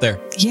should go up there.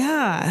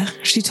 Yeah.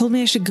 She told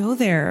me I should go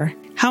there.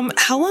 How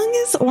long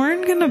is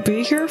Orin going to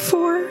be here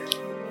for?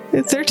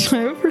 Is there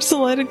time for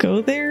Soleil to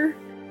go there?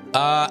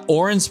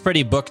 Orin's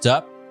pretty booked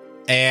up,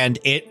 and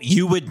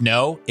you would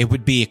know it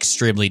would be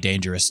extremely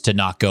dangerous to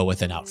not go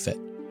with an outfit.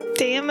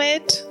 Damn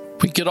it.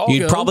 We could all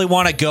You'd go. probably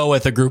want to go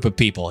with a group of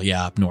people,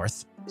 up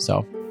north.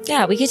 So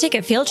yeah, we could take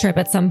a field trip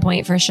at some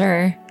point for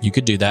sure. You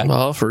could do that.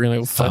 Well, if we're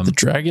going to fight the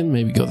dragon,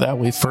 maybe go that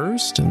way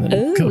first and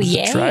then go to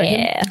the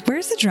dragon.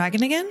 Where's the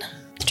dragon again?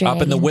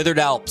 Up in the Withered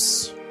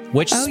Alps.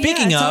 Which,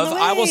 speaking of,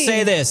 I will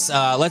say this.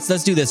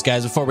 Let's do this,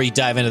 guys, before we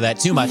dive into that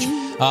too much.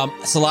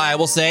 Soleil, I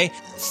will say,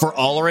 for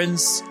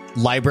Olorin's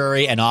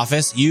library and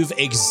office, you've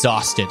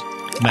exhausted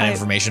amount of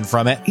information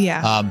from it.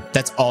 Yeah.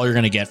 That's all you're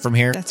going to get from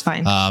here. That's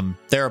fine.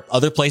 There are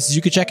other places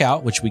you could check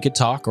out, which we could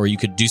talk, or you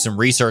could do some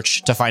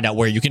research to find out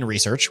where you can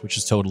research, which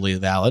is totally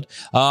valid.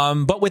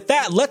 But with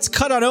that, let's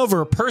cut on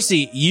over.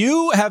 Percy,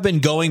 you have been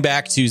going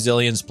back to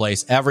Zillion's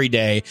place every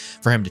day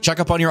for him to check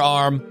up on your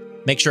arm,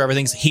 make sure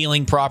everything's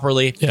healing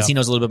properly, because he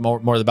knows a little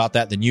bit more about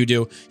that than you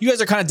do. You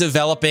guys are kind of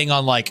developing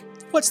on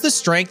what's the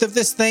strength of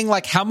this thing?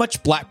 How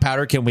much black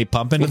powder can we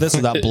pump into this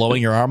without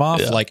blowing your arm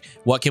off? Yeah.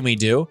 What can we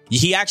do?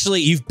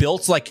 You've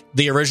built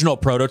the original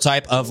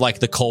prototype of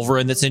the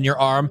culverin that's in your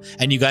arm,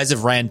 and you guys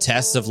have ran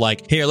tests of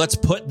here, let's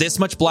put this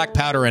much black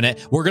powder in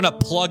it. We're going to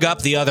plug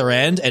up the other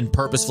end and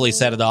purposefully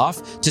set it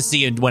off to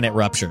see when it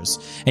ruptures.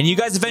 And you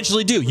guys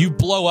eventually do. You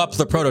blow up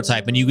the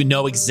prototype and you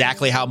know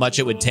exactly how much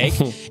it would take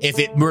if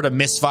it were to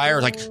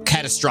misfire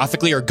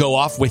catastrophically or go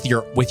off with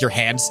your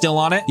hand still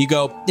on it. You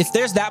go, if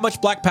there's that much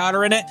black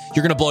powder in it,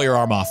 you're going to blow your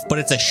arm off, but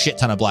it's a shit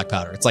ton of black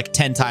powder. It's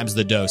 10 times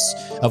the dose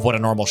of what a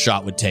normal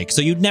shot would take. So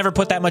you'd never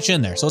put that much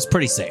in there. So it's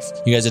pretty safe.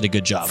 You guys did a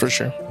good job. For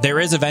sure. There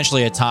is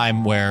eventually a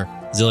time where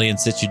Zillion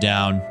sits you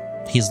down.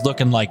 He's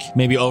looking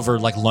maybe over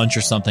lunch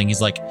or something. He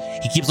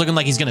keeps looking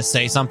like he's going to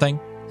say something,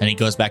 and he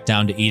goes back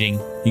down to eating.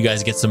 You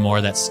guys get some more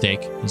of that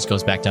steak. He just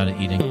goes back down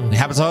to eating. It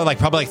happens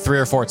probably 3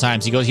 or 4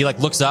 times. He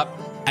looks up,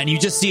 and you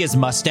just see his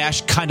mustache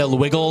kind of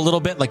wiggle a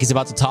little bit like he's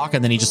about to talk,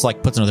 and then he just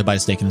puts another bite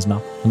of steak in his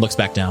mouth and looks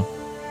back down.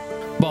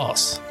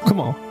 Boss, come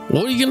on.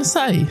 What are you going to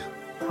say?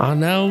 I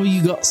know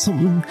you got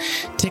something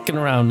ticking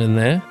around in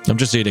there. I'm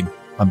just eating.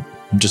 I'm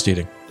just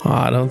eating.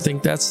 I don't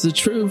think that's the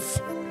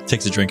truth.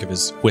 Takes a drink of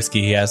his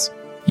whiskey he has.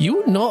 You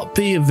would not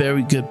be a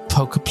very good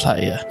poker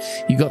player.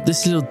 You got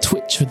this little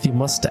twitch with your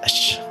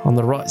mustache on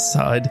the right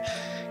side.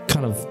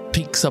 Kind of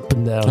peeks up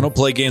and down. I don't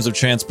play games of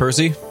chance,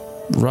 Percy.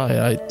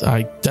 Right,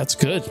 I that's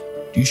good.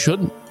 You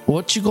shouldn't.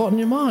 What you got in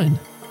your mind?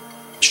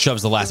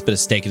 Shoves the last bit of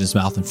steak in his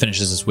mouth and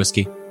finishes his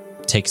whiskey.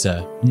 Takes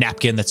a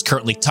napkin that's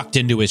currently tucked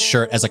into his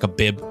shirt as a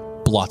bib,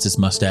 blots his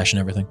mustache and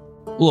everything.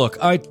 Look,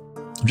 I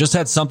just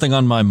had something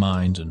on my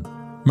mind, and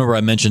remember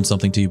I mentioned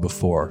something to you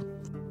before.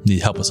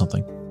 Need help with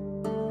something.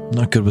 I'm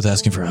not good with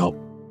asking for help.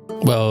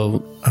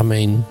 Well, I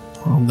mean,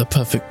 I'm the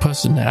perfect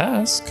person to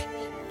ask.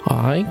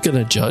 I ain't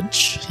gonna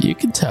judge. You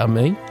can tell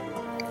me.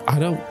 I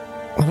don't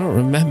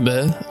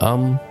remember.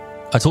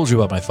 I told you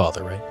about my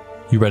father, right?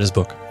 You read his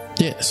book.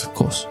 Yes, of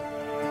course.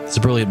 He's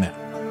a brilliant man,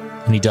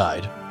 and he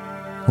died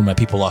when my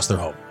people lost their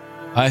home.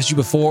 I asked you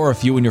before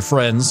if you and your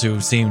friends, who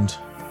seemed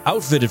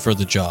outfitted for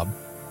the job,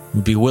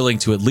 would be willing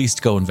to at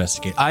least go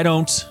investigate. I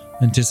don't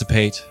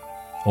anticipate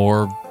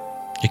or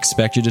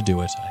expect you to do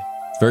it.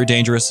 It's very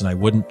dangerous,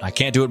 and I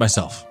can't do it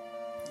myself.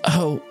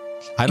 Oh,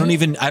 I don't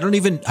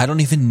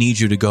even need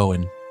you to go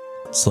and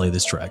slay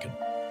this dragon.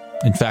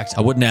 In fact,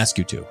 I wouldn't ask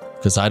you to,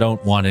 because I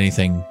don't want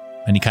anything.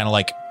 And he kind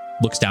of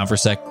looks down for a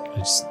sec.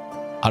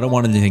 I don't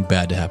want anything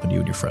bad to happen to you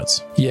and your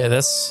friends. Yeah,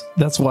 that's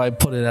why I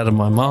put it out of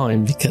my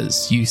mind,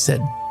 because you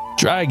said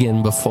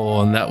dragon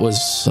before, and that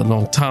was a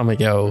long time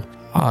ago.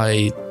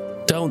 I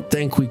don't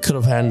think we could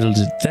have handled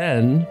it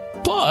then,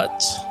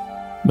 but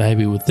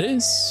maybe with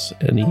this.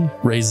 And he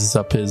raises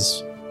up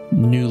his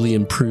newly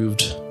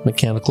improved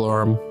mechanical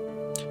arm.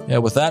 Yeah,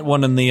 with that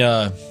one and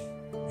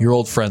your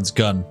old friend's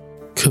gun,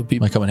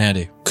 might come in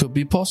handy. Could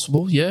be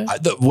possible, yeah.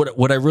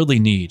 What I really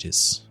need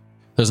is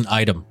there's an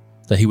item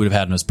that he would have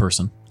had in his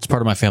person. It's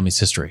part of my family's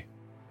history,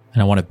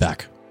 and I want it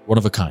back. One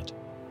of a kind.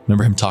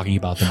 Remember him talking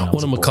about them?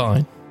 One of a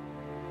kind.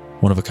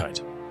 One of a kind.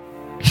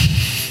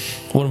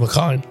 One of a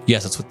kind.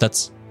 Yes,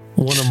 that's.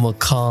 One of a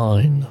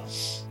kind.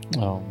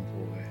 Oh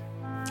boy!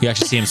 You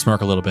actually see him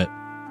smirk a little bit.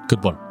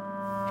 Good one.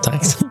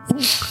 Thanks.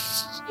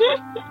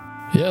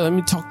 Yeah, let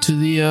me talk to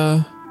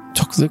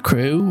the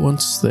crew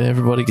once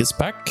everybody gets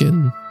back,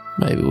 and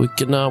maybe we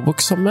can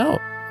work something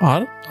out.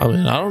 I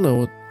don't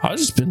know. I've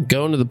just been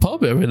going to the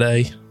pub every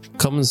day.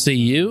 Come and see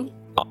you.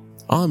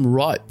 I'm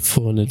ripe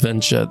for an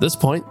adventure at this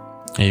point.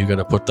 And you got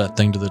to put that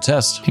thing to the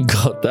test. You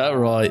got that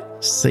right.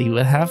 See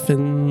what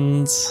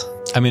happens.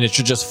 I mean, it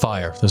should just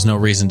fire. There's no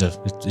reason to.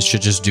 It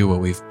should just do what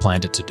we've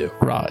planned it to do.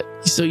 Right.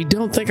 So you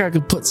don't think I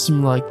could put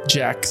some like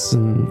jacks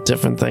and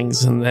different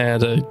things in there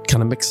to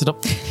kind of mix it up?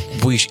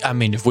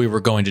 If we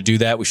were going to do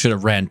that, we should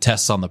have ran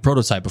tests on the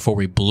prototype before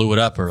we blew it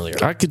up earlier.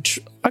 I could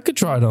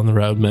try it on the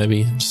road,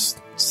 maybe.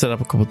 Just set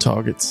up a couple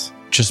targets.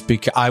 Just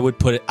because I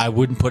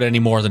wouldn't put any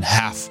more than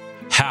half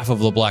of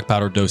the black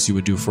powder dose you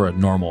would do for a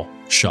normal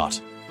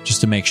shot,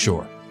 just to make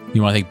sure.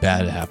 You want to think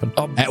bad to happen.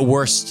 At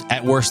worst,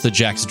 the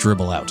jacks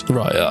dribble out.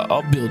 Right,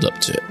 I'll build up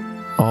to it.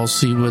 I'll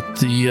see what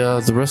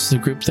the rest of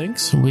the group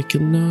thinks, and we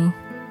can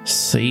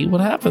see what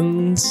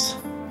happens.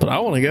 But I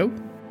want to go.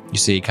 You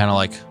see, he kind of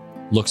like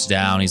looks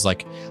down. He's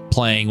like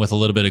playing with a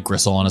little bit of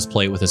gristle on his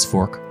plate with his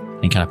fork,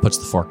 and he kind of puts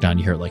the fork down.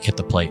 You hear it like hit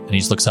the plate, and he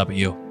just looks up at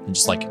you and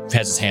just like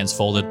has his hands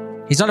folded.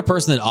 He's not a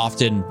person that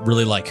often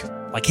really like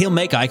he'll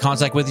make eye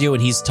contact with you,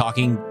 and he's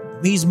talking.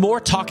 He's more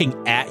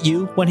talking at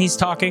you when he's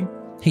talking.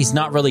 He's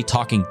not really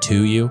talking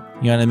to you.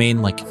 You know what I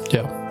mean? Like,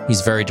 yeah, he's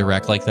very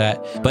direct like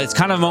that. But it's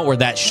kind of a moment where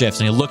that shifts,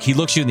 and he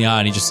looks you in the eye,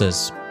 and he just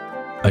says,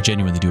 "I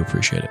genuinely do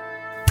appreciate it."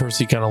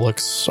 Percy kind of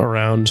looks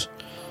around.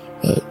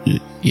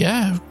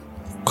 Yeah,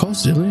 of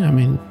course, Dilly. I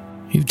mean,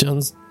 you've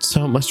done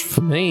so much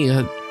for me.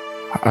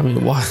 I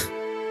mean, why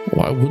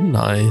wouldn't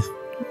I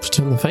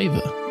return the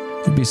favor?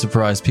 You'd be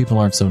surprised. People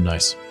aren't so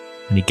nice.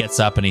 And he gets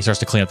up and he starts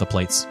to clean up the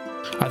plates.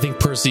 I think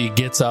Percy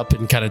gets up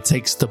and kind of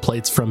takes the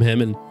plates from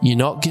him, and you're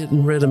not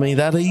getting rid of me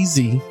that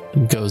easy,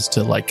 and goes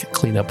to like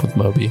clean up with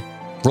Moby.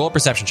 Roll a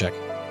perception check.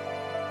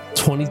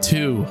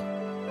 22.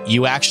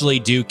 You actually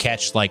do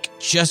catch like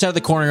just out of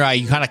the corner of your eye.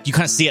 You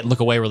kind of see it and look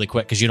away really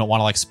quick because you don't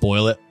want to like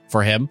spoil it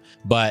for him.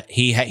 But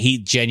he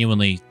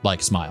genuinely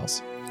like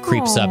smiles,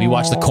 creeps up. You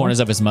watch the corners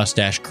of his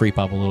mustache creep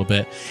up a little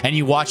bit, and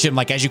you watch him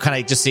like as you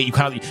kind of just see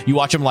you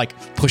watch him like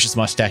push his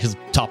mustache, his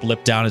top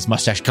lip down. His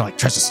mustache kind of like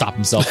tries to stop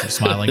himself from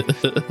smiling.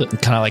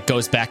 And kind of like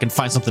goes back and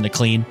finds something to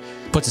clean,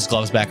 puts his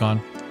gloves back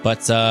on.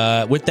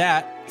 But with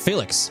that,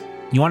 Felix,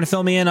 you want to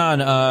fill me in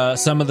on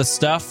some of the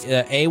stuff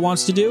A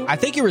wants to do? I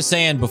think you were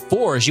saying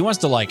before she wants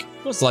to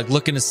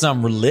look into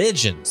some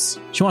religions.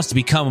 She wants to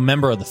become a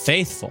member of the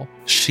faithful.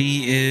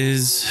 She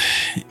is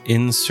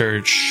in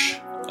search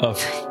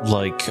of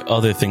like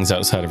other things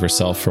outside of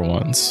herself for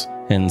once.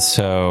 And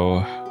so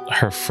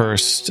her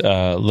first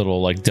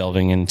little like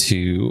delving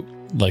into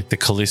like the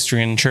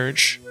Callistrian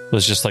church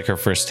was just like her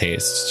first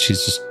taste.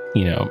 She's just,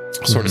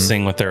 sort of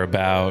seeing what they're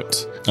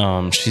about.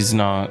 She's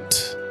not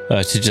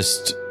to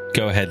just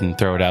go ahead and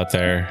throw it out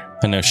there.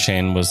 I know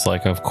Shane was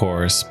like, of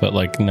course, but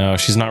like, no,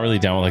 she's not really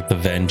down with like the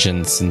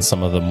vengeance and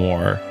some of the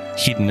more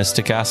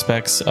hedonistic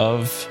aspects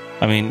of,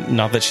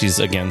 not that she's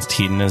against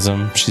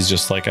hedonism. She's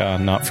just like,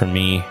 not for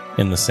me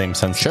in the same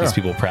sense that these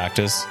people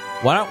practice.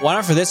 Why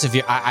not for this?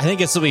 I think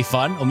this will be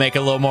fun. We'll make it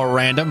a little more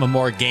random and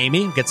more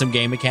gamey. Get some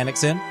game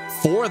mechanics in.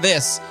 For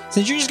this,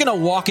 since you're just going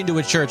to walk into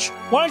a church,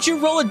 why don't you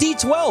roll a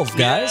D12,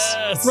 guys?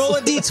 Yes. Roll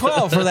a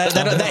D12 for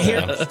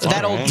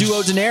that old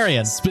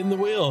duodenarian. Spin the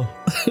wheel.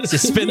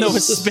 Spin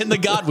the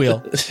God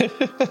wheel.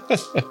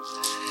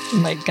 Oh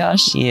my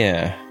gosh.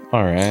 Yeah.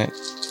 All right.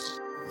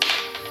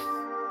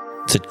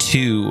 It's a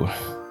 2.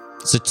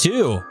 It's a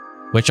 2,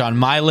 which on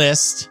my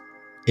list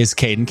is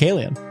Caden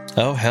Kalian.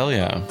 Oh, hell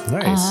yeah.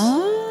 Nice.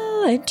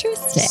 Oh,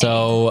 interesting.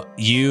 So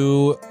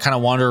you kind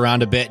of wander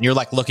around a bit, and you're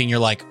like looking, you're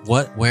like,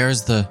 what?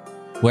 Where's the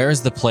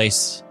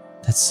place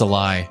that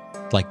Salai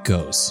like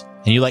goes?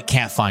 And you like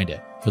can't find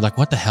it. You're like,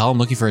 what the hell? I'm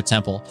looking for a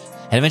temple.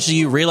 And eventually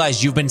you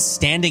realize you've been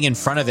standing in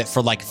front of it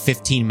for like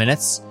 15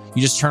 minutes.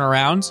 You just turn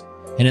around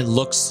and it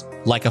looks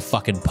like a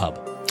fucking pub.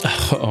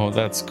 Oh,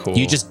 that's cool.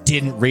 You just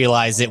didn't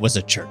realize it was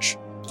a church.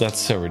 That's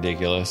so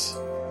ridiculous.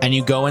 And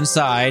you go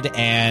inside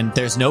and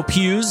there's no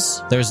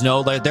pews.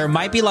 There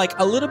might be like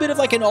a little bit of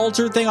like an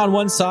altar thing on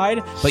one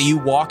side, but you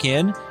walk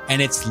in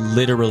and it's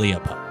literally a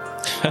pub.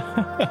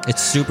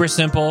 It's super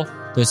simple.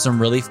 There's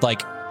some really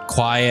like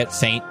quiet,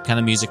 faint kind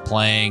of music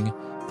playing,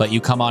 but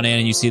you come on in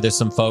and you see there's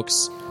some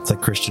folks. It's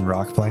like Christian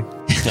rock playing.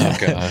 Oh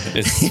god,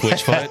 it's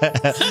Switchfoot.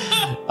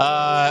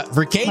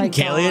 For Caden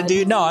Kalian,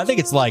 dude. No, I think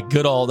it's like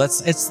good old.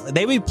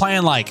 They be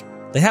playing like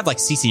they have like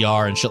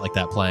CCR and shit like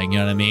that playing. You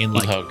know what I mean?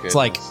 Like it's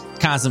like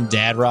kind of some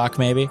dad rock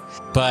maybe.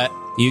 But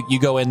you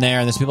go in there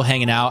and there's people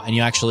hanging out and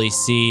you actually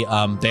see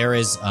there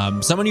is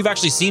someone you've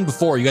actually seen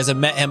before. You guys have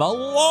met him a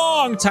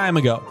long time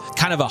ago.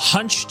 Kind of a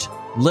hunched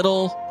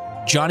little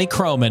Johnny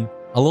Croman.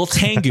 A little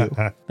Tengu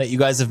that you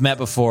guys have met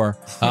before.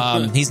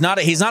 He's not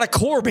a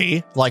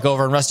Corby like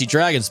over in Rusty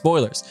Dragon,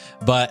 spoilers,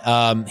 but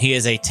he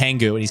is a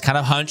Tengu and he's kind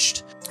of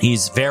hunched.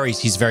 He's very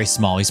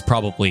small. He's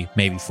probably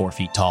maybe 4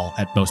 feet tall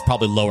at most,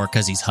 probably lower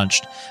because he's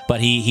hunched.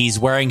 But he's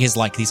wearing his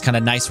like these kind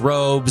of nice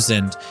robes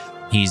and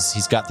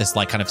He's got this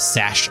like kind of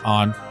sash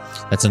on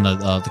that's in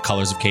the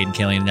colors of Caden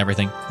Kalian and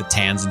everything, the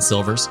tans and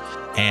silvers.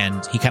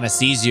 And he kind of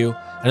sees you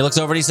and he looks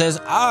over and he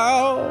says,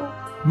 "Oh,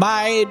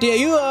 my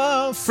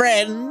dear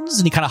friends."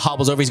 And he kind of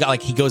hobbles over.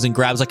 He goes and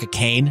grabs like a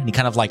cane and he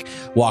kind of like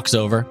walks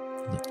over.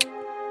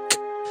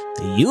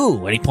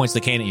 "You," and he points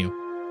the cane at you.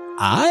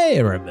 "I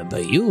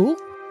remember you.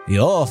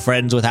 You're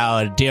friends with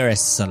our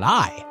dearest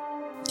Salai."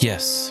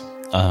 Yes.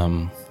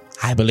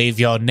 I believe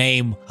your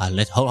name.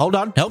 Hold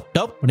on.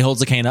 Nope. When he holds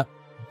the cane up.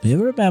 "Do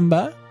you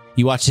remember?"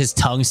 You watch his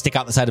tongue stick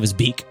out the side of his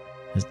beak.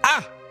 He says,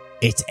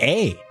 it's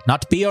A.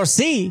 Not B or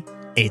C.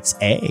 It's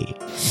A.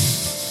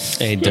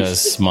 A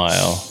does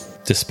smile,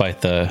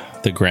 despite the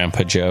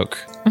grandpa joke.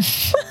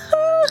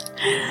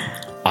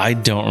 I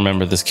don't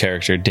remember this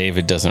character.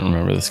 David doesn't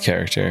remember this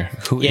character.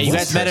 You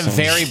guys met him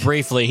very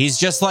briefly. He's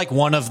just like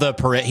one of the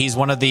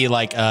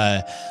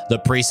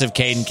the priests of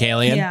Caden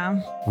Kalian. Yeah.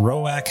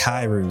 Roak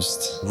High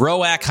Roost.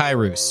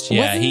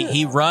 Yeah,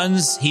 he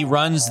runs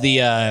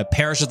the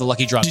parish of the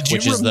Lucky Drunk.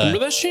 Did you remember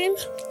that, Shane?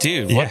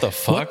 Dude, what the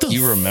fuck?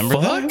 You remember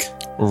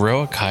that?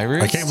 Roak High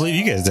Roost? I can't believe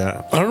you guys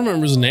don't. I don't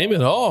remember his name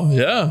at all.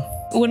 Yeah.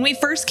 When we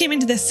first came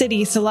into the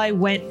city, Salai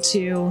went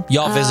to...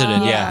 Y'all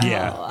visited,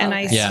 Yeah. And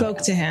I spoke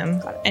to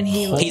him. And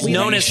he's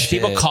known as...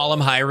 People call him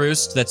High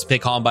Roost. They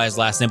call him by his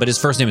last name, but his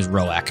first name is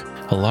Roak.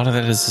 A lot of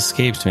that has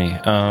escaped me.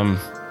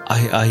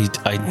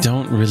 I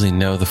don't really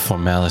know the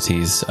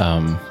formalities,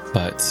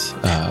 but...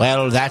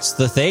 Well, that's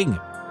the thing.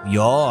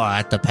 You're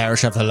at the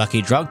parish of the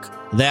Lucky Drunk.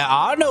 There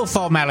are no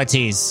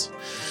formalities.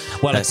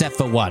 Well, except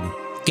for one.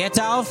 Get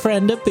our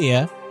friend a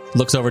beer.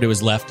 Looks over to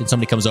his left, and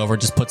somebody comes over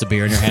and just puts a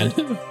beer in your hand.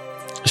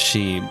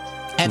 She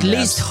at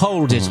least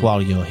hold it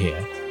while you're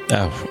here.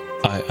 Oh,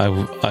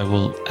 I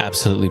will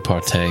absolutely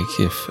partake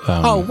if.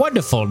 Oh,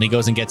 wonderful! And he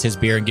goes and gets his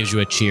beer and gives you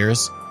a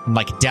cheers, and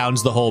like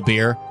downs the whole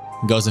beer,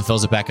 and goes and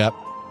fills it back up.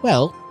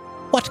 Well,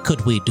 what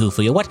could we do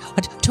for you? What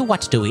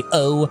do we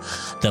owe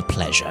the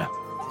pleasure?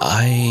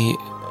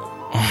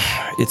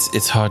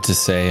 It's hard to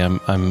say.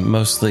 I'm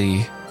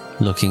mostly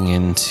looking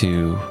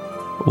into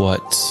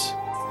what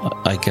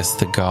I guess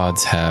the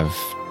gods have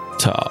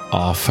to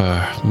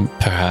offer.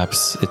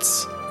 Perhaps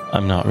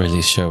I'm not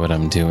really sure what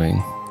I'm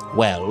doing.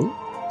 Well,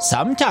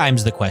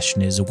 sometimes the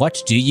question is,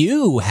 what do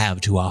you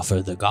have to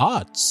offer the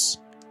gods?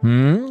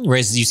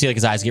 Raises, you see like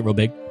his eyes get real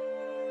big.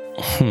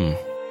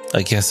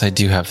 I guess I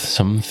do have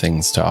some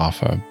things to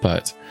offer,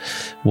 but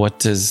what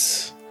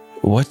does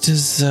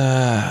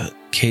Caden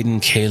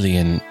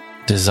Kalian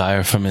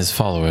desire from his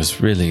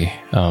followers, really?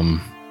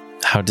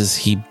 How does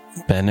he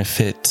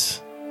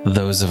benefit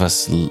those of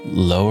us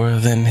lower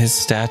than his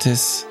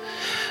status?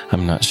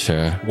 I'm not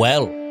sure.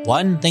 Well,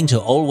 one thing to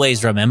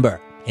always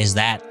remember is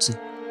that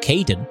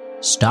Caden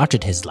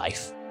started his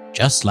life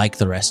just like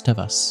the rest of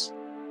us.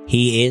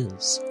 He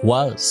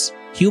was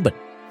human.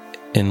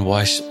 And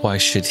why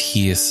should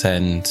he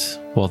ascend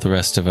while the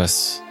rest of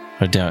us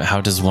are down?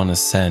 How does one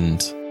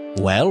ascend?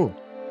 Well,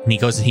 and he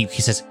goes and he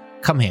says,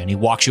 "Come here," and he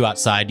walks you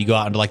outside. You go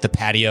out into like the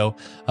patio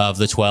of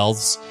the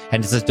 12s,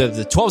 and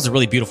the 12s are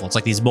really beautiful. It's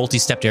like these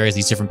multi-stepped areas,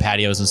 these different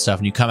patios and stuff,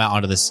 and you come out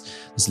onto this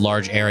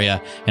large area,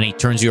 and he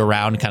turns you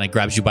around and kind of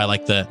grabs you by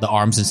like the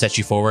arms and sets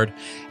you forward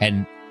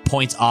and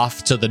points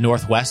off to the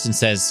northwest and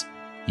says,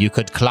 "You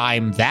could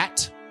climb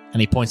that." And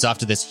he points off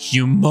to this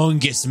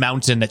humongous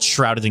mountain that's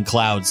shrouded in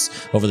clouds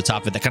over the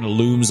top of it that kind of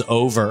looms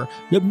over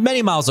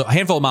a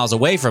handful of miles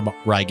away from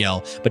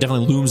Rigel, but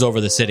definitely looms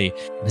over the city.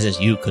 And he says,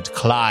 "You could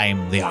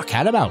climb the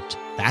Arcana Mount."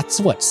 That's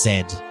what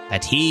said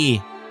that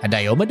he and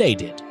Diomede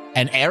did,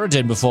 and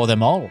Eridan before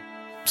them all.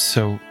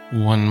 So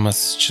one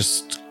must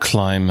just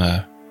climb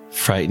a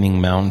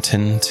frightening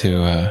mountain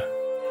to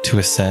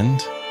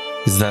ascend?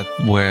 Is that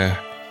where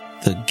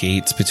the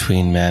gates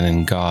between man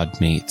and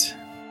God meet?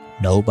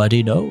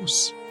 Nobody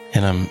knows.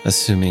 And I'm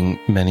assuming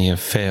many have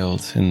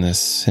failed in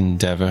this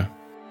endeavor.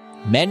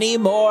 Many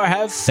more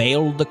have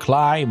failed the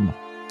climb,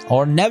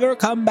 or never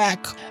come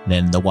back,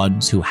 than the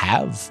ones who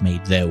have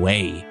made their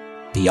way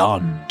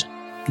beyond.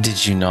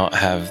 Did you not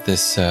have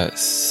this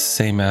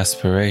same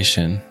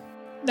aspiration?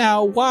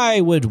 Now,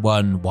 why would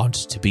one want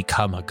to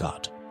become a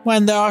god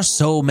when there are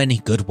so many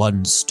good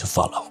ones to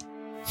follow?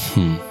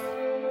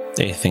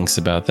 A thinks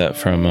about that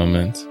for a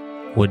moment.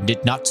 Wouldn't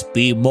it not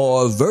be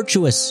more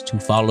virtuous to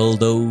follow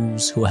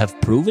those who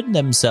have proven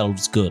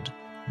themselves good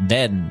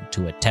than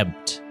to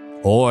attempt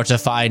or to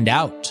find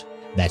out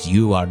that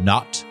you are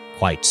not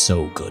quite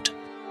so good?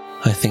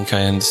 I think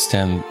I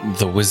understand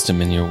the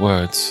wisdom in your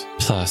words.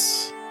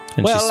 Plus,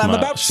 well, I'm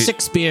about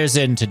 6 beers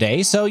in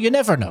today, so you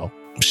never know.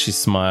 She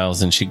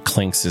smiles and she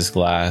clinks his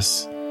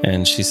glass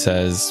and she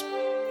says,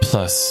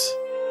 plus,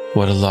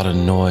 what a lot of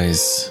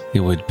noise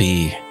it would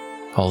be.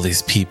 All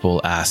these people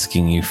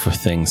asking you for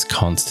things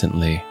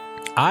constantly.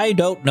 I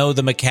don't know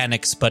the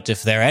mechanics, but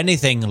if they're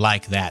anything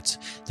like that,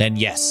 then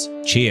yes,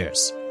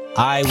 cheers.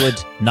 I would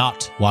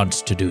not want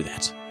to do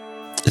that.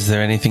 Is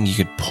there anything you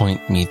could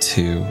point me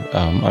to?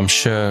 I'm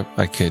sure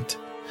I could.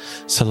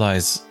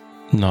 Salai's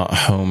not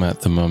home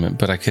at the moment,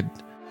 but I could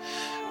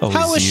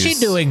How is she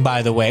doing,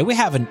 by the way? We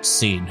haven't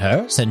seen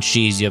her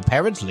since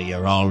apparently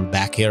you're all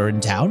back here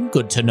in town.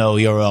 Good to know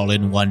you're all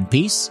in one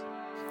piece.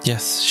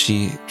 Yes,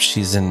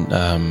 she's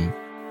in,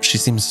 she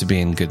seems to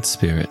be in good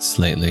spirits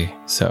lately,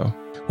 so.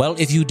 Well,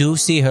 if you do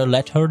see her,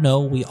 let her know.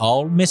 We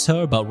all miss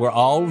her, but we're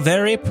all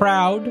very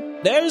proud.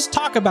 There's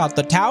talk about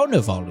the town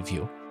of all of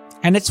you.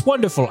 And it's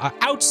wonderful,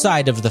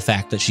 outside of the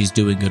fact that she's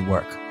doing good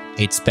work.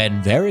 It's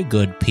been very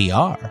good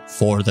PR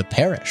for the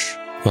parish.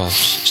 Well,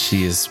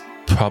 she is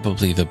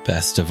probably the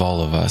best of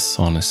all of us,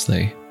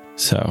 honestly,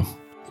 so.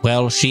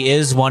 Well, she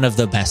is one of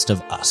the best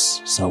of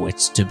us, so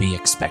it's to be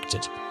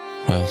expected.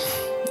 Well,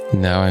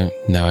 now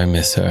I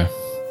miss her.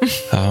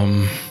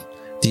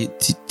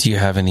 Do you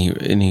have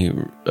any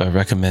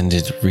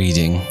recommended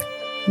reading?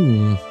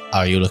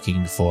 Are you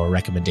looking for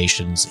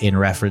recommendations in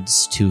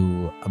reference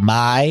to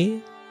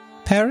my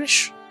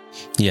parish?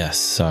 Yes,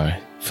 sorry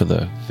for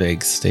the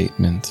vague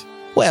statement.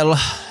 Well,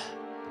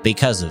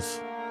 because of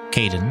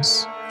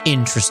Caden's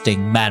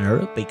interesting manner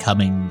of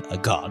becoming a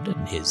god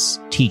and his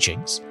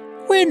teachings,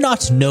 we're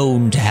not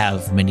known to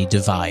have many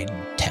divine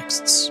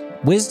texts.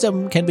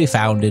 Wisdom can be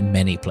found in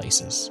many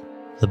places.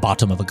 The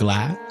bottom of a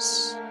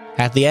glass,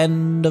 at the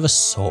end of a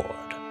sword,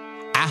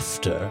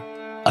 after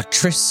a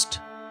tryst,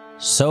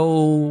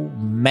 so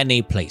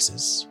many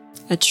places.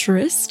 A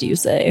tryst, you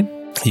say?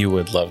 You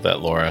would love that,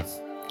 Laura.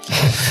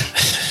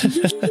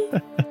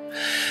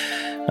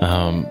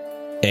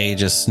 A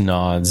just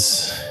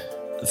nods.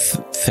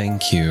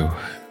 Thank you,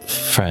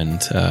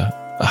 friend.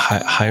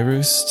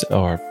 High-Roost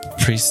or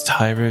Priest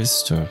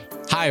High-Roost or...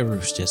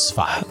 High-Roost is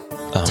fine.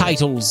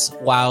 Titles,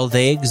 while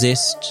they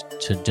exist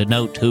to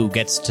denote who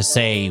gets to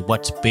say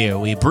what beer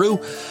we brew,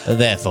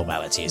 they're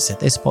formalities at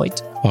this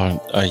point.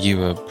 Are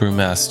you a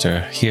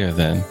brewmaster here,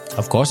 then?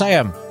 Of course I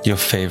am. Your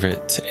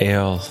favorite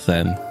ale,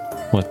 then?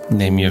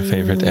 Name your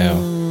favorite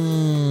ale.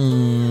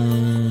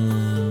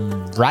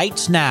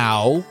 Right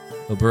now,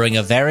 we're brewing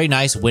a very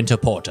nice winter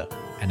porter,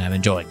 and I'm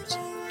enjoying it.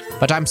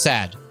 But I'm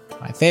sad.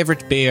 My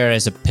favorite beer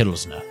is a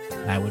Pilsner.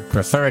 I would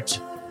prefer it,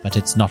 but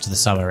it's not the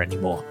summer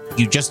anymore.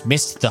 You just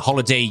missed the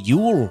holiday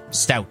Yule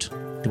stout.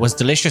 It was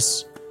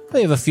delicious.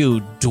 We have a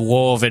few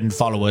dwarven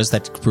followers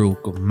that brew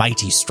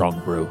mighty strong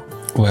brew.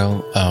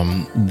 Well,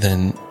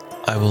 then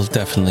I will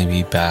definitely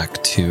be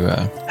back to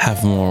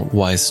have more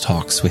wise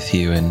talks with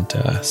you and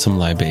some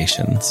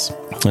libations.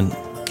 And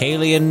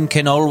Kalian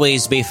can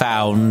always be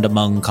found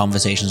among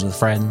conversations with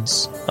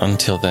friends.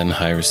 Until then,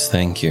 Hyrus,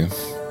 thank you.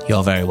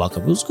 You're very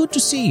welcome. It was good to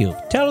see you.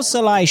 Tell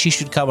Salai she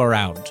should come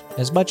around.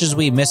 As much as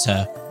we miss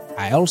her,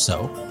 I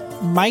also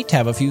might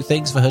have a few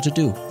things for her to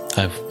do.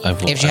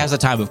 If she has the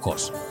time, of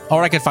course.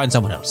 Or I could find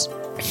someone else.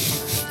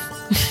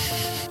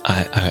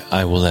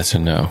 I will let her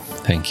know.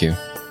 Thank you.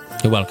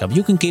 You're welcome.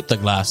 You can keep the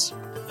glass.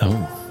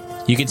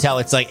 Oh. You can tell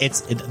it's like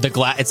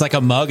it's like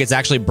a mug. It's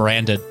actually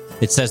branded.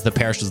 It says the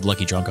parish is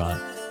Lucky Drunk on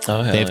it.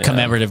 Oh, they have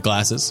commemorative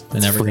glasses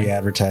and everything. Free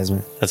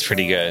advertisement. That's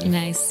pretty good.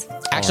 Nice.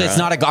 Actually, it's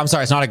not I'm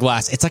sorry, it's not a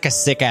glass. It's like a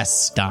sick ass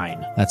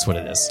stein. That's what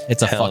it is.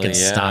 It's a fucking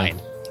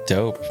stein.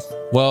 Dope.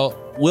 Well,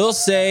 we'll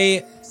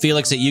say,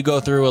 Felix, that you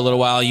go through a little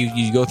while.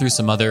 You go through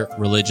some other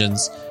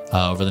religions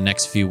over the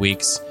next few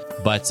weeks.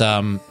 But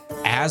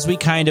as we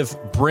kind of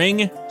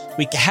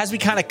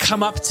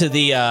come up to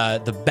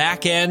the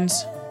back end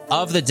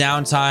of the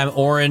downtime,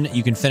 Orin,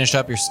 you can finish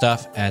up your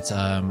stuff at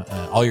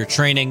all your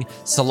training.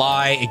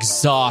 Salai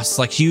exhausts.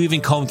 Like, you even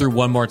comb through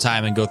one more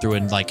time and go through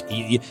and, like,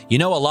 you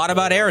know a lot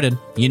about Aridin.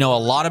 You know a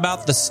lot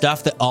about the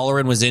stuff that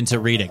Olerin was into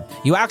reading.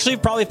 You actually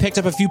probably picked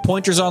up a few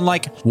pointers on,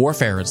 like,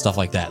 warfare and stuff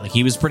like that. Like,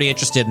 he was pretty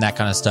interested in that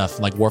kind of stuff,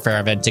 like warfare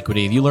of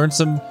antiquity. You learned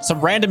some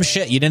random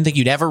shit you didn't think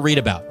you'd ever read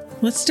about.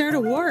 Let's start a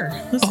war.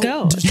 Let's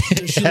go.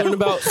 Did she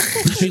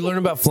learn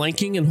about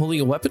flanking and holding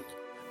a weapon?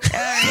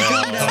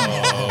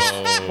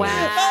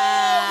 Wow.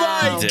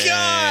 Oh my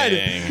god!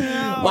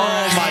 Oh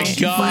my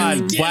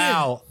god!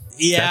 Wow.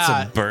 Yeah.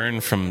 That's a burn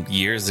from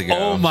years ago.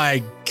 Oh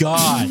my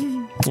god.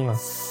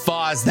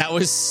 Foz, that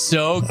was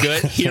so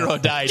good. Hero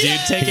die, dude.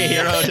 Take a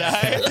hero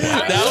die.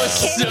 That was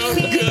so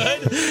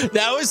good.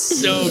 That was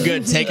so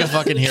good. Take a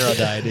fucking hero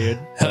die, dude.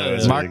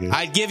 Mark, really,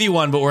 I'd give you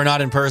one, but we're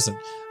not in person.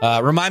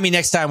 Remind me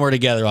next time we're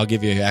together. I'll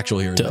give you an actual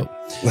hero die.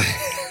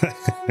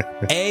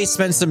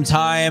 Spend some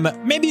time.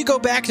 Maybe you go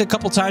back a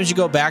couple times. You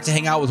go back to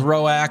hang out with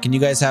Roak, and you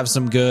guys have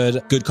some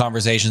good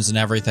conversations and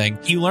everything.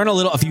 You learn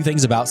a few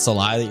things about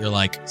Salai that you're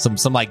like some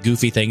like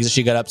goofy things that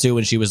she got up to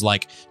when she was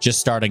like just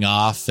starting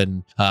off,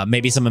 and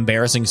maybe some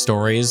embarrassing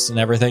stories and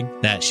everything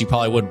that she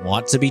probably wouldn't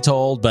want to be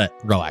told, but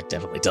Roak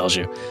definitely tells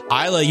you.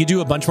 Isla, you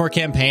do a bunch more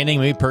campaigning.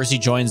 Maybe Percy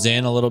joins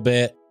in a little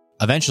bit.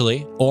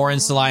 Eventually, Orin,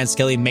 Salai, and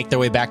Skelly make their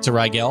way back to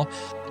Rigel.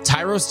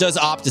 Tyros does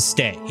opt to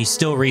stay. He's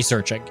still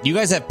researching. You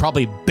guys have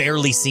probably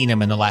barely seen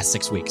him in the last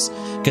 6 weeks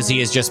because he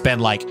has just been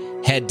like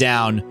head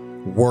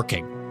down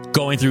working,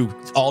 going through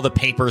all the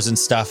papers and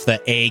stuff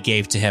that A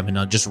gave to him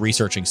and just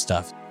researching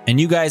stuff. And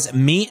you guys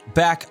meet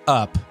back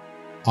up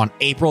on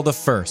April the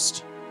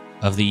 1st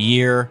of the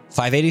year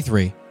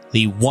 583,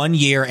 the 1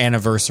 year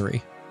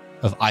anniversary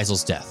of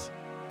Isel's death.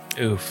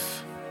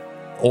 Oof.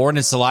 Orin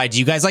and Salai, do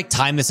you guys like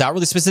time this out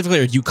really specifically,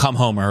 or do you come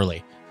home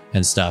early?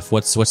 and stuff.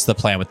 What's the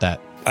plan with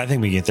that? I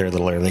think we get there a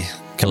little early.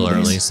 A little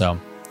early. So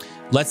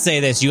let's say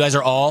this. You guys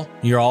are all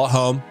at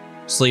home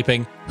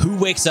sleeping. Who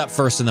wakes up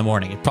first in the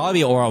morning? It'd probably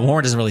be Oren.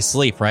 Oren doesn't really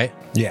sleep, right?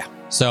 Yeah.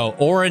 So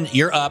Oren,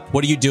 you're up.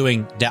 What are you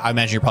doing? I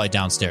imagine you're probably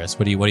downstairs.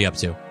 What are you up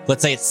to?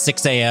 Let's say it's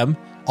 6 a.m.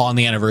 on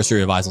the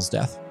anniversary of Isil's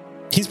death.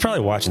 He's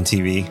probably watching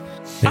TV.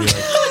 Maybe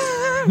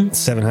like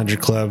 700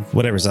 Club,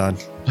 whatever's on.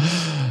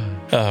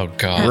 Oh,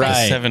 God.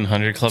 Right. The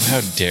 700 Club.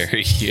 How dare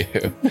you?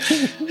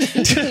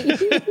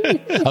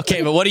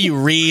 Okay, but what are you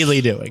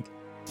really doing?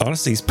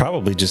 Honestly, he's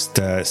probably just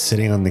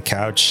sitting on the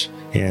couch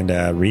and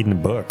reading a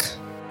book.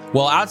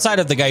 Well, outside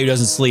of the guy who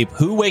doesn't sleep,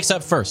 who wakes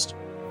up first?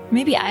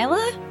 Maybe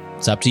Isla?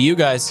 It's up to you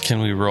guys.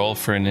 Can we roll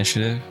for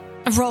initiative?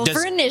 Roll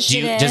for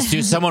initiative.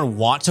 Do someone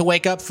want to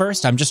wake up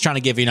first? I'm just trying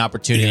to give you an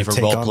opportunity for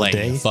role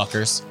playing, you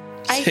fuckers.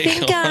 I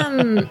think,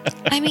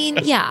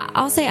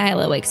 I'll say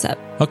Isla wakes up.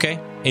 Okay.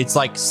 It's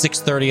like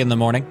 6:30 in the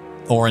morning.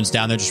 Oren's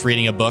down there just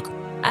reading a book.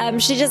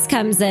 She just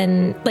comes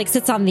in, like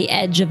sits on the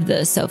edge of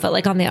the sofa,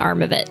 like on the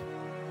arm of it.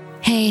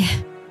 Hey.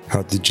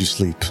 How did you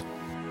sleep?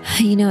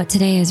 You know what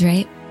today is,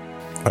 right?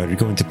 Are you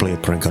going to play a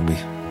prank on me?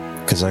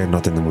 Because I am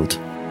not in the mood.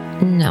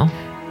 No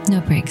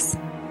pranks.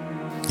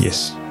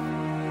 Yes.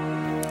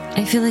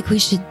 I feel like we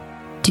should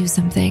do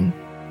something,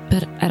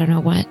 but I don't know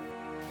what.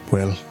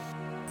 Well,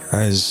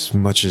 as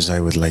much as I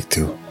would like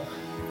to,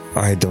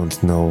 I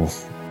don't know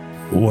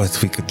what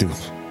we could do.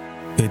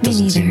 It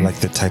doesn't seem like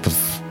the type of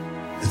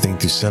thing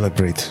to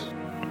celebrate.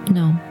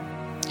 No,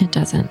 it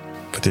doesn't.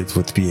 But it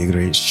would be a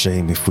great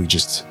shame if we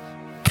just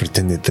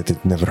pretended that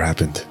it never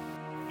happened.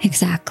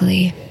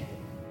 Exactly.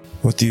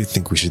 What do you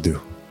think we should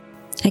do?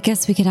 I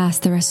guess we could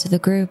ask the rest of the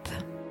group.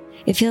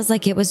 It feels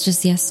like it was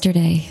just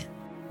yesterday,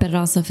 but it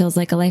also feels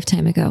like a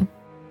lifetime ago.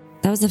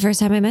 That was the first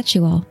time I met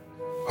you all.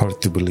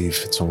 Hard to believe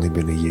it's only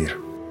been a year.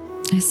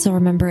 I still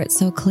remember it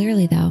so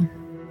clearly, though.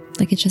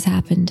 Like it just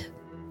happened.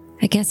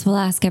 I guess we'll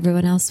ask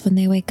everyone else when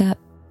they wake up.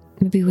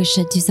 Maybe we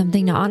should do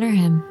something to honor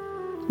him.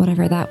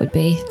 Whatever that would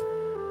be.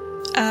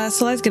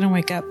 Soleil's gonna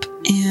wake up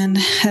and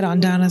head on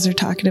down as they're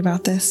talking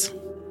about this.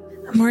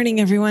 Morning,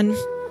 everyone.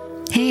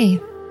 Hey.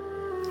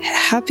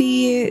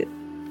 Happy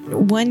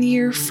 1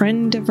 year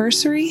friend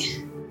anniversary.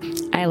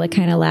 Isla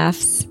kind of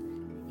laughs.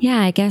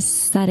 Yeah, I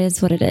guess that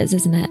is what it is,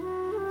 isn't it?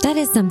 That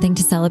is something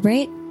to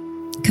celebrate.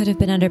 Could have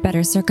been under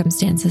better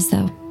circumstances,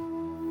 though.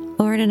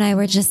 Oren and I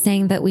were just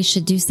saying that we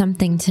should do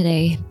something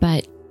today,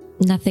 but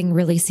nothing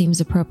really seems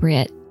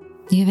appropriate.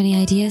 Do you have any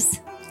ideas?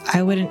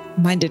 I wouldn't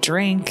mind a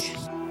drink.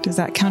 Does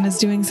that count as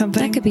doing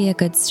something? That could be a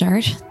good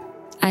start.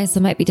 Isla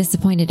might be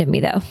disappointed in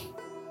me, though.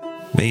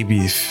 Maybe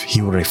if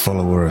he were a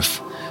follower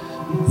of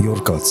your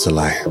god,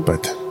 Solai,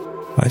 but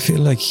I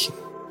feel like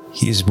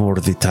he is more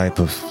the type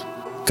of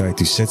guy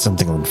to set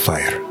something on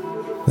fire.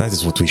 That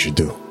is what we should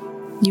do.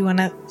 You want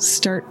to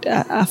start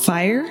a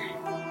fire?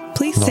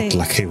 Please say. Not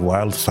like a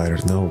wildfire,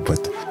 no,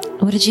 but...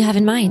 What did you have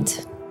in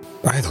mind?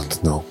 I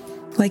don't know.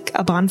 Like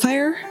a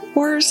bonfire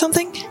or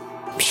something?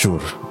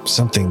 Sure,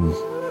 something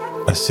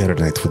a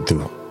Serenite would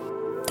do.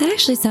 That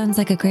actually sounds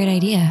like a great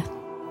idea.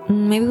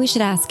 Maybe we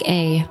should ask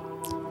A.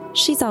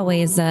 She's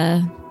always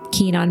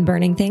keen on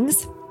burning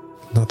things.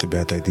 Not a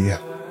bad idea.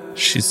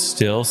 She's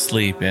still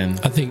sleeping.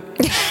 I think.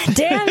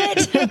 Damn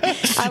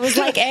it! I was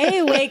like,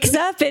 A wakes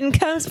up and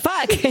comes.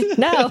 Fuck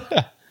no.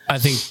 I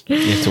think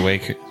you have to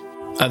wake her.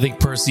 I think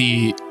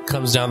Percy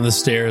comes down the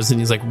stairs and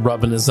he's like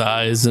rubbing his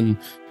eyes, and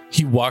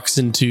he walks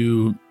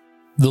into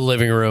the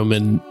living room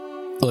and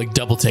like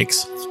double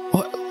takes.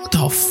 What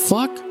the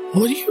fuck?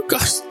 What are you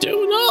guys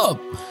doing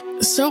up?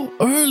 It's so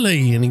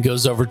early. And he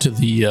goes over to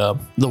the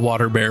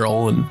water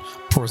barrel and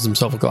pours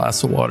himself a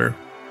glass of water.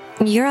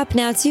 You're up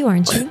now too,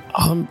 aren't you?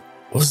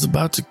 Was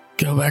about to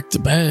go back to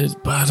bed,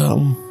 but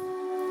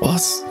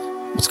what's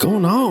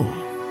going on?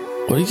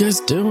 What are you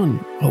guys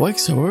doing awake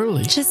so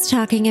early? Just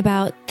talking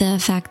about the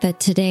fact that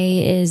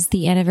today is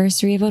the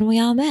anniversary of when we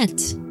all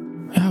met.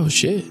 Oh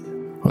shit.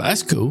 Well,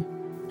 that's cool.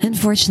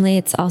 Unfortunately,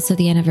 it's also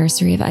the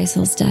anniversary of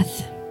Isil's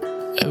death.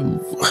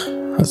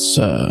 Oh, that's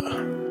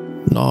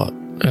not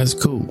as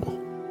cool.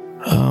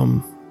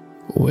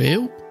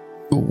 Well,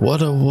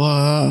 what are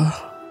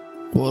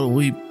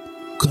we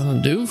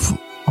gonna do?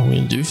 Are we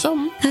gonna do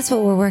something? That's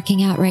what we're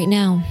working out right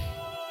now.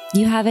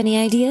 You have any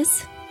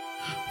ideas?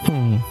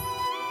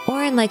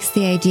 Oren likes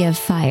the idea of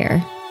fire,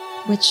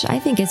 which I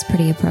think is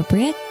pretty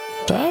appropriate.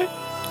 That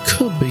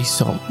could be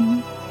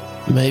something.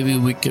 Maybe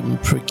we can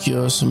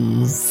procure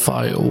some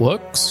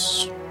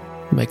fireworks,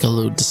 make a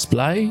little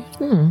display.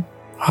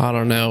 I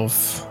don't know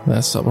if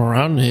that's something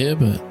around here,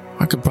 but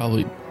I could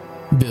probably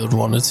build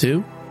one or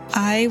two.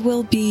 I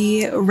will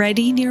be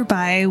ready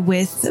nearby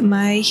with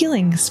my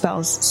healing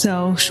spells,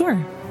 so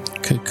sure.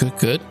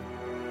 Good.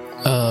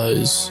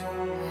 Is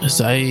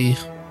they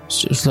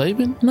still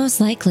sleeping? Most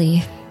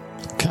likely.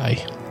 Okay.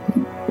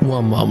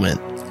 One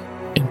moment.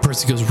 And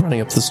Percy goes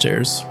running up the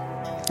stairs.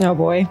 Oh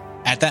boy.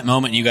 At that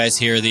moment, you guys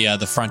hear the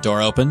front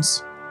door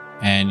opens,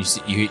 and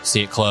you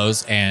see it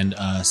close, and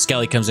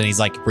Skelly comes in. He's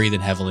like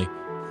breathing heavily.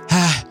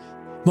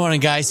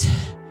 Morning, guys.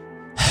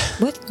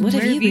 What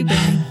have you been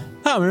doing?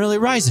 Oh, I'm really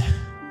rising.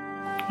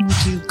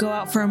 Would you go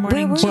out for a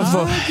morning Wait,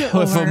 jog?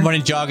 For a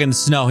morning jog in the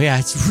snow. Yeah,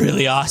 it's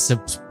really awesome.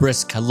 It's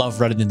brisk. I love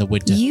running in the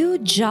winter. You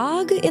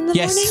jog in the morning?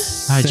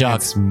 Yes, I jog.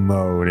 That's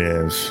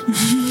motive.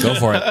 Go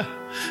for it.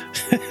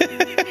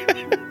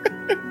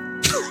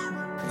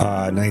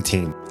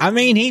 19. I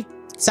mean, he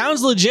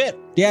sounds legit.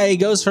 Yeah, he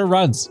goes for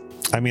runs.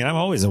 I mean, I'm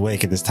always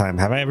awake at this time.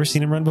 Have I ever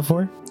seen him run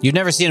before? You've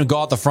never seen him go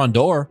out the front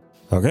door.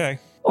 Okay.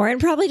 Oren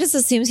probably just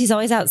assumes he's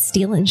always out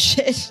stealing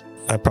shit.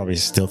 I probably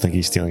still think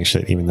he's stealing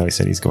shit, even though he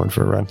said he's going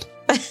for a run.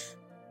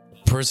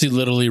 Percy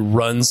literally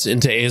runs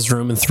into A's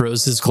room and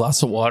throws his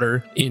glass of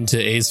water into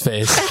A's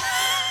face.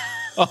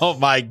 Oh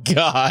my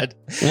God.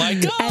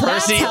 Like,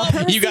 Percy,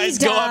 Percy you guys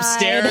go died.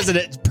 upstairs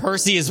and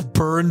Percy is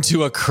burned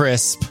to a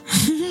crisp.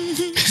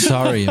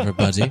 Sorry,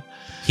 everybody.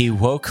 He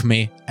woke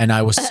me and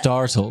I was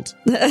startled.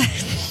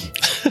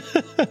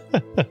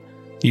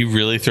 You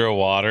really throw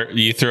water?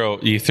 You throw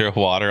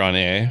water on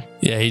A?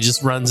 yeah, he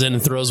just runs in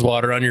and throws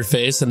water on your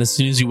face, and as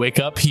soon as you wake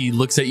up, he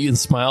looks at you and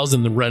smiles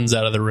and then runs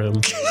out of the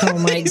room. Oh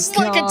my He's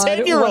God. like a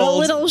 10-year-old.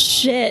 What a little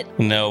shit.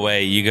 No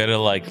way. You got to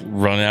like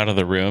run out of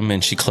the room,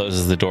 and she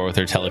closes the door with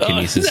her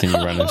telekinesis, and you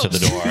run into the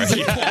door.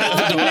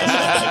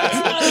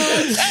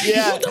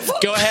 Yeah,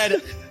 go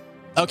ahead.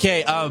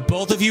 Okay,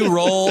 both of you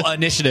roll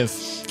initiative.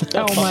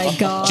 Oh my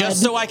God.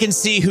 Just so I can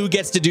see who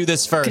gets to do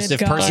this first.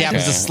 Good If Percy God.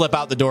 happens to slip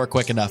out the door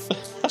quick enough,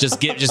 just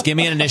give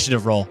me an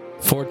initiative roll.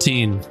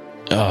 14.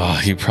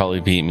 Oh, you probably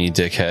beat me,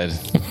 dickhead.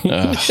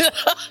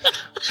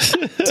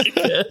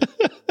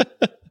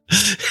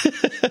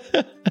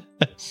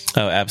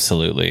 Oh,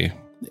 absolutely.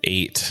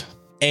 8.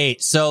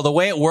 8. So the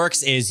way it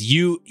works is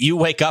you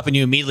wake up and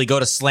you immediately go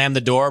to slam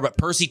the door, but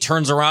Percy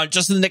turns around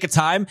just in the nick of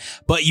time,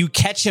 but you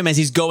catch him as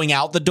he's going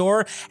out the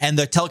door, and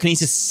the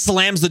telekinesis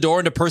slams the door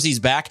into Percy's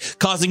back,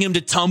 causing him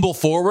to tumble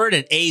forward,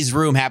 and A's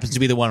room happens to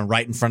be the one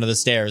right in front of the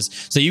stairs.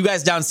 So you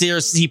guys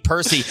downstairs see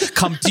Percy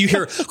come, you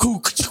hear,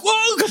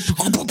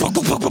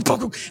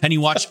 and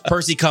you watch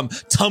Percy come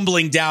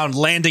tumbling down,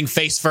 landing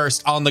face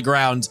first on the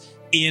ground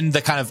in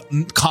the kind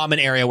of common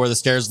area where the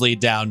stairs lead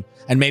down.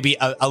 And maybe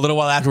a little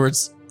while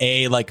afterwards,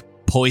 A, like,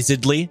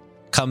 poisedly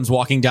comes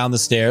walking down the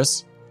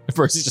stairs.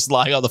 Percy's just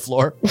lying on the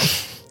floor.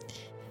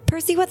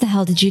 Percy, what the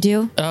hell did you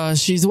do?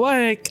 She's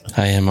awake.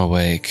 I am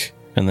awake.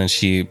 And then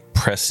she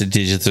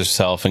prestidigits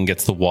herself and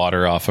gets the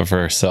water off of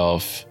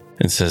herself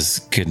and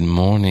says, "Good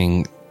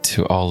morning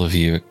to all of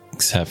you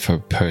except for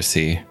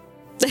Percy."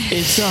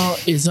 It's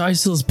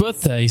Isil's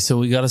birthday, so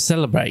we gotta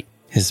celebrate.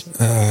 His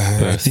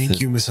I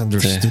think you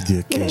misunderstood the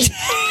occasion.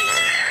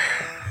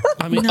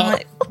 I mean,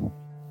 Not-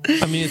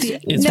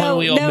 it's No, when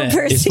we all no, met.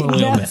 Percy, It's when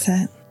we all no.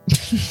 met.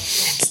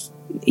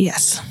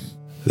 Yes.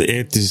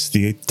 It is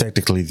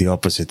technically the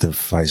opposite of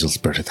Faisal's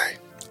birthday.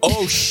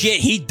 Oh shit,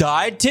 he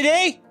died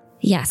today?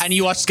 Yes. And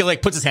you watch Skilly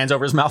puts his hands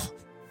over his mouth.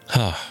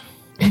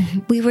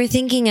 We were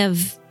thinking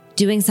of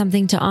doing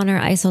something to honor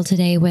Isel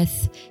today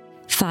with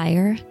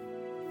fire.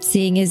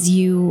 Seeing as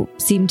you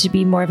seem to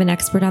be more of an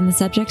expert on the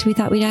subject, we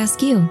thought we'd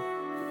ask you.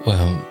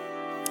 Well,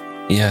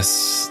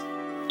 yes.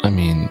 I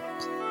mean,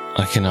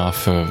 I can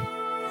offer,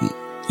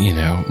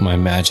 my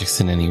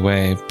magics in any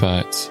way,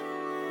 but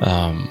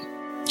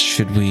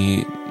should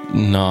we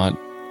not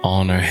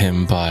honor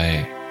him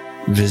by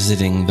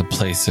visiting the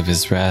place of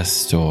his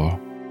rest, or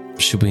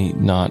should we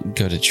not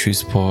go to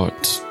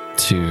Truceport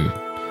to,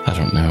 I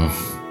don't know.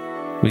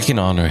 We can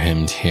honor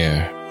him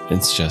here.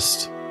 It's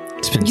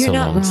been You're so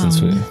not long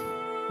since wrong.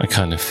 I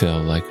kind of feel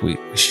like we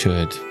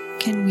should.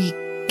 Can we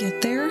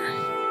get there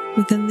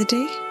within the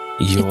day?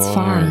 It's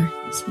far.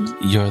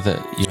 You're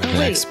the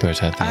wait.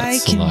 expert at that. I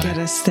can Salai. get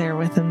us there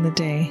within the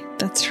day.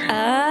 That's right.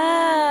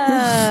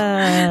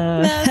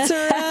 That's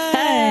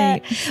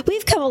right.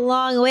 We've come a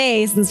long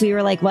way since we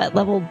were like, what,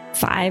 level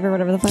 5 or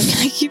whatever the fuck?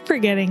 I keep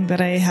forgetting that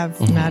I have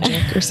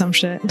magic or some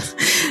shit.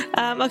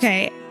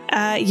 Okay.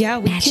 Yeah,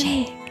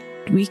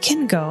 we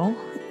can go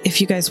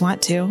if you guys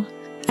want to.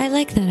 I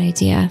like that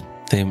idea.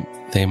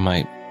 They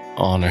might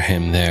honor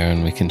him there,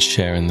 and we can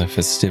share in the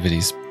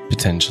festivities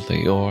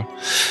potentially, or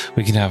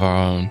we can have our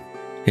own.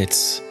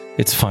 It's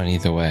fine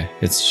either way.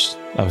 I was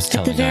At the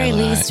telling very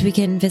Isla, least, we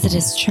can visit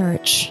his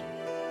church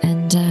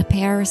and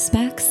pay our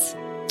respects.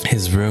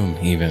 his room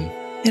even.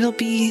 It'll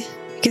be,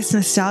 I guess,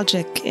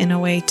 nostalgic in a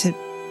way to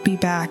be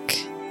back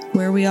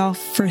where we all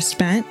first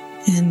met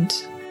and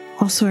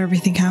also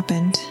everything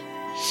happened.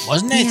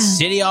 Wasn't that Yeah.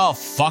 city all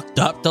fucked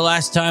up the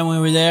last time we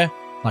were there?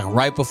 Like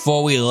right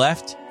before we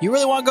left? You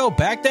really want to go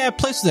back there? That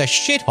place is a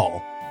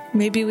shithole.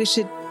 Maybe we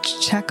should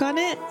check on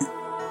it?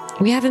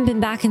 We haven't been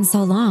back in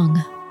so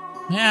long.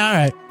 Yeah, all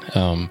right.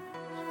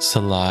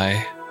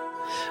 Salai,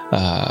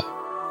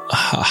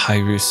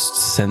 Hyrus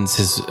sends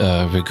his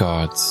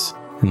regards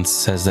and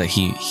says that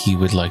he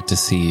would like to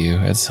see you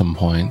at some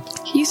point.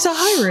 You saw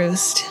High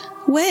Roost.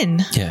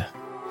 When? Yeah.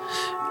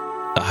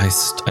 I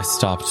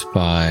stopped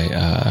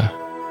by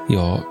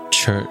your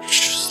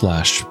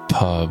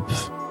church/pub.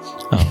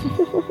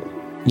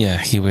 Yeah,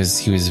 he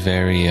was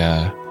very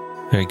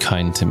very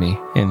kind to me,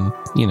 and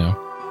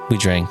we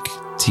drank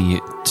tea.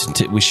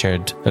 We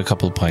shared a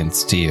couple of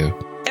pints to you.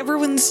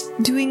 Everyone's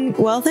doing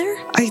well there?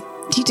 I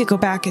need to go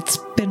back. It's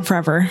been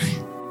forever.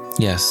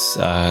 Yes,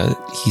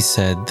 he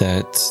said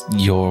that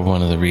you're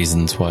one of the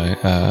reasons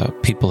why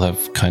people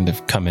have kind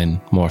of come in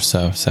more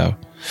so. So,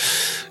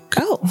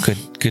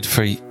 good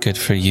for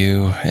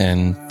you,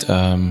 and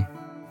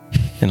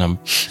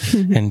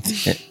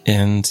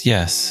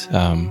yes,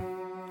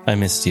 I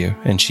missed you,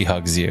 and she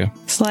hugs you.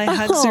 Sly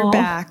hugs her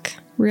back,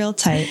 real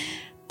tight.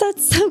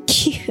 That's so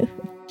cute.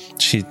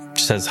 She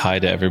says hi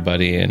to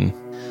everybody, and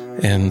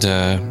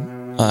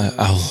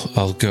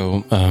I'll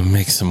go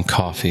make some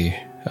coffee.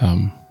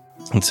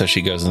 And so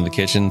she goes in the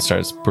kitchen,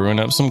 starts brewing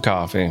up some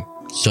coffee.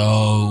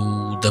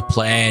 So the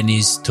plan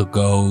is to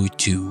go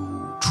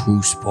to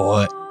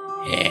Truceport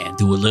and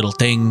do a little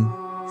thing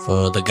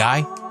for the guy?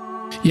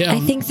 Yeah. I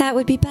think that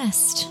would be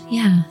best.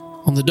 Yeah.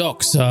 On the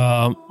docks,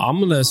 I'm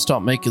going to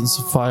start making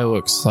some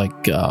fireworks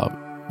like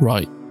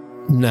right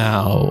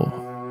now.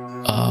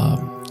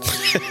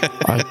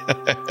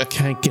 I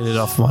can't get it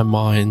off my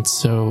mind,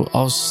 so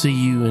I'll see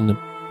you in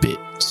a bit.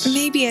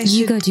 Maybe I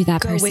should go do that,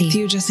 go Percy. with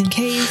you just in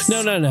case.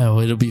 No,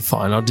 it'll be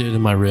fine. I'll do it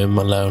in my room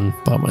alone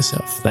by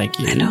myself. Thank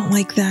you. I don't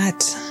like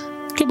that.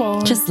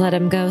 Goodbye. Just let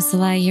him go,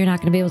 Soleil. You're not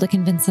going to be able to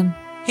convince him.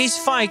 He's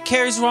fine.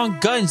 Carries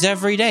around guns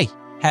every day.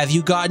 Have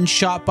you gotten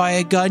shot by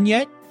a gun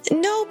yet?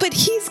 No, but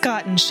he's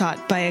gotten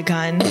shot by a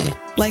gun.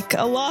 Like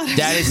a lot.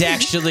 That is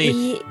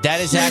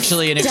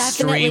actually an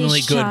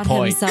extremely good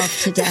point.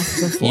 Himself to death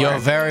before. You're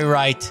very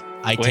right.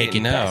 I take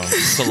it back.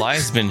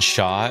 Salai's been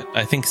shot.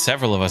 I think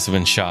several of us have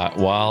been shot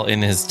while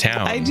in his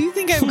town. I do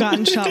think I've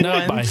gotten shot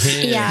Not by once.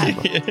 him.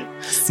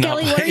 Yeah.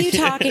 Skelly, what are you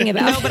talking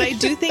about? No, but I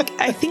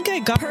think I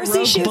got Percy a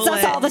rogue shoots bullet.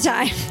 us all the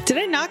time. Did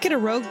I not get a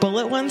rogue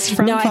bullet once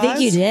from No, I think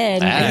Foz? you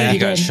did. You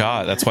got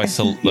shot. That's why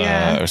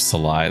Yeah. or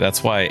Salai.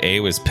 That's why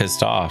A was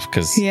pissed off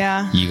because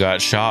you got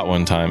shot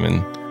one time.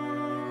 And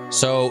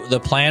so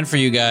the plan for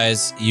you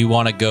guys, you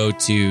want to go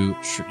to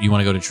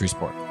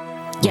Truceport.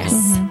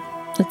 Yes.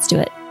 Let's do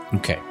it.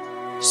 Okay.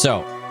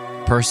 So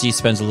Percy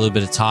spends a little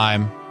bit of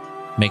time,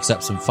 makes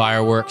up some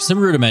fireworks, some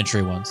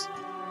rudimentary ones.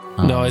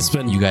 No, I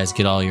spent. You guys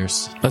get all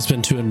yours. I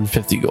spent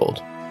 250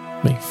 gold.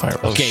 Make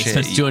fireworks. Okay, he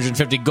spends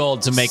 250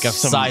 gold to make a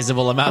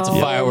sizable amount of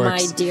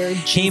fireworks. My dear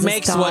Jesus He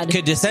makes God. what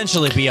could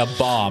essentially be a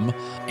bomb,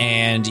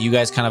 and you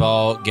guys kind of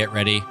all get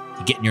ready,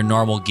 you get in your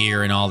normal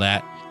gear and all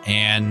that.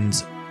 And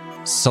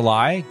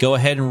Salai, go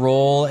ahead and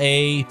roll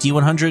a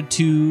D100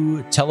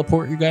 to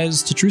teleport you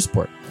guys to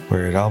Truceport.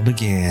 Where it all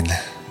began.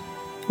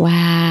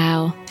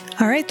 Wow.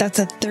 All right, that's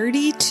a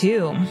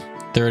 32.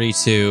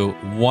 32.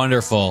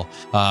 Wonderful.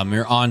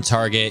 You're on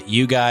target.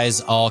 You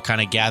guys all kind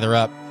of gather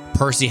up.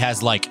 Percy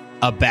has like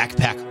a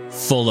backpack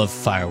full of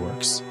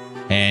fireworks.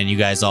 And you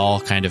guys all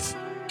kind of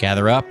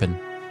gather up, and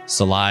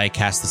Salai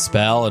casts the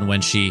spell, and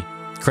when she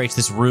creates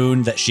this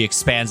rune that she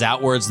expands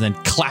outwards and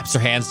then claps her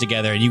hands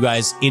together, and you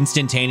guys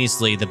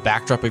instantaneously, the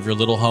backdrop of your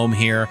little home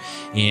here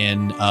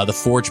in the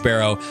Forge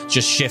Barrow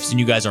just shifts, and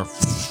you guys are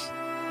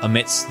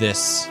amidst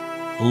this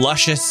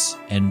luscious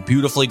and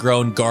beautifully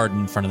grown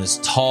garden in front of this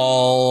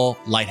tall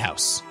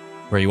lighthouse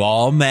where you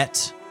all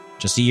met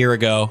just a year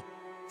ago,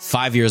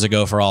 5 years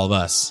ago for all of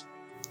us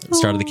at the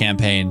start of the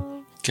campaign.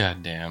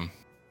 God damn.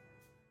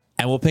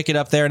 And we'll pick it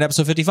up there in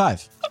episode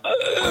 55.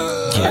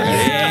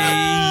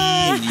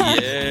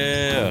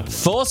 Yeah.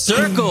 Full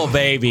circle,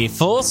 baby.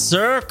 Full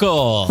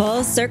circle.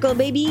 Full circle,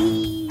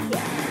 baby.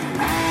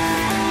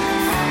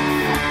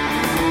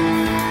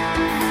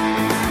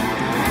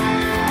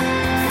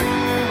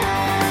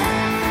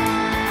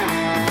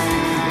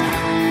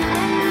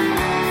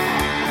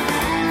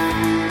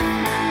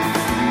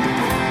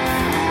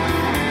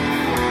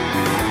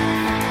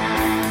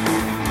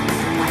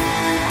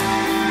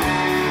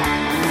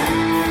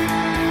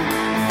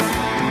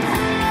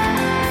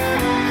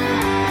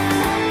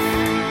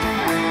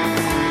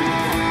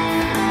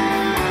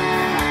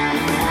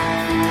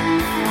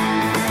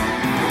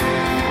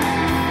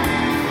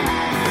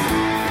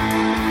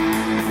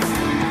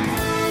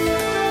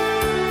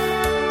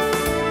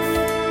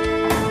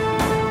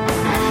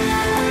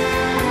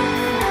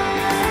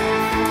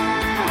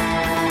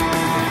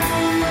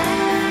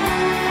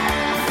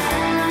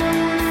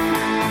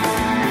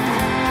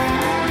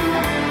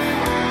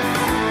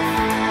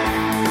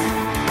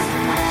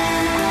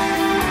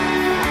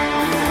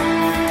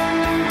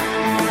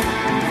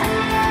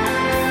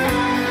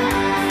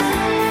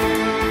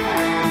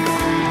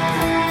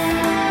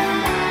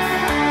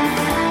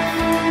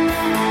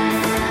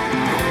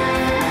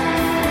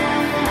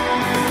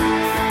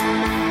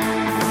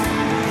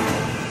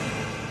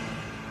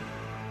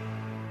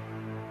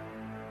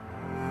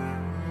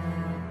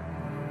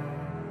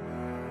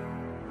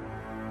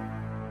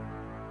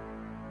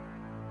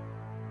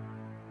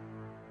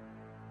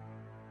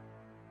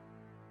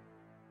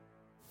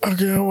 I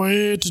can't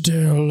wait to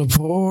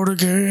teleport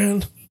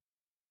again.